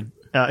broken.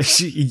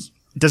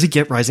 Does it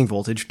get Rising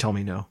Voltage? Tell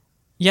me no.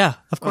 Yeah,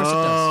 of course it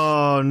does.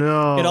 Oh,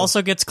 no. It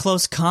also gets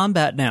close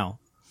combat now.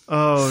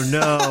 Oh,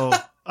 no.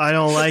 I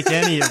don't like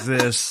any of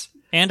this.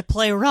 And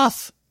play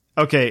rough.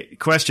 Okay,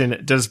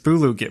 question. Does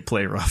Bulu get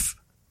play rough?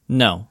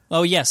 No.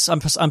 Oh, yes.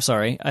 I'm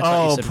sorry. I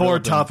thought you said poor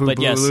Rillaboom, Tapu but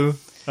Bulu.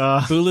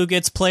 Yes. Bulu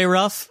gets play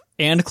rough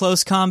and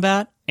close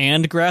combat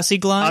and Grassy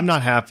Glide. I'm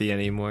not happy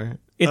anymore.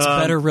 It's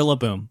better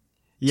Rillaboom.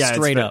 Yeah,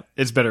 straight up.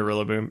 It's better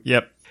Rillaboom.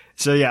 Yep.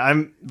 So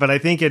yeah, but I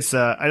think it's,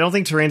 I don't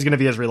think terrain's going to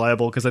be as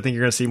reliable because I think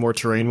you're going to see more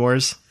terrain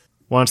wars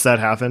once that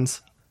happens.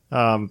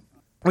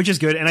 Which is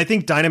good. And I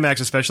think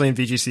Dynamax, especially in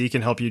VGC,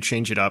 can help you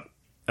change it up,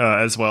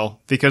 as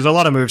well, because a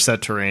lot of moves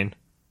set terrain.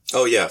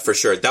 Oh yeah, for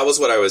sure. That was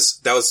what I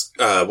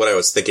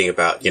was thinking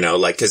about,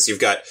 cause you've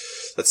got,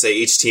 let's say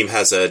each team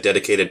has a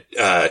dedicated,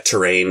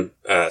 terrain,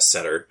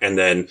 setter, and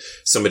then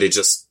somebody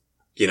just,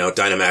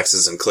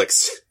 Dynamaxes and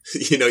clicks,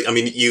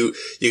 you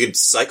could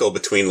cycle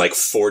between like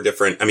 4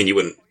 different, you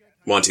wouldn't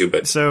want to,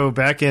 but. So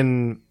back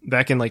in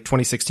like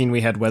 2016,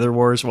 we had Weather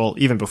Wars. Well,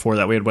 even before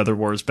that, we had Weather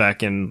Wars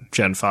back in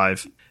Gen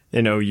 5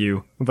 in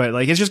OU. But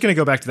like, it's just going to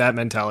go back to that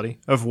mentality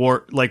of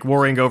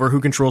warring over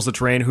who controls the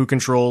terrain, who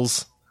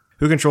controls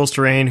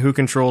terrain, who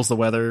controls the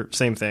weather.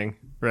 Same thing,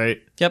 right?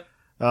 Yep.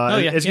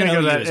 It's going to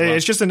go that. Well.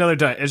 It's just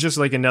it's just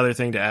like another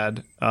thing to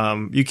add.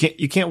 You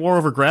can't war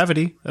over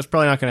gravity. That's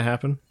probably not going to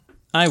happen.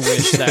 I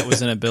wish that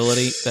was an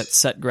ability that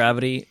set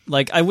gravity.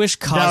 Like, I wish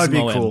Cosmo. That would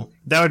be cool.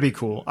 That would be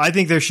cool. I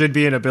think there should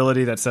be an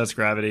ability that sets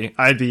gravity.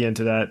 I'd be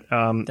into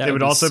that. It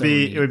would also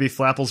be. It would be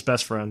Flapple's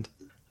best friend.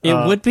 It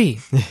would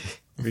be.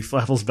 It'd be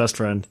Flapple's best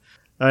friend.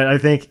 I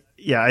think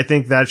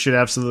that should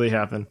absolutely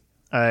happen.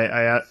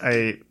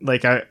 I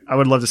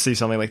would love to see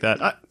something like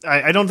that.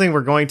 I don't think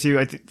we're going to.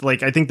 I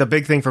think the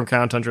big thing from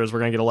Crown Tundra is we're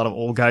going to get a lot of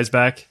old guys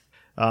back.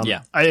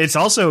 It's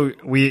also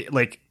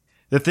the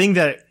thing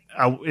that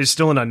is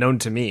still an unknown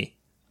to me.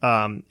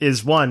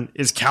 Is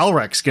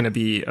Calyrex going to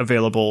be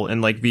available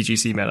in like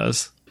VGC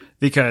metas?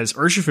 Because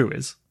Urshifu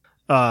is.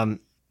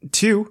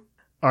 2,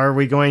 are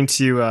we going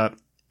to, are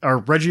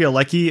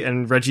Regieleki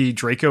and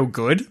Regidrago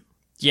good?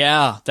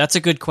 Yeah, that's a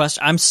good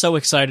question. I'm so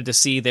excited to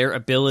see their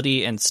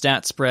ability and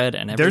stat spread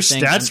and everything.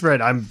 Their stat spread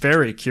I'm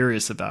very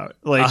curious about.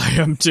 I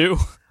am too.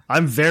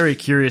 I'm very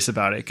curious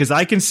about it because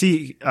I can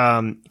see,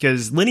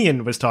 because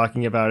Linian was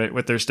talking about it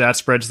with their stat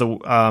spreads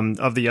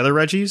of the other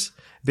Regis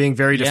being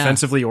very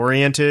defensively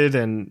oriented,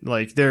 and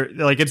it's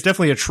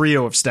definitely a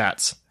trio of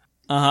stats.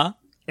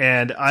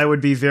 And I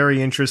would be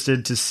very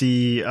interested to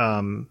see.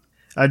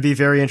 I'd be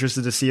very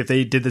interested to see if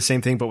they did the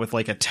same thing, but with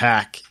like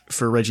attack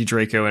for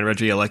Regidrago and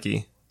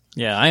Regieleki.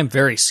 Yeah, I am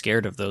very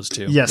scared of those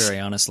two. Yes. Very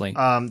honestly.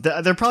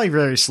 They're probably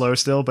very slow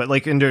still, but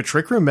like into a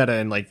Trick Room meta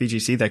in like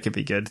VGC, that could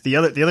be good. The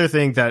other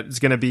thing that is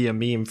going to be a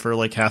meme for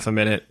like half a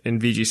minute in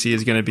VGC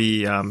is going to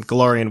be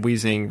Galarian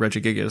Weezing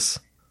Regigigas.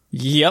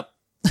 Yep.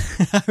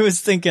 I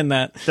was thinking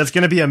that. That's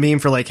going to be a meme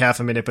for like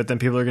half a minute, but then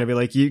people are going to be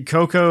like,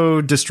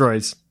 Coco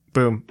destroys.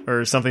 Boom.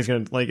 Or something's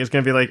going to, like, it's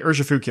going to be like,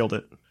 Urshifu killed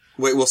it.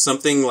 Wait, will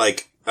something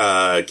like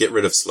get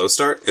rid of slow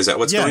start? Is that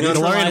what's going on?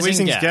 Galarian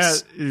Neutralizing Weezing's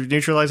gas.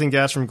 neutralizing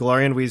gas from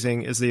Galarian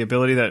Weezing is the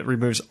ability that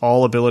removes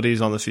all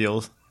abilities on the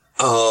field.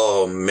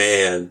 Oh,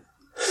 man.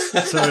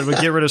 So it would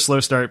get rid of slow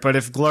start, but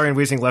if Galarian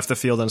Weezing left the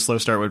field, then slow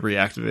start would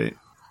reactivate.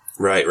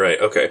 Right,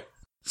 okay.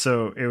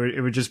 So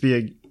it would just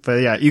be but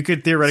yeah, you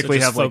could theoretically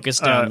So just have like focus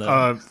down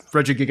the-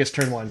 Regigigas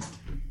turn 1.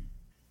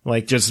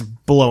 Like just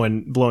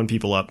blowing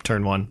people up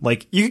turn 1.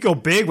 Like you could go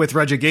big with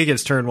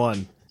Regigigas turn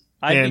 1.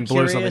 I'd and be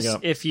blow curious something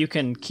up. if you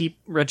can keep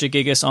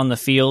Regigigas on the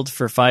field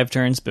for 5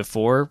 turns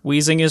before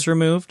Weezing is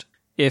removed.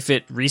 If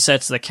it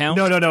resets the count.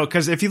 No,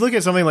 because if you look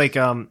at something like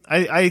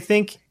I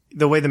think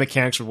the way the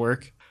mechanics would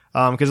work,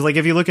 because like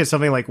if you look at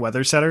something like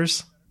Weather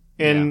Setters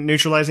in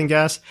neutralizing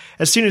gas,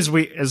 as soon as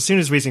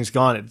Weezing's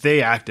gone,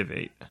 they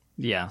activate.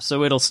 Yeah,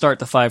 so it'll start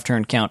the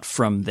 5-turn count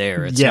from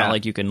there. It's not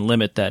like you can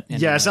limit that.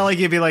 Yeah, it's not like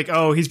you'd be like,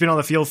 oh, he's been on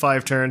the field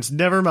 5 turns.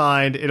 Never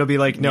mind. It'll be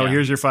like, no,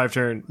 here's your 5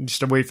 turn.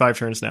 Just wait 5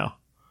 turns now.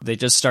 They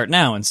just start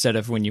now instead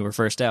of when you were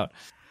first out.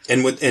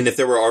 And if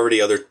there were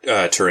already other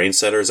terrain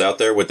setters out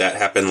there, would that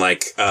happen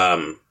like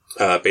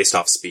based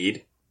off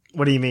speed?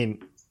 What do you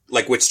mean?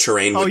 Like which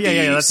terrain would be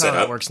that's set how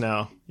it up? works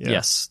now. Yeah.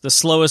 Yes, the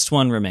slowest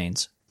one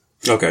remains.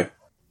 Okay.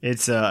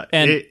 It's go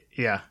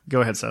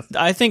ahead, Seth.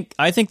 I think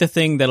the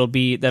thing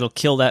that'll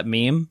kill that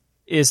meme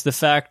is the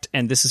fact,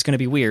 and this is going to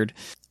be weird,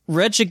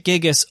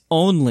 Regigigas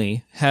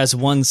only has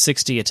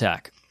 160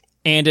 attack,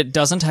 and it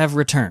doesn't have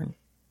return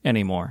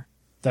anymore.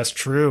 That's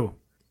true.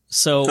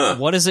 So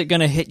what is it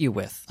going to hit you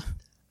with?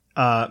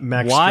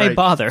 Max Why Strike.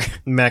 bother?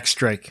 Max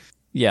Strike.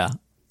 Yeah.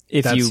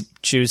 If That's- you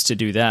choose to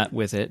do that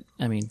with it,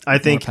 I mean, I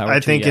think more power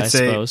to you, I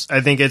suppose.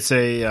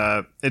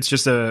 it's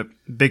just a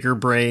bigger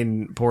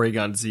brain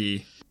Porygon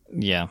Z.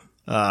 Yeah.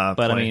 But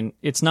But I mean,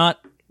 it's not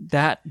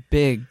that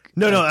big.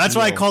 no, that's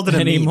why I called it a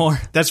anymore.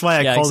 meme. That's why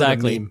I called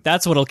exactly. it a meme.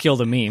 That's what'll kill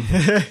the meme.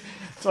 That's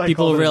why I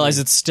People called will it a realize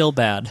meme. it's still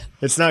bad.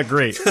 It's not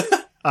great.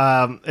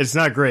 It's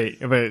not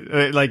great,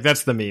 but like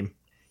that's the meme.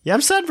 Yeah,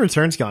 I'm sad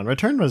Return's gone.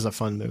 Return was a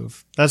fun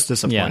move. That's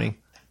disappointing.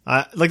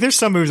 Like there's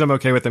some moves I'm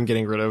okay with them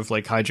getting rid of,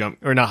 like high jump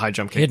or not high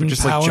jump kick, Hidden but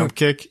just power. like jump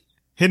kick.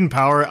 Hidden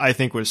power, I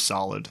think was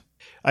solid.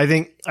 I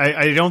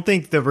don't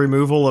think the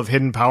removal of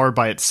hidden power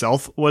by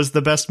itself was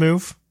the best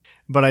move,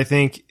 but I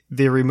think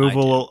the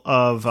removal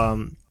of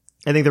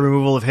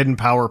hidden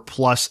power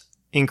plus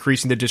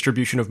increasing the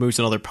distribution of moves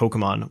in other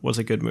Pokemon was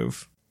a good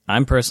move.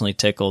 I'm personally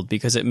tickled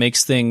because it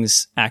makes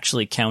things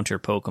actually counter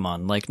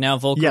Pokemon. Like now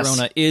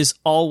Volcarona is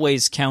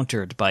always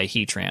countered by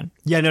Heatran.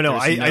 Yeah, no.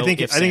 There's I think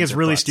ifs, it's ands, or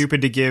really buts.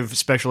 stupid to give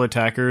special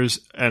attackers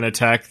an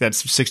attack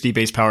that's 60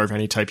 base power of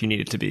any type you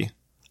need it to be.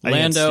 I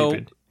think it's Lando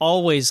stupid.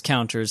 always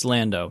counters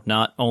Lando,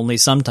 not only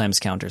sometimes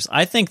counters.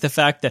 I think the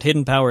fact that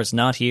hidden power is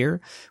not here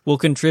will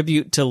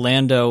contribute to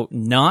Lando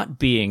not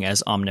being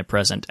as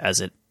omnipresent as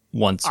it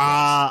once was.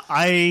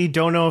 I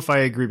don't know if I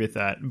agree with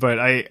that, but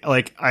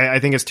I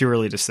think it's too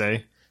early to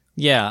say.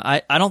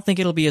 Yeah, I don't think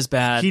it'll be as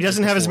bad. He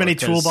doesn't have as many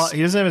toolbox.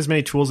 He doesn't have as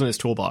many tools in his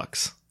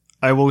toolbox.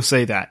 I will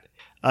say that.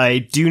 I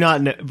do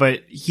not know,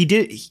 but he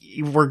did.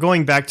 We're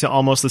going back to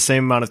almost the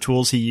same amount of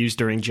tools he used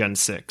during Gen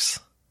 6.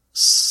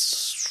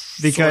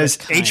 Because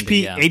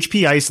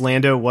HP Ice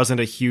Lando wasn't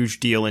a huge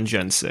deal in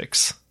Gen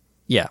 6.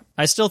 Yeah,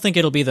 I still think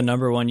it'll be the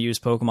number one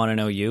used Pokemon in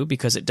OU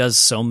because it does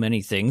so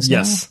many things.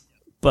 Yes. Now,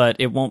 but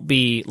it won't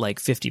be like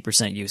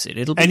 50% usage.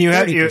 It'll be And you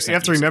have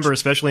 30% to remember,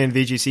 especially in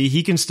VGC,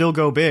 he can still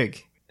go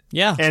big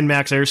Yeah. and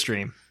max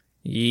airstream.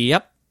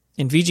 Yep.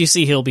 In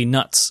VGC, he'll be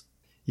nuts.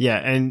 Yeah,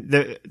 and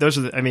those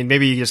are.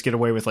 Maybe you just get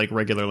away with like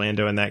regular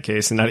Lando in that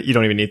case, and you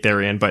don't even need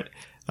Therian. But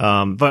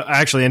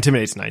actually,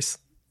 Intimidate's nice.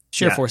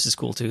 Sheer Force is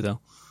cool too,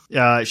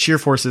 though. Sheer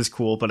Force is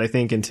cool, but I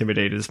think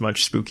Intimidate is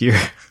much spookier.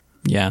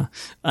 Yeah,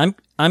 I'm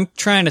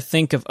trying to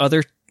think of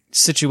other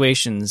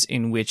situations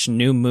in which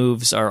new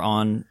moves are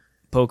on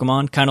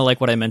Pokemon, kind of like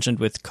what I mentioned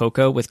with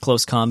Coco, with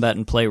close combat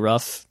and play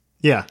rough.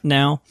 Yeah.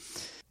 Now,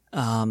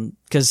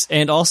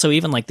 and also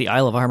even like the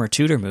Isle of Armor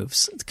tutor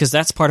moves, because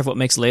that's part of what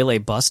makes Lele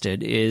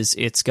busted. Is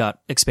it's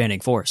got expanding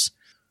force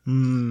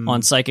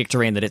on psychic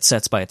terrain that it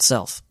sets by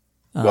itself.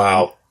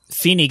 Wow.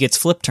 Feeny gets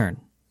flip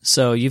turn,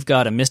 so you've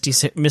got a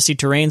misty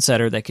terrain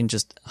setter that can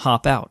just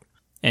hop out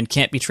and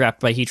can't be trapped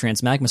by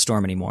Heatran's Magma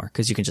Storm anymore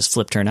because you can just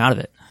flip turn out of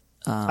it.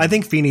 I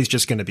think Feeney's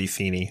just going to be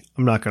Feeny.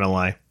 I'm not going to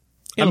lie.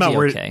 It'll I'm not be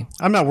worried. okay.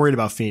 I'm not worried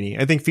about Feeny.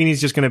 I think Feeney's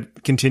just going to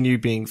continue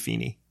being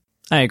Feeny.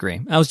 I agree.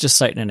 I was just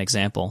citing an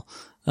example.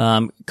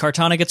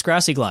 Kartana gets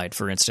Grassy Glide,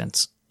 for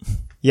instance.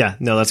 Yeah,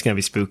 no, that's going to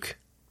be Spook.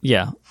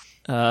 Yeah.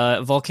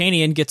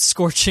 Volcanion gets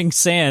Scorching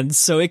Sands,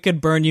 so it could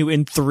burn you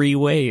in 3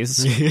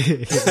 ways.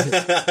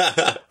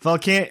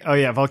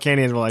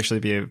 Volcanion will actually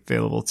be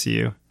available to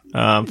you.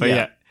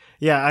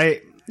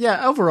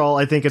 Overall,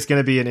 I think it's going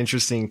to be an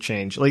interesting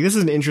change. Like, this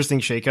is an interesting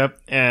shakeup,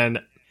 and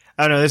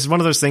I don't know, this is one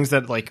of those things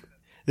that, like,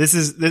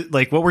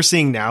 like, what we're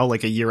seeing now,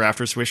 like, a year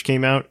after Swish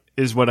came out,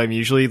 is what I'm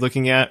usually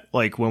looking at,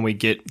 like, when we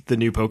get the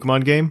new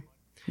Pokemon game.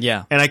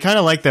 Yeah. And I kind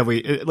of like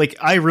that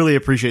I really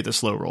appreciate the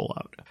slow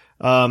rollout.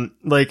 I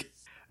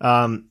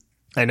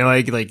know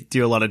I, like,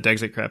 do a lot of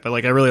Dexit crap, but,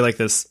 like, I really like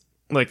this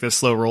this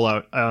slow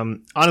rollout.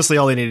 Honestly,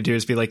 all they need to do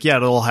is be like, yeah,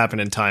 it'll all happen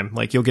in time.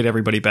 Like, you'll get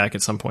everybody back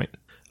at some point.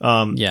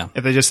 Yeah.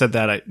 If they just said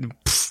that,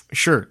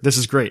 sure, this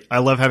is great. I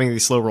love having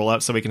these slow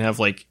rollouts so we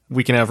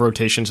can have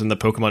rotations in the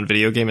Pokemon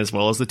video game as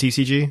well as the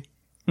TCG.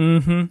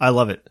 Mm-hmm. I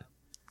love it.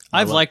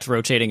 I've liked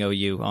rotating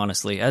OU,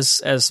 honestly.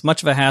 As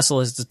much of a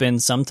hassle as it's been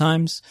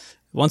sometimes,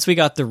 once we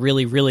got the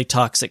really, really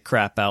toxic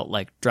crap out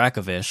like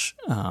Dracovish,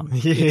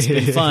 it's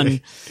been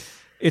fun.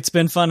 It's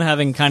been fun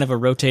having kind of a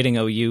rotating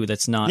OU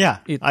that's not... Yeah,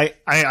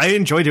 I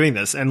enjoy doing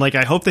this, and like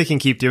I hope they can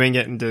keep doing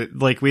it, and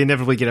like we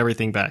inevitably get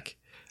everything back.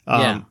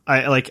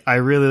 I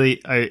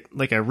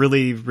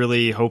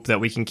really hope that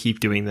we can keep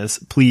doing this.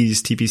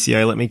 Please,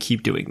 TPCI, let me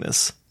keep doing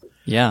this.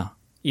 Yeah.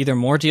 Either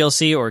more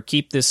DLC or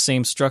keep this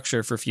same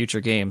structure for future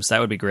games. That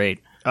would be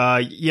great.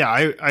 I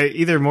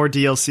either more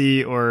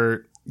DLC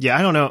or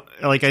I don't know.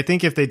 Like, I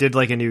think if they did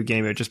like a new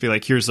game, it would just be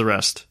like, here's the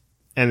rest,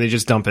 and they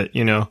just dump it,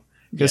 you know,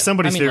 because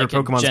somebody's favorite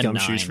Pokemon's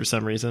Gumshoes for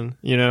some reason,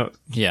 you know.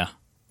 Yeah.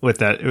 With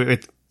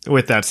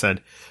that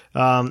said,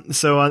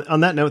 so on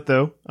that note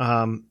though,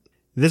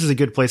 this is a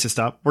good place to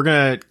stop. We're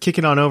going to kick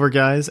it on over,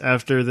 guys,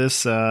 after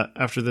this.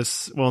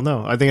 Well,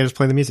 no, I think I just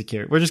played the music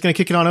here. We're just going to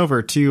kick it on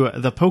over to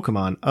the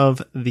Pokemon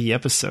of the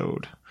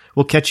episode.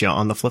 We'll catch you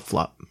on the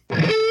flip-flop.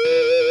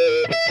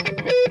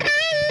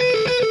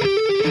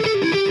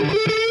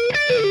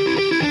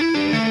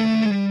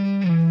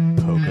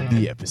 Poke of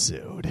the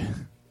episode.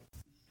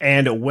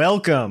 And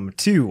welcome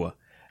to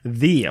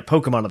the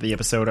Pokemon of the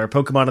episode. Our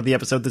Pokemon of the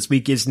episode this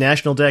week is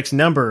National Dex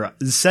number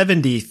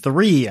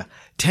 73,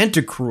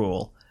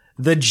 Tentacruel,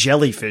 the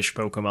jellyfish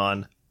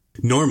Pokemon.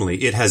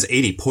 Normally, it has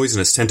 80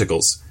 poisonous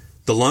tentacles.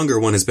 The longer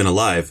one has been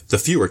alive, the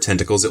fewer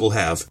tentacles it will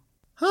have.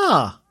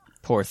 Huh.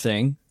 Poor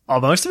thing.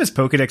 Most of his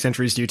Pokedex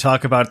entries do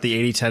talk about the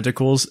 80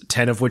 tentacles,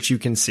 10 of which you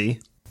can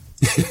see.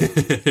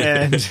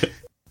 And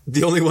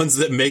the only ones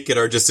that make it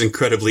are just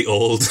incredibly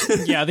old.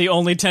 Yeah, the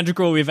only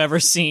Tentacruel we've ever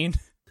seen.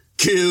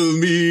 Kill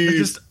me! They're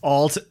just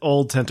all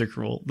old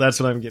Tentacruel. That's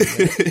what I'm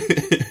getting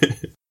at.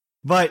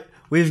 But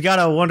we've got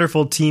a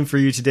wonderful team for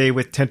you today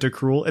with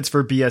Tentacruel. It's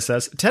for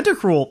BSS.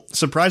 Tentacruel,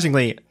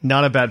 surprisingly,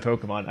 not a bad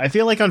Pokemon. I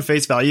feel like on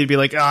face value, you'd be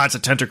like, it's a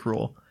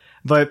Tentacruel.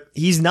 But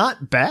he's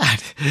not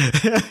bad.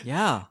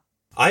 Yeah.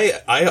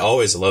 I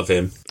always love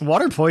him.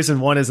 Water Poison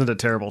 1 isn't a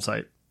terrible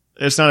type.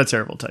 It's not a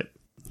terrible type.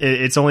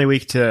 It's only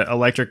weak to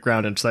Electric,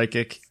 Ground, and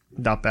Psychic.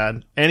 Not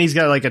bad. And he's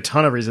got like a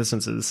ton of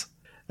resistances.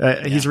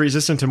 He's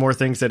resistant to more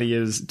things that he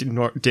is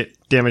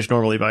damaged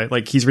normally by.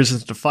 Like, he's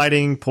resistant to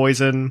Fighting,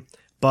 Poison,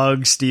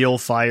 Bug, Steel,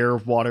 Fire,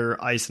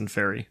 Water, Ice, and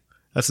Fairy.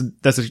 That's an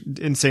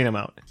insane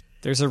amount.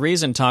 There's a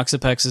reason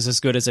Toxapex is as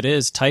good as it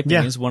is. Typing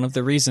is one of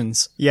the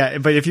reasons. Yeah,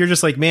 but if you're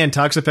just like, man,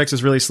 Toxapex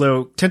is really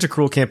slow,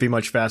 Tentacruel can't be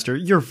much faster,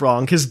 you're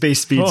wrong. His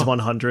base speed's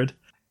 100.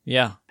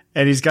 Yeah.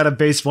 And he's got a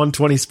base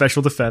 120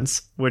 special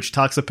defense, which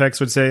Toxapex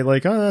would say,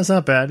 like, that's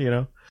not bad, you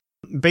know.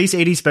 Base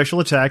 80 special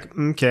attack,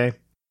 okay.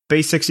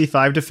 Base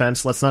 65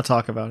 defense, let's not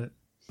talk about it.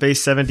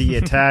 Base 70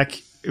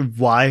 attack,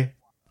 why?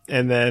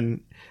 And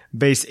then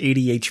base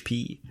 80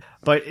 HP.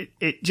 But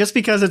it just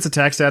because its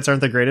attack stats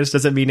aren't the greatest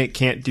doesn't mean it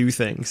can't do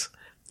things.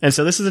 And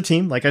so this is a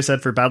team, like I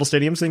said, for Battle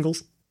Stadium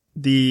singles.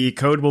 The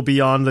code will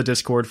be on the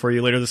Discord for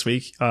you later this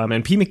week.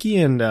 And P. Mickey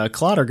and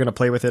Claude are going to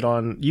play with it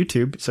on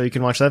YouTube, so you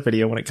can watch that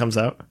video when it comes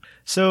out.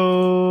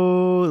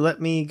 So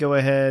let me go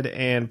ahead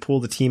and pull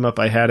the team up.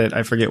 I had it.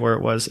 I forget where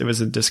it was. It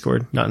was in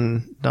Discord, not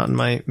in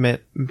my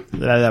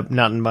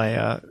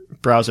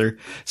browser.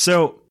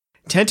 So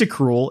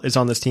Tentacruel is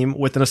on this team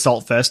with an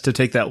Assault Vest to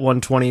take that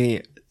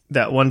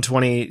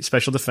 120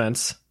 special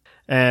defense.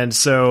 And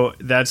so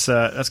that's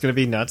going to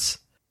be nuts.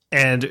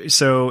 And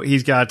so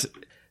he's got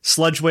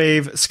Sludge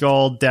Wave,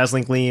 Scald,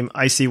 Dazzling Gleam,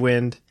 Icy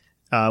Wind.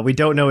 We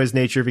don't know his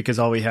nature because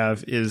all we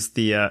have is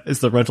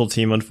the rental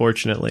team,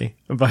 unfortunately.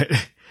 But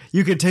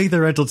you can take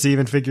the rental team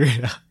and figure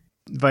it out.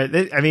 But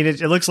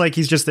it looks like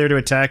he's just there to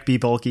attack, be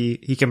bulky.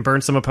 He can burn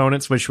some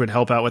opponents, which would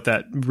help out with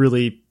that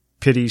really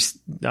pity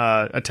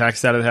attack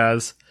stat it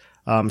has.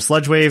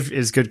 Sludge Wave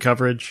is good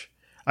coverage.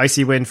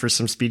 Icy Wind for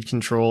some speed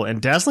control,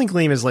 and Dazzling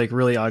Gleam is like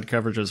really odd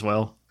coverage as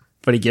well.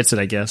 But he gets it,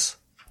 I guess.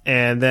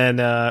 And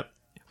then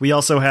we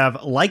also have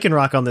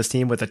Lycanroc on this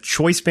team with a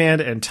Choice Band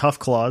and Tough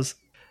Claws.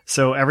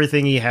 So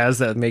everything he has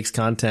that makes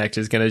contact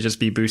is going to just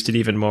be boosted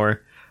even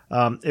more.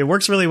 It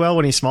works really well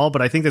when he's small,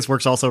 but I think this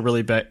works also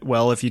really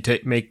well if you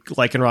make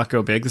Lycanroc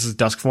go big. This is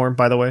Dusk form,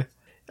 by the way.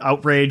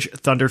 Outrage,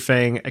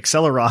 Thunderfang,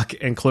 Accelerock,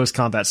 and Close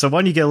Combat. So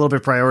one, you get a little bit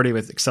of priority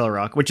with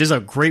Accelerock, which is a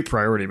great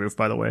priority move,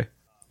 by the way.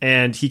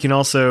 And he can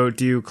also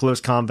do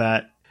Close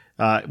Combat,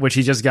 which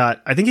he just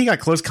got. I think he got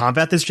Close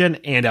Combat this gen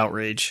and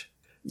Outrage.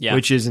 Yeah.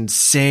 Which is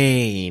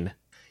insane.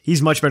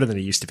 He's much better than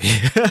he used to be.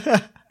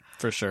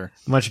 For sure.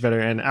 Much better.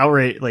 And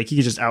outrage, like, he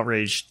can just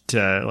outrage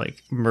to,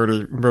 like,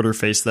 murder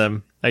face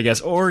them, I guess.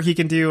 Or he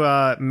can do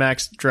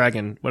Max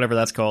Dragon, whatever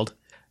that's called.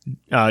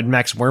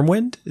 Max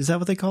Wormwind? Is that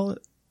what they call it?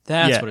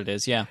 That's what it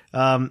is, yeah.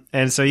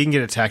 And so you can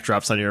get attack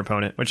drops on your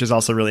opponent, which is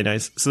also really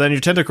nice. So then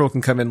your Tentacruel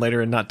can come in later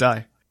and not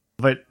die.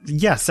 But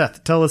yeah,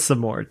 Seth, tell us some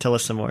more.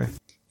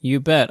 You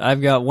bet.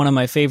 I've got one of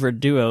my favorite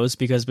duos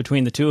because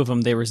between the two of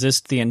them, they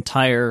resist the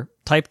entire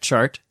type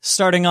chart.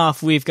 Starting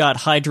off, we've got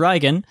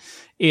Hydreigon.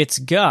 It's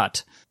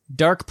got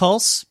Dark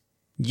Pulse,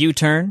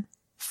 U-Turn,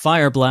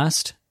 Fire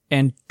Blast,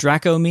 and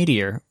Draco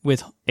Meteor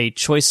with a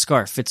Choice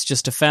Scarf. It's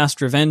just a fast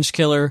revenge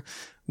killer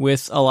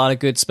with a lot of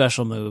good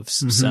special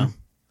moves. So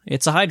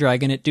it's a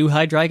Hydreigon. It do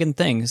Hydreigon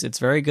things. It's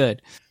very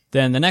good.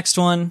 Then the next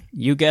one,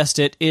 you guessed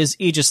it, is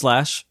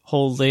Aegislash,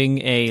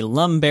 holding a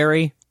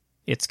Lumberry.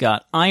 It's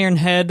got Iron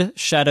Head,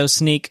 Shadow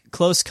Sneak,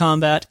 Close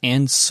Combat,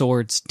 and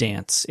Swords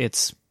Dance.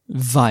 It's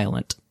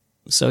violent.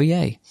 So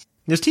yay.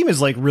 This team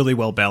is like really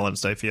well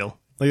balanced, I feel.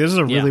 Like this is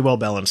a really well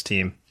balanced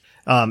team.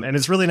 And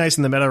it's really nice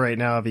in the meta right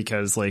now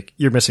because like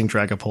you're missing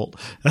Dragapult.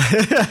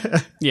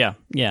 Yeah,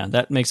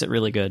 that makes it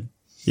really good.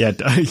 Yeah,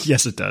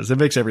 yes it does. It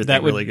makes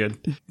everything really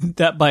good.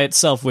 That by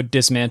itself would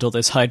dismantle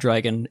this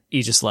Hydreigon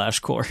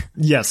Aegislash core.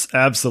 Yes,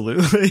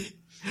 absolutely.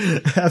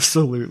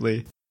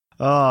 Absolutely.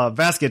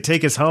 Basket,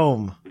 take us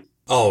home.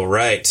 All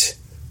right.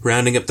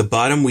 Rounding up the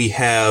bottom, we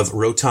have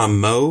Rotom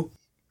Mow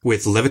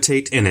with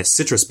Levitate and a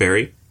Citrus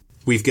Berry.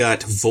 We've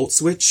got Volt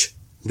Switch,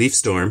 Leaf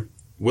Storm,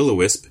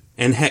 Will-O-Wisp,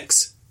 and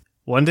Hex.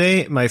 One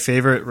day, my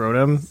favorite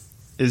Rotom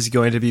is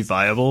going to be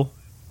viable.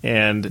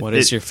 And what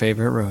is your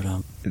favorite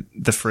Rotom?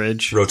 The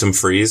Fridge. Rotom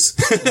Freeze.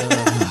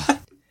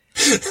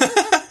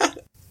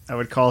 I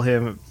would call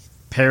him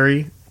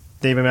Perry.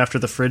 Name him after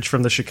the Fridge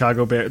from the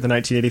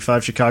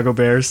 1985 Chicago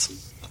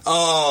Bears.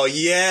 Oh,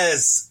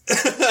 yes!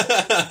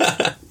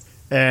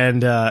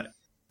 And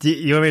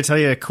you want me to tell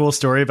you a cool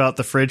story about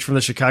the Fridge from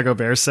the Chicago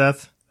Bears,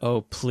 Seth?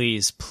 Oh,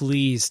 please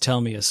tell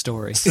me a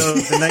story. So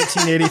the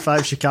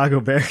 1985 Chicago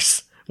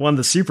Bears won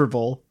the Super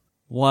Bowl.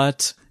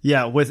 What?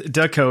 Yeah, with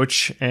Doug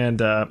Coach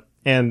and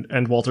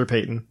Walter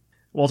Payton.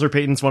 Walter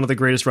Payton's one of the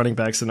greatest running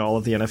backs in all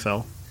of the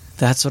NFL.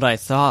 That's what I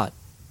thought.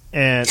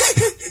 And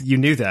you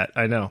knew that,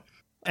 I know.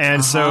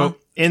 And so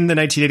in the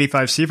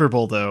 1985 Super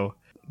Bowl, though,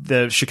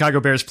 the Chicago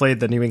Bears played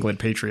the New England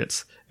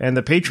Patriots. And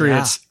the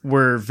Patriots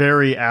were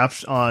very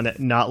apt on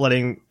not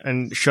letting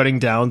and shutting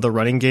down the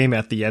running game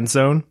at the end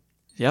zone.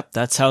 Yep,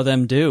 that's how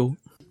them do.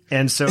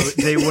 And so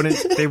they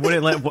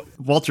wouldn't let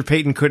Walter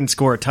Payton couldn't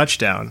score a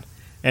touchdown.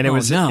 And it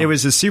was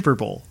a Super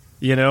Bowl,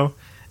 you know?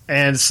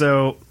 And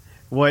so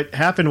what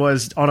happened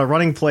was on a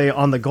running play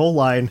on the goal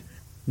line,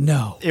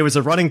 it was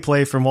a running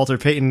play from Walter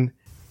Payton.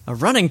 A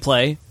running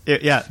play?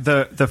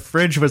 The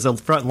Fridge was a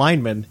front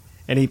lineman,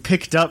 and he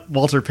picked up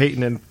Walter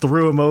Payton and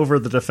threw him over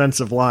the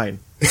defensive line.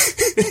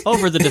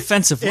 Over the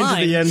defensive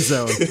line? Into the end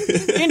zone.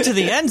 Into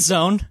the end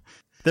zone?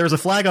 There was a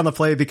flag on the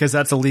play because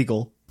that's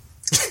illegal.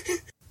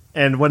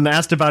 And when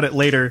asked about it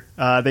later,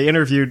 they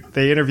interviewed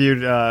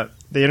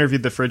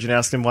the Fridge and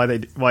asked him why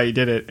he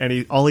did it,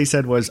 and all he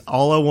said was,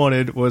 "All I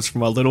wanted was for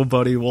my little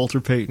buddy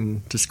Walter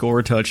Payton to score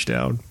a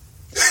touchdown."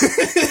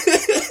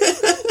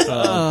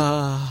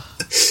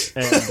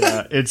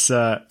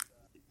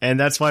 And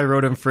that's why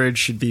Rotom Fridge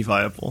should be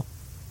viable.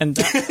 And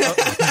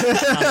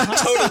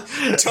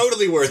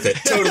Totally worth it.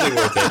 Totally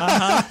worth it.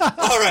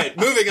 All right,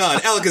 moving on.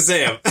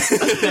 Alakazam.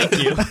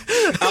 Thank you.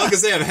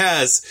 Alakazam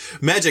has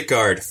Magic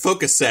Guard,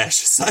 Focus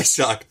Sash,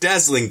 Psyshock,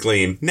 Dazzling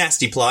Gleam,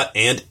 Nasty Plot,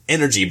 and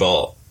Energy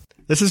Ball.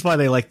 This is why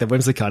they like the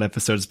Whimsicott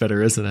episodes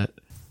better, isn't it?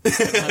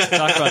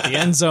 Talk about the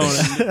end zone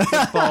and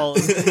football.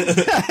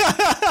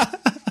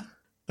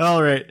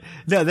 All right.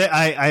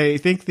 I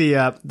think the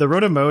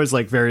Rotom Mow is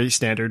like very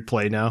standard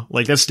play now.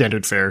 Like that's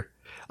standard fare.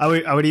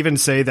 I would even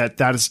say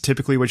that is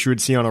typically what you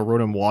would see on a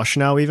Rotom Wash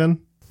now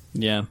even.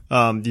 Yeah.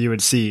 You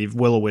would see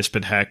Will-O-Wisp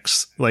and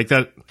Hex. Like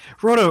that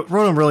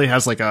Rotom really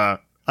has like a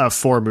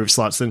 4 move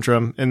slot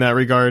syndrome in that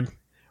regard.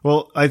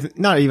 Well,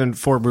 not even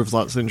 4 move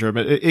slot syndrome.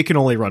 It can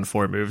only run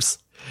 4 moves.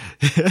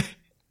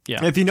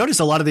 Yeah. If you notice,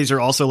 a lot of these are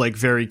also like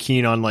very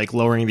keen on like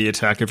lowering the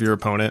attack of your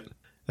opponent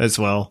as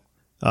well.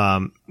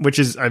 Which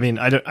is, I mean,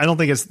 I don't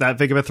think it's that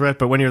big of a threat,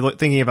 but when you're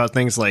thinking about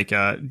things like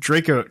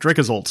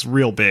Dracozold's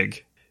real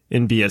big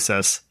in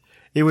BSS.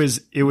 It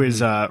was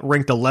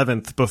ranked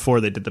 11th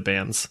before they did the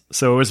bans,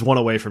 so it was one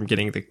away from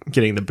getting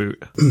the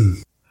boot.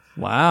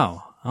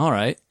 Wow. All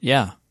right.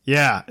 Yeah.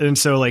 Yeah, and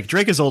so like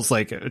Dracozold's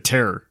like a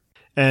terror,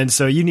 and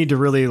so you need to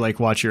really like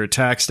watch your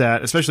attack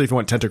stat, especially if you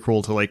want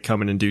Tentacruel to like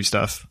come in and do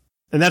stuff.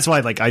 And that's why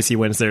like Icy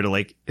Wind's there to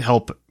like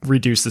help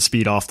reduce the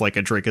speed off like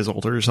a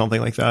Dracozold or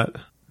something like that.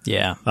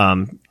 Yeah.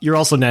 You're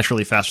also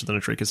naturally faster than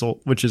a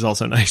Dracozold, which is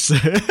also nice.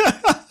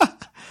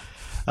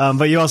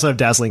 But you also have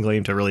Dazzling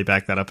Gleam to really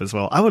back that up as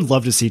well. I would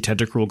love to see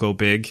Tentacruel go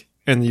big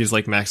and use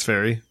like Max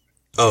Fairy.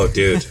 Oh,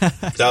 dude.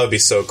 That would be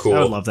so cool. I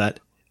would love that.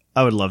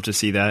 I would love to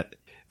see that.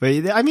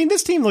 But I mean,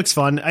 this team looks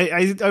fun.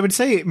 I would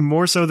say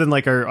more so than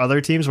like our other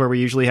teams where we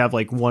usually have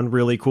like one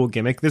really cool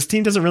gimmick. This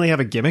team doesn't really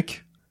have a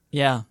gimmick.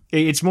 Yeah.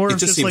 It's more it of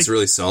just seems like,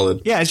 really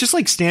solid. Yeah, it's just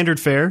like standard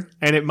fare,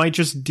 and it might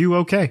just do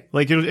okay.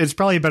 Like it's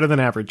probably better than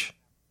average.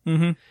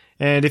 Mm-hmm.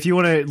 And if you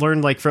want to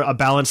learn like for a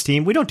balanced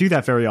team, we don't do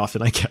that very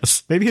often, I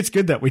guess. Maybe it's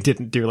good that we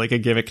didn't do like a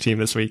gimmick team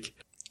this week.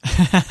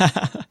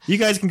 You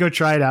guys can go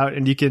try it out,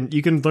 and you can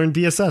learn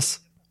BSS.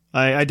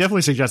 I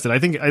definitely suggest it. I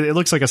think it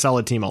looks like a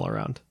solid team all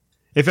around.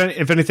 If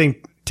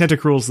anything,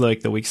 Tentacruel's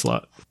like the weak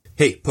slot.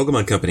 Hey,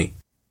 Pokemon Company.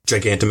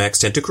 Gigantamax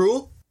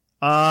Tentacruel?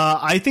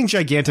 I think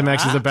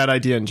Gigantamax is a bad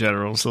idea in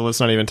general, so let's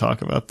not even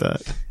talk about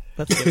that.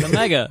 Let's give the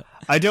Mega.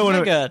 I don't want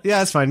Mega. to. Yeah,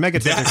 that's fine. Mega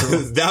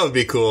Tentacruel. That would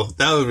be cool.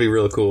 That would be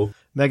real cool.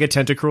 Mega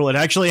Tentacruel. It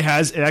actually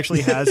has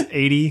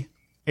 80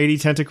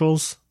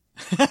 tentacles.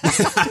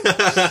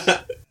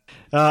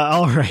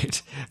 All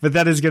right. But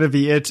that is going to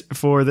be it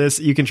for this.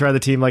 You can try the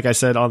team, like I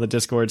said, on the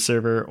Discord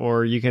server,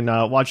 or you can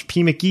watch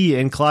P. McGee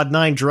and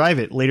Cloud9 drive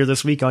it later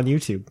this week on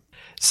YouTube.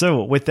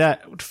 So with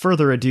that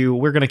further ado,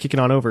 we're going to kick it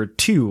on over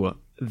to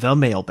the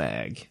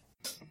mailbag.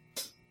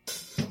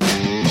 It's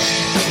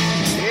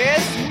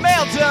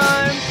mail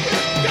time!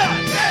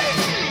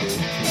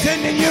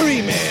 Send in your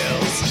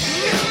emails!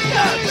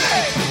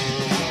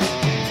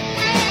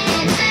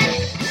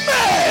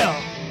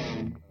 Mail!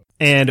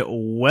 And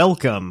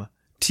welcome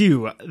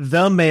to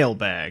the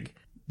mailbag.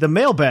 The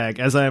mailbag,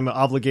 as I'm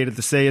obligated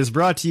to say, is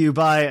brought to you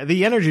by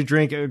the energy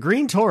drink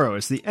Green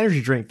Toros, the energy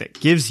drink that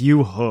gives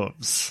you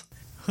hooves.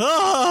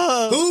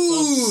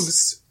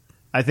 Hooves!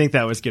 I think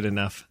that was good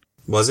enough.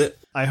 Was it?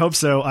 I hope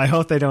so. I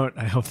hope they don't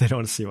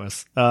sue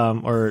us.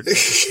 All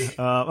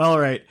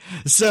right.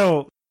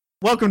 So,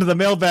 welcome to the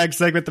mailbag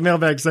segment. The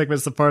mailbag segment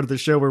is the part of the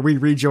show where we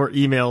read your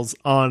emails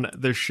on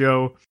the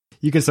show.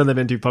 You can send them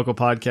into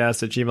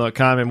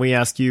pokopodcast@gmail.com, and we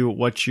ask you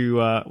what's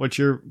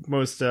your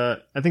most, I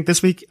think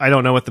this week, I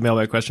don't know what the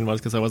mailbag question was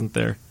because I wasn't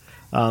there.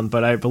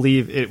 But I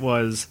believe it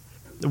was,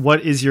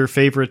 what is your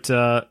favorite,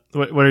 what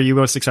are you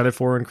most excited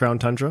for in Crown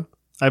Tundra?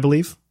 I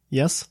believe.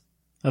 Yes.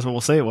 That's what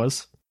we'll say it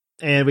was.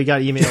 And we got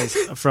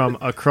emails from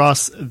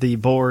across the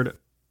board,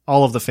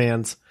 all of the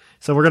fans.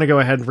 So we're going to go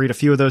ahead and read a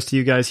few of those to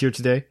you guys here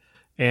today.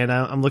 And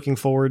I'm looking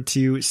forward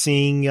to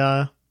seeing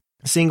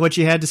what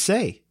you had to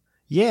say.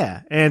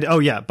 Yeah. And oh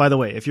yeah, by the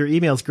way, if your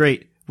email's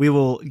great, we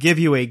will give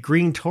you a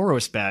Green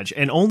Tauros badge,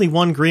 and only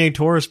one Green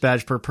Tauros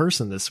badge per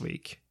person this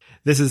week.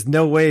 This has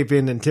no way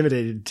been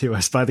intimidated to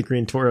us by the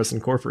Green Tauros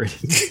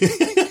Incorporated.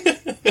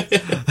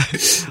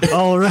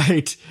 All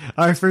right.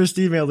 Our first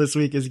email this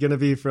week is going to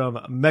be from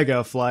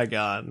Mega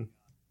Flygon.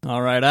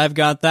 All right, I've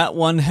got that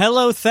one.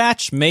 Hello,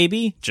 Thatch,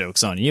 maybe.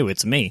 Joke's on you,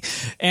 it's me.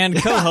 And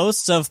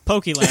co-hosts of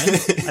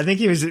Pokeland. I think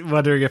he was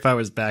wondering if I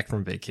was back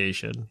from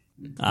vacation,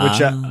 which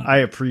I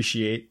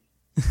appreciate.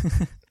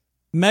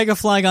 Mega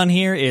Flygon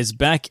here is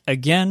back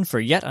again for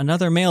yet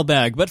another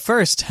mailbag. But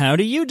first, how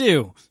do you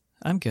do?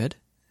 I'm good.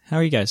 How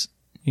are you guys?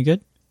 You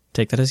good?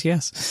 Take that as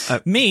yes.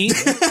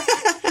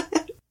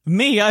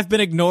 Me, I've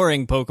been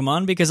ignoring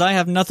Pokemon because I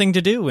have nothing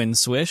to do in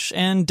Swish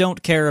and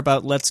don't care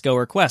about Let's Go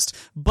or Quest.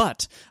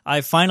 But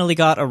I finally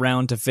got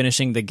around to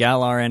finishing the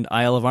Galar and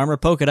Isle of Armor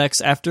Pokedex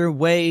after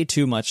way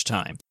too much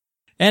time.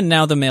 And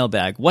now the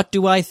mailbag. What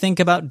do I think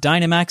about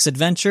Dynamax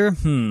Adventure?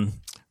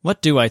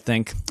 What do I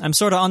think? I'm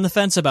sorta on the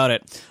fence about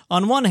it.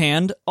 On one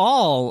hand,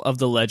 all of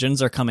the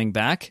legends are coming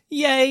back.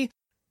 Yay!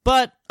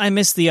 But I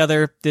miss the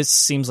other. This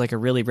seems like a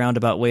really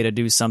roundabout way to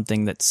do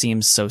something that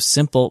seems so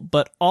simple,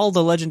 but all the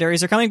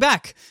legendaries are coming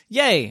back.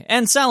 Yay!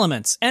 And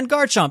Salamence, and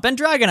Garchomp, and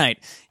Dragonite.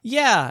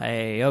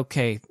 Yeah,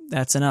 okay,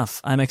 that's enough.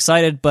 I'm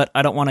excited, but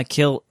I don't want to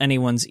kill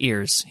anyone's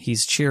ears.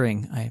 He's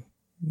cheering.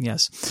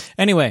 Yes.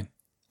 Anyway,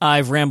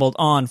 I've rambled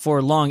on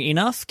for long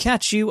enough.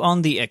 Catch you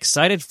on the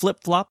excited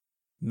flip-flop,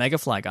 Mega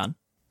Flygon.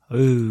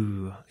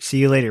 Ooh, see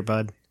you later,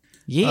 bud.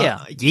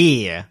 Yeah.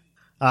 Yeah.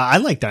 I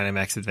like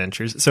Dynamax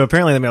Adventures. So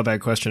apparently the mailbag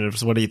question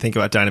is, what do you think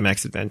about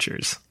Dynamax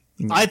Adventures?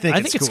 I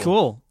think it's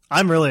cool.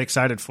 I'm really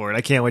excited for it.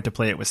 I can't wait to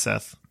play it with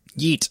Seth.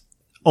 Yeet.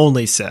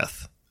 Only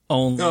Seth.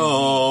 Only.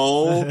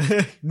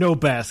 Oh. No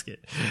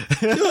basket.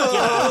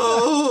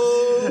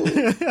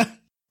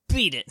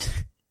 Beat it.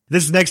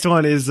 This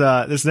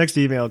next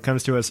email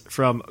comes to us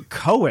from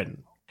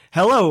Cohen.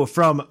 Hello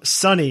from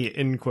sunny,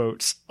 in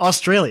quotes,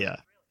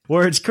 Australia,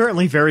 where it's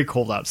currently very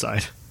cold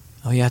outside.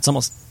 Oh yeah, it's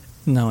almost...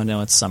 No,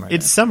 it's summer.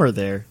 It's summer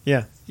there.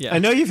 Yeah. I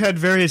know you've had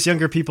various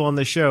younger people on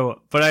the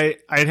show, but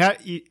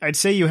I'd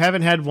say you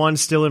haven't had one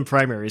still in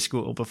primary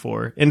school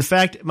before. In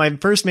fact, my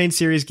first main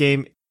series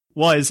game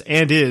was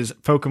and is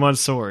Pokemon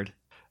Sword.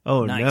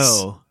 Oh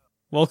nice. No.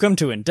 Welcome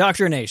to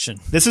Indoctrination.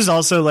 This is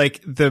also like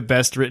the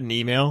best written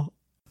email.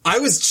 I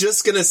was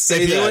just gonna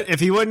say if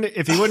he wouldn't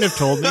have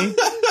told me,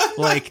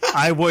 like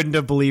I wouldn't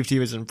have believed he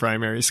was in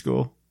primary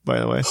school,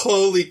 by the way.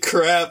 Holy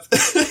crap.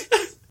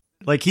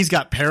 Like, he's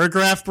got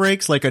paragraph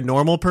breaks like a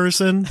normal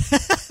person.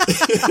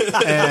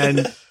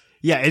 And,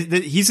 yeah,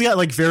 he's got,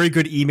 like, very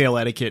good email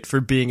etiquette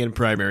for being in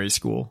primary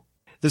school.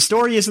 The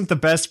story isn't the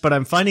best, but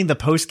I'm finding the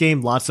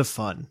post-game lots of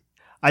fun.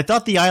 I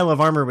thought the Isle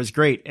of Armor was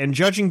great, and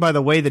judging by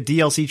the way the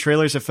DLC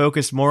trailers have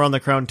focused more on the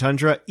Crown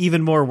Tundra,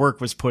 even more work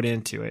was put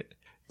into it.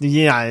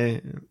 Yeah,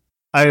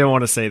 I don't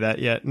want to say that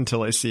yet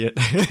until I see it.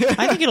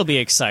 I think it'll be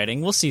exciting.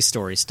 We'll see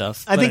story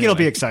stuff. I think it'll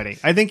be exciting.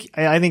 I think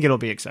it'll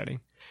be exciting.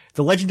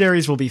 The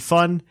legendaries will be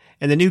fun,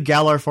 and the new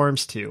Galar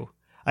farms too.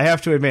 I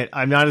have to admit,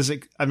 I'm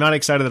not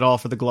excited at all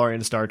for the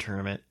Galarian Star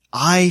Tournament.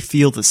 I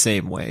feel the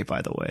same way,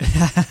 by the way.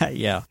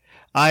 Yeah.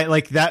 I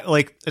like that,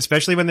 like,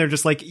 especially when they're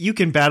just like, you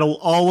can battle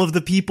all of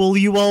the people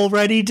you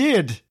already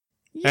did.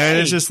 Yay. And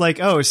it's just like,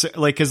 oh, so,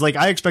 like, cause like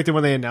I expected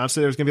when they announced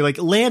it, it was gonna be like,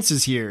 Lance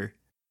is here.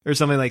 or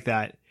something like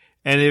that.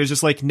 And it was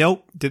just like,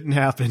 nope, didn't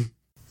happen.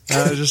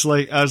 I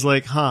was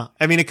like, huh.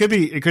 I mean, it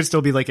could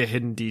still be like a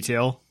hidden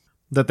detail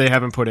that they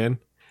haven't put in,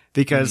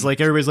 because like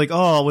everybody's like,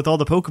 oh, with all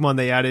the Pokemon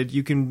they added,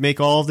 you can make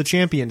all of the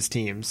champions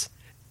teams.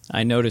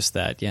 I noticed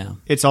that, yeah.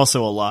 It's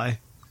also a lie,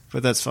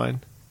 but that's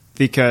fine.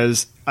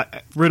 Because,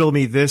 riddle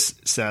me this,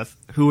 Seth,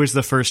 who was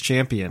the first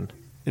champion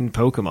in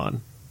Pokemon?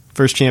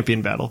 First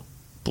champion battle.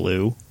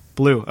 Blue.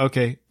 Blue,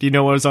 okay. Do you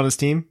know what was on his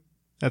team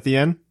at the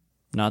end?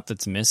 Not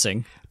that's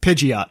missing.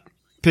 Pidgeot.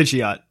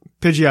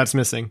 Pidgeot's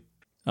missing.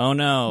 Oh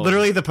no.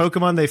 Literally the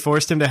Pokemon they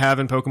forced him to have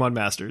in Pokemon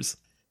Masters.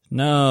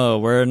 No,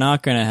 we're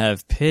not going to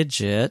have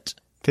Pidgeot.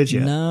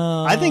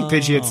 No. I think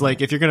Pidgeot's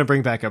like, if you're going to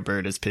bring back a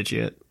bird, it's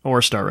Pidgeot.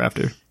 Or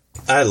Staraptor.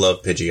 I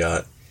love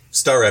Pidgeot.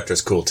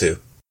 Staraptor's cool too.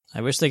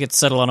 I wish they could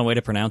settle on a way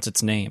to pronounce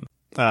its name.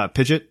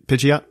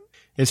 Pidgeot?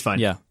 It's fine.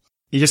 Yeah.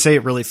 You just say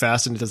it really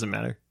fast and it doesn't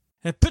matter.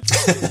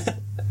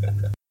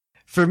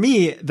 For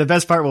me, the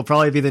best part will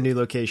probably be the new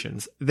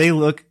locations. They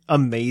look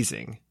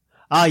amazing.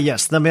 Ah,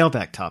 yes, the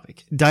mailbag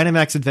topic.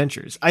 Dynamax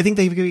Adventures. I think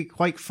they could be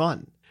quite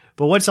fun.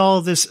 But what's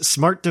all this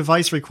smart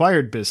device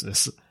required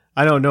business?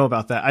 I don't know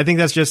about that. I think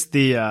that's just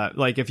the,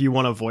 like, if you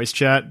want to voice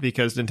chat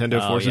because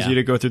Nintendo forces you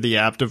to go through the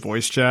app to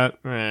voice chat,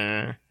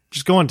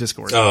 just go on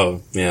Discord.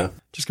 Oh, yeah.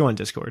 Just go on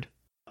Discord.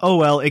 Oh,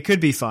 well, it could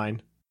be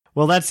fine.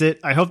 Well, that's it.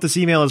 I hope this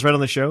email is read on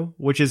the show,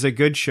 which is a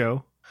good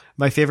show.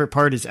 My favorite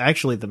part is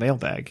actually the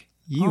mailbag.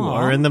 You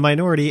are in the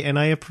minority, and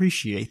I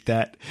appreciate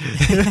that.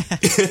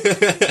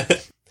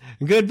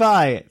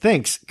 Goodbye.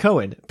 Thanks,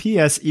 Cohen.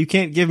 P.S. You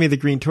can't give me the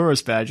Green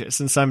Tauros badge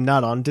since I'm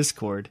not on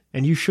Discord.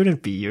 And you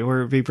shouldn't be. You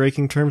would be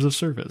breaking terms of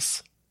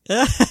service.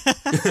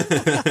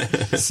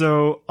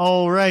 So,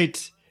 all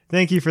right.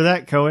 Thank you for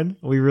that, Cohen.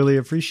 We really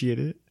appreciate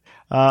it.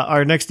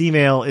 Our next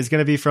email is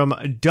going to be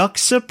from Duck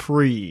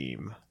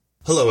Supreme.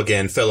 Hello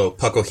again, fellow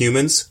Puckle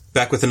humans.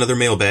 Back with another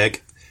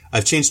mailbag.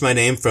 I've changed my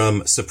name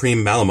from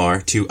Supreme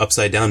Malamar to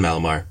Upside Down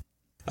Malamar.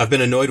 I've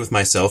been annoyed with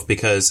myself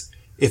because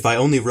if I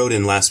only wrote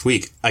in last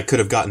week, I could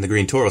have gotten the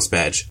Green Tauros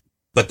badge.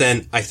 But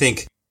then I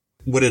think,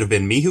 would it have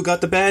been me who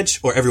got the badge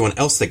or everyone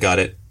else that got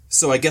it?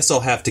 So I guess I'll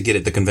have to get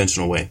it the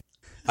conventional way.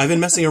 I've been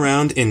messing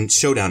around in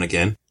Showdown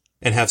again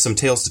and have some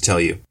tales to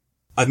tell you.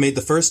 I've made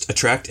the first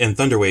Attract and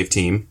Thunderwave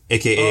team,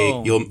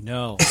 aka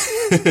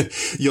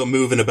you'll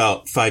move in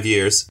about 5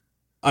 years.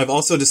 I've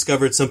also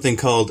discovered something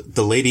called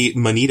the Lady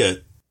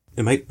Manita.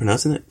 Am I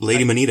pronouncing it?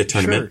 Lady Manita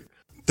tournament. Sure.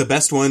 The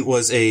best one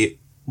was a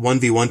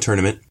 1v1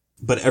 tournament,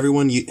 but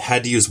everyone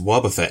had to use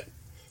Wobbuffet.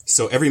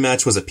 So every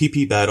match was a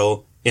PP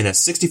battle in a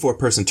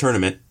 64-person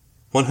tournament,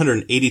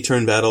 180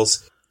 turn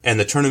battles, and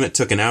the tournament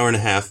took an hour and a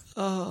half.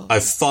 Oh.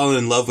 I've fallen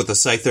in love with the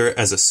Scyther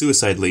as a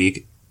Suicide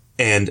League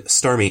and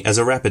Starmie as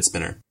a Rapid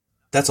Spinner.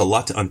 That's a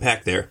lot to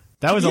unpack there.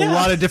 That was a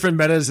lot of different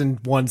metas in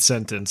one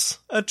sentence.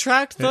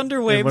 Attract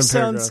Thunderwave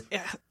sounds...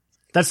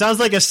 That sounds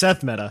like a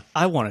Seth meta.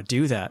 I want to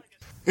do that.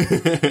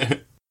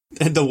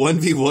 And the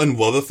 1v1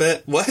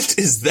 Wobbuffet? What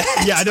is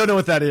that? Yeah, I don't know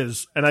what that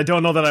is. And I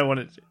don't know that I want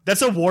it.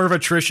 That's a war of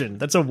attrition.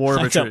 I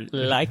don't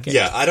like it.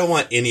 Yeah, I don't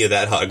want any of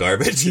that hot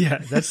garbage. Yeah,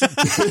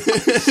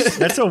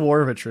 that's a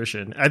war of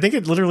attrition. I think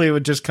it literally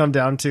would just come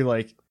down to,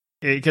 like,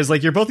 because,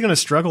 like, you're both going to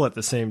struggle at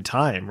the same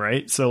time,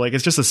 right? So, like,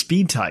 it's just a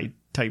speed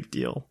type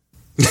deal.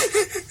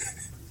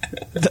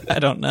 I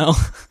don't know.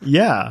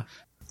 Yeah.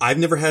 I've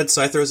never had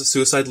Scyther as a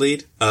Suicide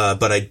Lead,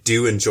 but I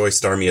do enjoy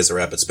Starmie as a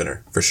Rapid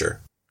Spinner, for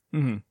sure.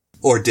 Mm-hmm.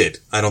 Or did.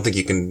 I don't think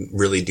you can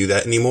really do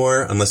that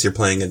anymore unless you're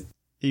playing it.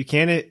 You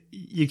can at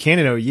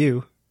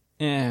OU.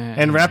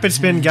 And Rapid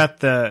Spin got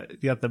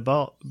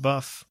the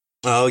buff.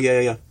 Oh,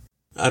 yeah.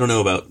 I don't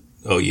know about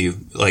OU,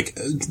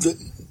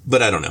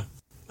 but I don't know.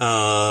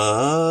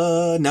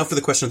 Now for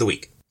the question of the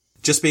week.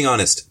 Just being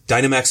honest,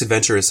 Dynamax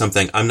Adventure is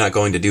something I'm not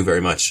going to do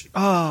very much.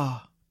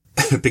 Oh.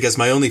 Because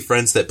my only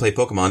friends that play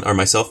Pokemon are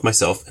myself,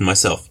 and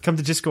myself. Come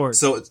to Discord.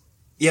 So,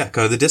 yeah,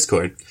 go to the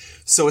Discord.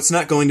 So it's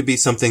not going to be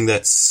something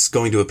that's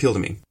going to appeal to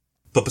me.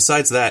 But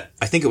besides that,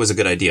 I think it was a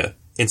good idea.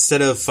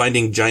 Instead of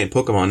finding giant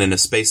Pokemon in a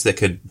space that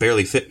could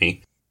barely fit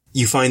me,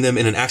 you find them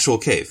in an actual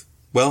cave.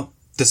 Well,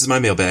 this is my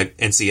mailbag,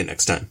 and see you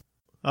next time.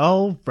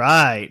 All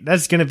right.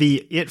 That's going to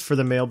be it for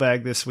the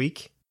mailbag this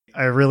week.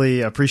 I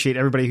really appreciate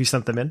everybody who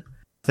sent them in.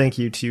 Thank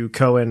you to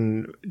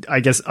Cohen, I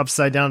guess,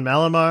 Upside Down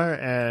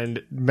Malamar,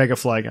 and Mega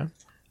Flygon.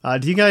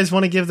 Do you guys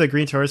want to give the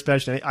Green Tauros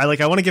badge to I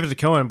want to give it to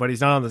Cohen, but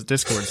he's not on the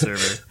Discord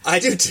server. I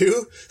do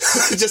too.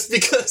 Just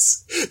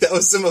because that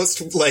was the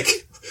most,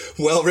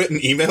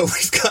 well-written email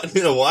we've gotten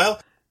in a while.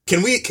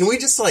 Can we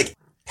just,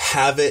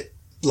 have it,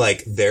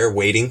 there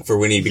waiting for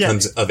when he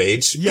becomes of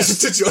age? Yes.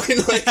 To join,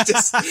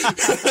 just...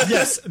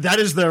 Yes, that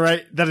is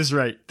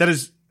right.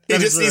 He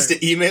just needs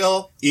to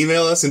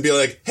email us and be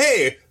like,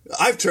 hey,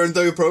 I've turned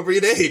the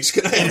appropriate age.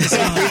 Can I have the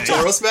same Green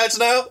Tauros badge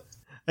now?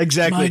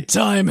 Exactly. My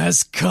time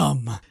has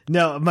come.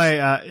 No,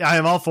 I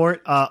am all for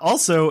it.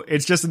 Also,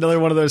 it's just another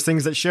one of those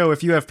things that show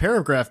if you have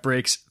paragraph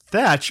breaks,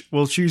 Thatch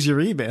will choose your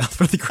email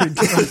for the Green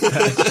Tauros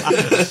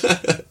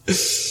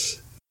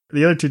badge.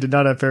 The other two did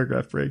not have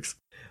paragraph breaks.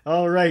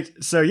 All right.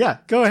 So, yeah,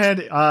 go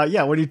ahead.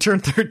 When you turn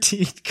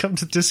 13, come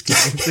to Discord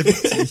and give it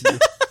to you.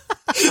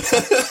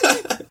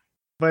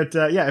 But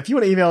yeah, if you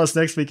want to email us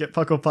next week at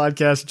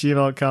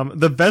pucklepodcast@gmail.com,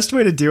 the best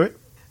way to do it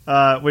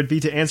would be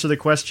to answer the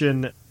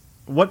question,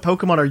 what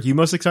Pokemon are you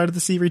most excited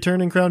to see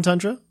return in Crown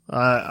Tundra?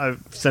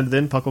 I've sent it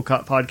in,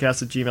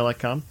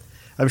 pucklepodcast@gmail.com.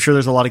 I'm sure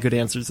there's a lot of good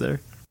answers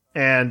there.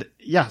 And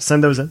yeah,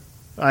 send those in.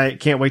 I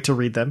can't wait to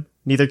read them.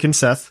 Neither can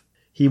Seth.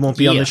 He won't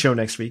be on the show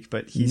next week,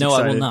 but he's excited. No,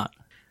 I will not.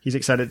 He's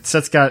excited.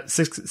 Seth's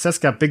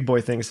got big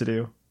boy things to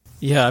do.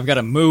 Yeah, I've got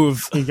to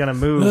move. You gotta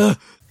move.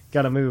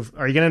 Gotta move.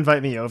 Are you gonna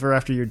invite me over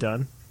after you're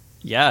done?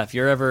 Yeah, if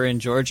you're ever in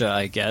Georgia,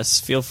 I guess,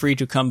 feel free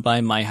to come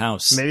by my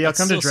house. Maybe I'll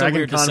come to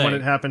Dragon Con when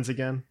it happens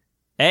again.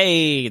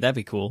 Hey, that'd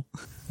be cool.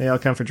 Maybe I'll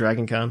come for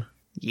Dragon Con.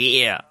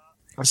 Yeah.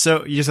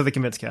 So, you just have to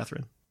convince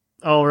Catherine.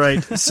 All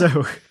right,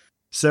 so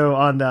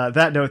on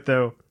that note,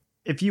 though,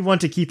 if you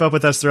want to keep up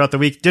with us throughout the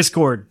week,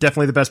 Discord,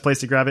 definitely the best place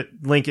to grab it.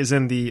 Link is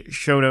in the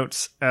show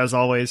notes, as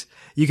always.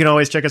 You can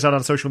always check us out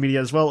on social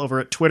media as well,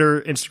 over at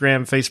Twitter,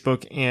 Instagram,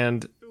 Facebook,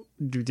 and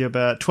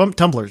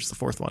Tumblr's the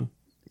fourth one.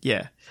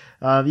 Yeah.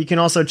 You can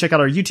also check out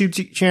our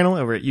YouTube channel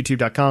over at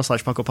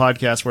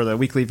youtube.com/PucklePodcast, where the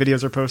weekly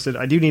videos are posted.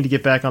 I do need to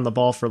get back on the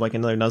ball for like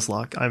another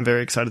Nuzlocke. I'm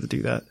very excited to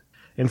do that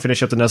and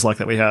finish up the Nuzlocke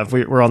that we have.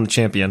 We're on the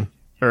champion,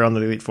 or on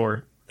the Elite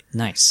Four.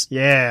 Nice.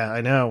 Yeah,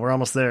 I know. We're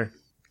almost there.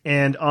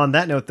 And on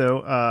that note,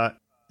 though,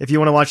 if you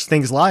want to watch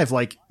things live,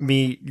 like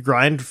me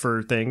grind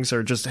for things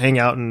or just hang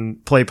out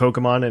and play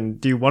Pokemon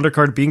and do Wonder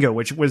Card Bingo,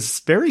 which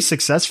was very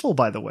successful,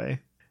 by the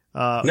way.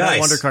 Nice.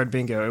 Wonder Card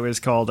Bingo. It was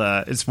called,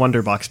 it's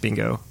Wonder Box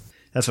Bingo.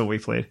 That's what we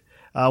played.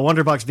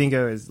 Wonder Box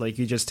Bingo is like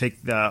you just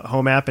take the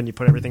home app and you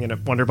put everything in a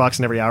Wonder Box,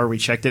 and every hour we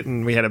checked it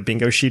and we had a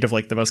bingo sheet of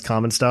like the most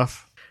common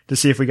stuff to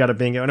see if we got a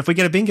bingo. And if we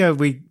get a bingo,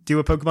 we do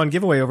a Pokemon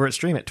giveaway over at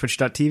stream at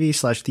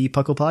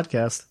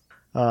twitch.tv/thepucklepodcast.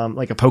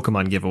 Like a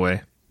Pokemon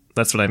giveaway.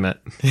 That's what I meant.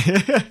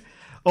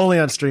 Only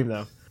on stream,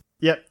 though.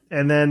 Yep.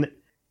 And then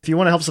if you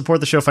want to help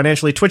support the show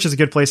financially, Twitch is a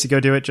good place to go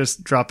do it.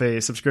 Just drop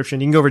a subscription.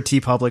 You can go over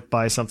to TeePublic,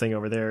 buy something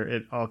over there.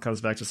 It all comes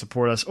back to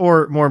support us.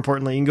 Or more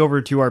importantly, you can go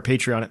over to our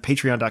Patreon at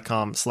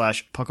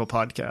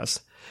patreon.com/PucklePodcast,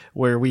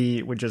 where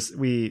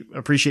we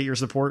appreciate your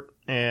support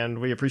and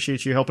we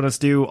appreciate you helping us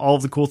do all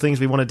of the cool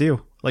things we want to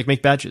do, like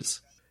make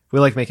badges.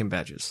 We like making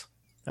badges.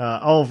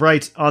 All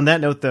right. On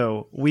that note,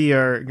 though, we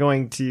are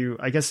going to,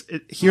 I guess,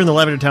 here in the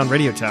Lavender Town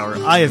Radio Tower,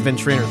 I have been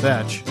Trainer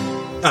Thatch.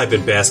 I've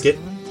been Basket.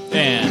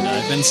 And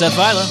I've been Seth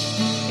Vila.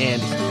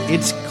 And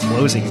it's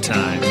closing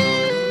time.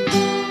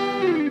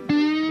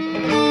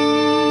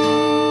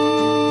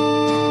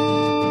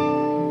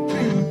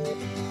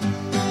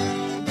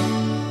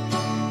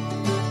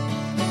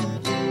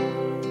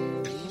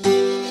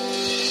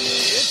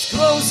 It's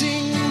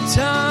closing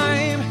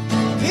time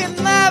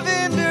in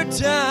Lavender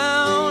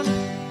Town.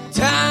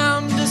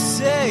 Time to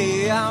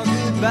say our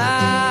goodbyes.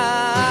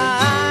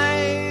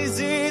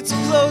 It's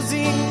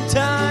closing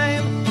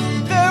time.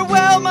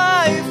 Farewell,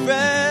 my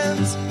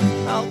friends.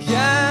 I'll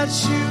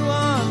catch you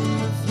on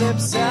the flip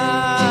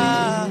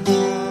side.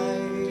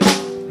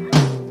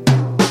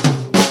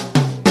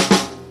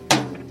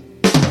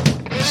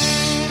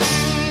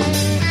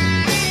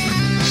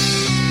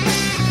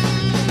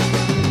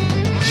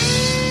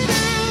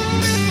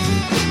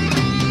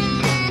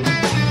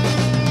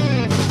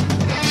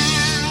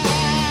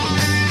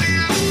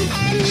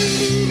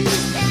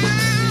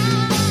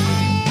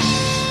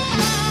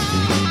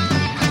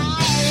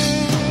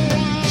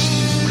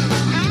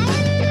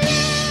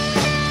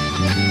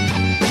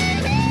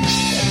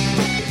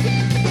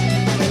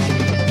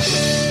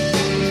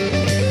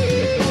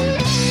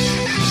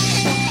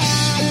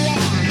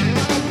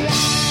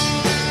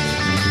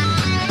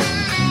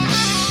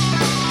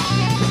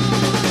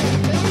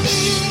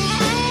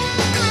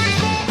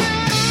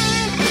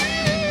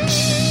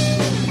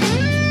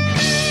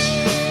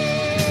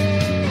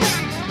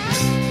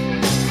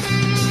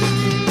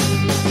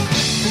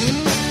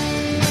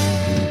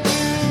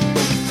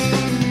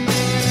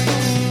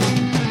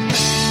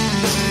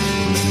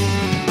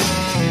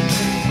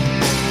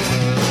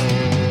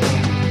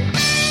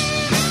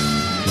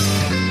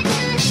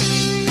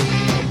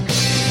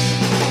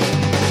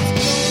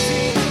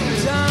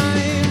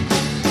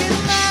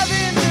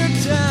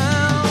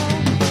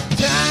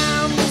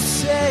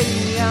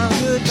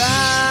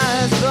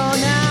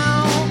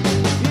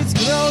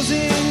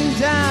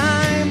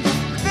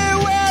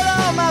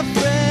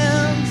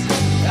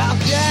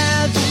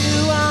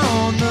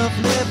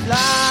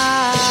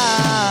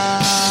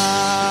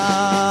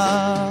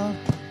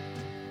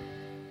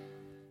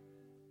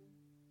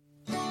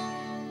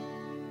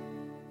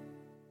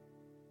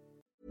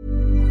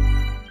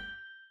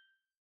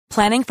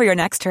 Planning for your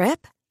next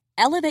trip?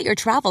 Elevate your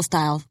travel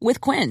style with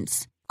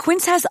Quince.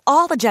 Quince has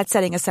all the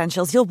jet-setting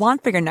essentials you'll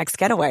want for your next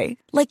getaway,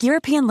 like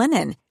European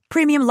linen,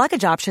 premium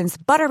luggage options,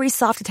 buttery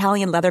soft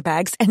Italian leather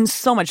bags, and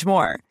so much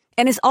more.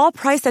 And is all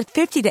priced at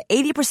 50 to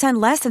 80%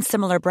 less than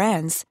similar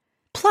brands.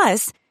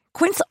 Plus,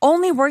 Quince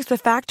only works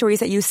with factories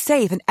that use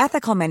safe and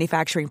ethical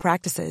manufacturing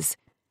practices.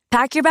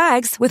 Pack your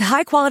bags with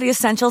high-quality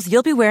essentials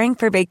you'll be wearing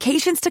for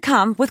vacations to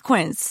come with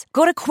Quince.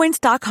 Go to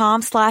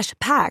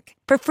quince.com/pack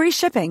for free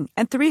shipping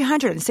and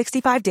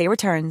 365-day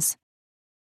returns.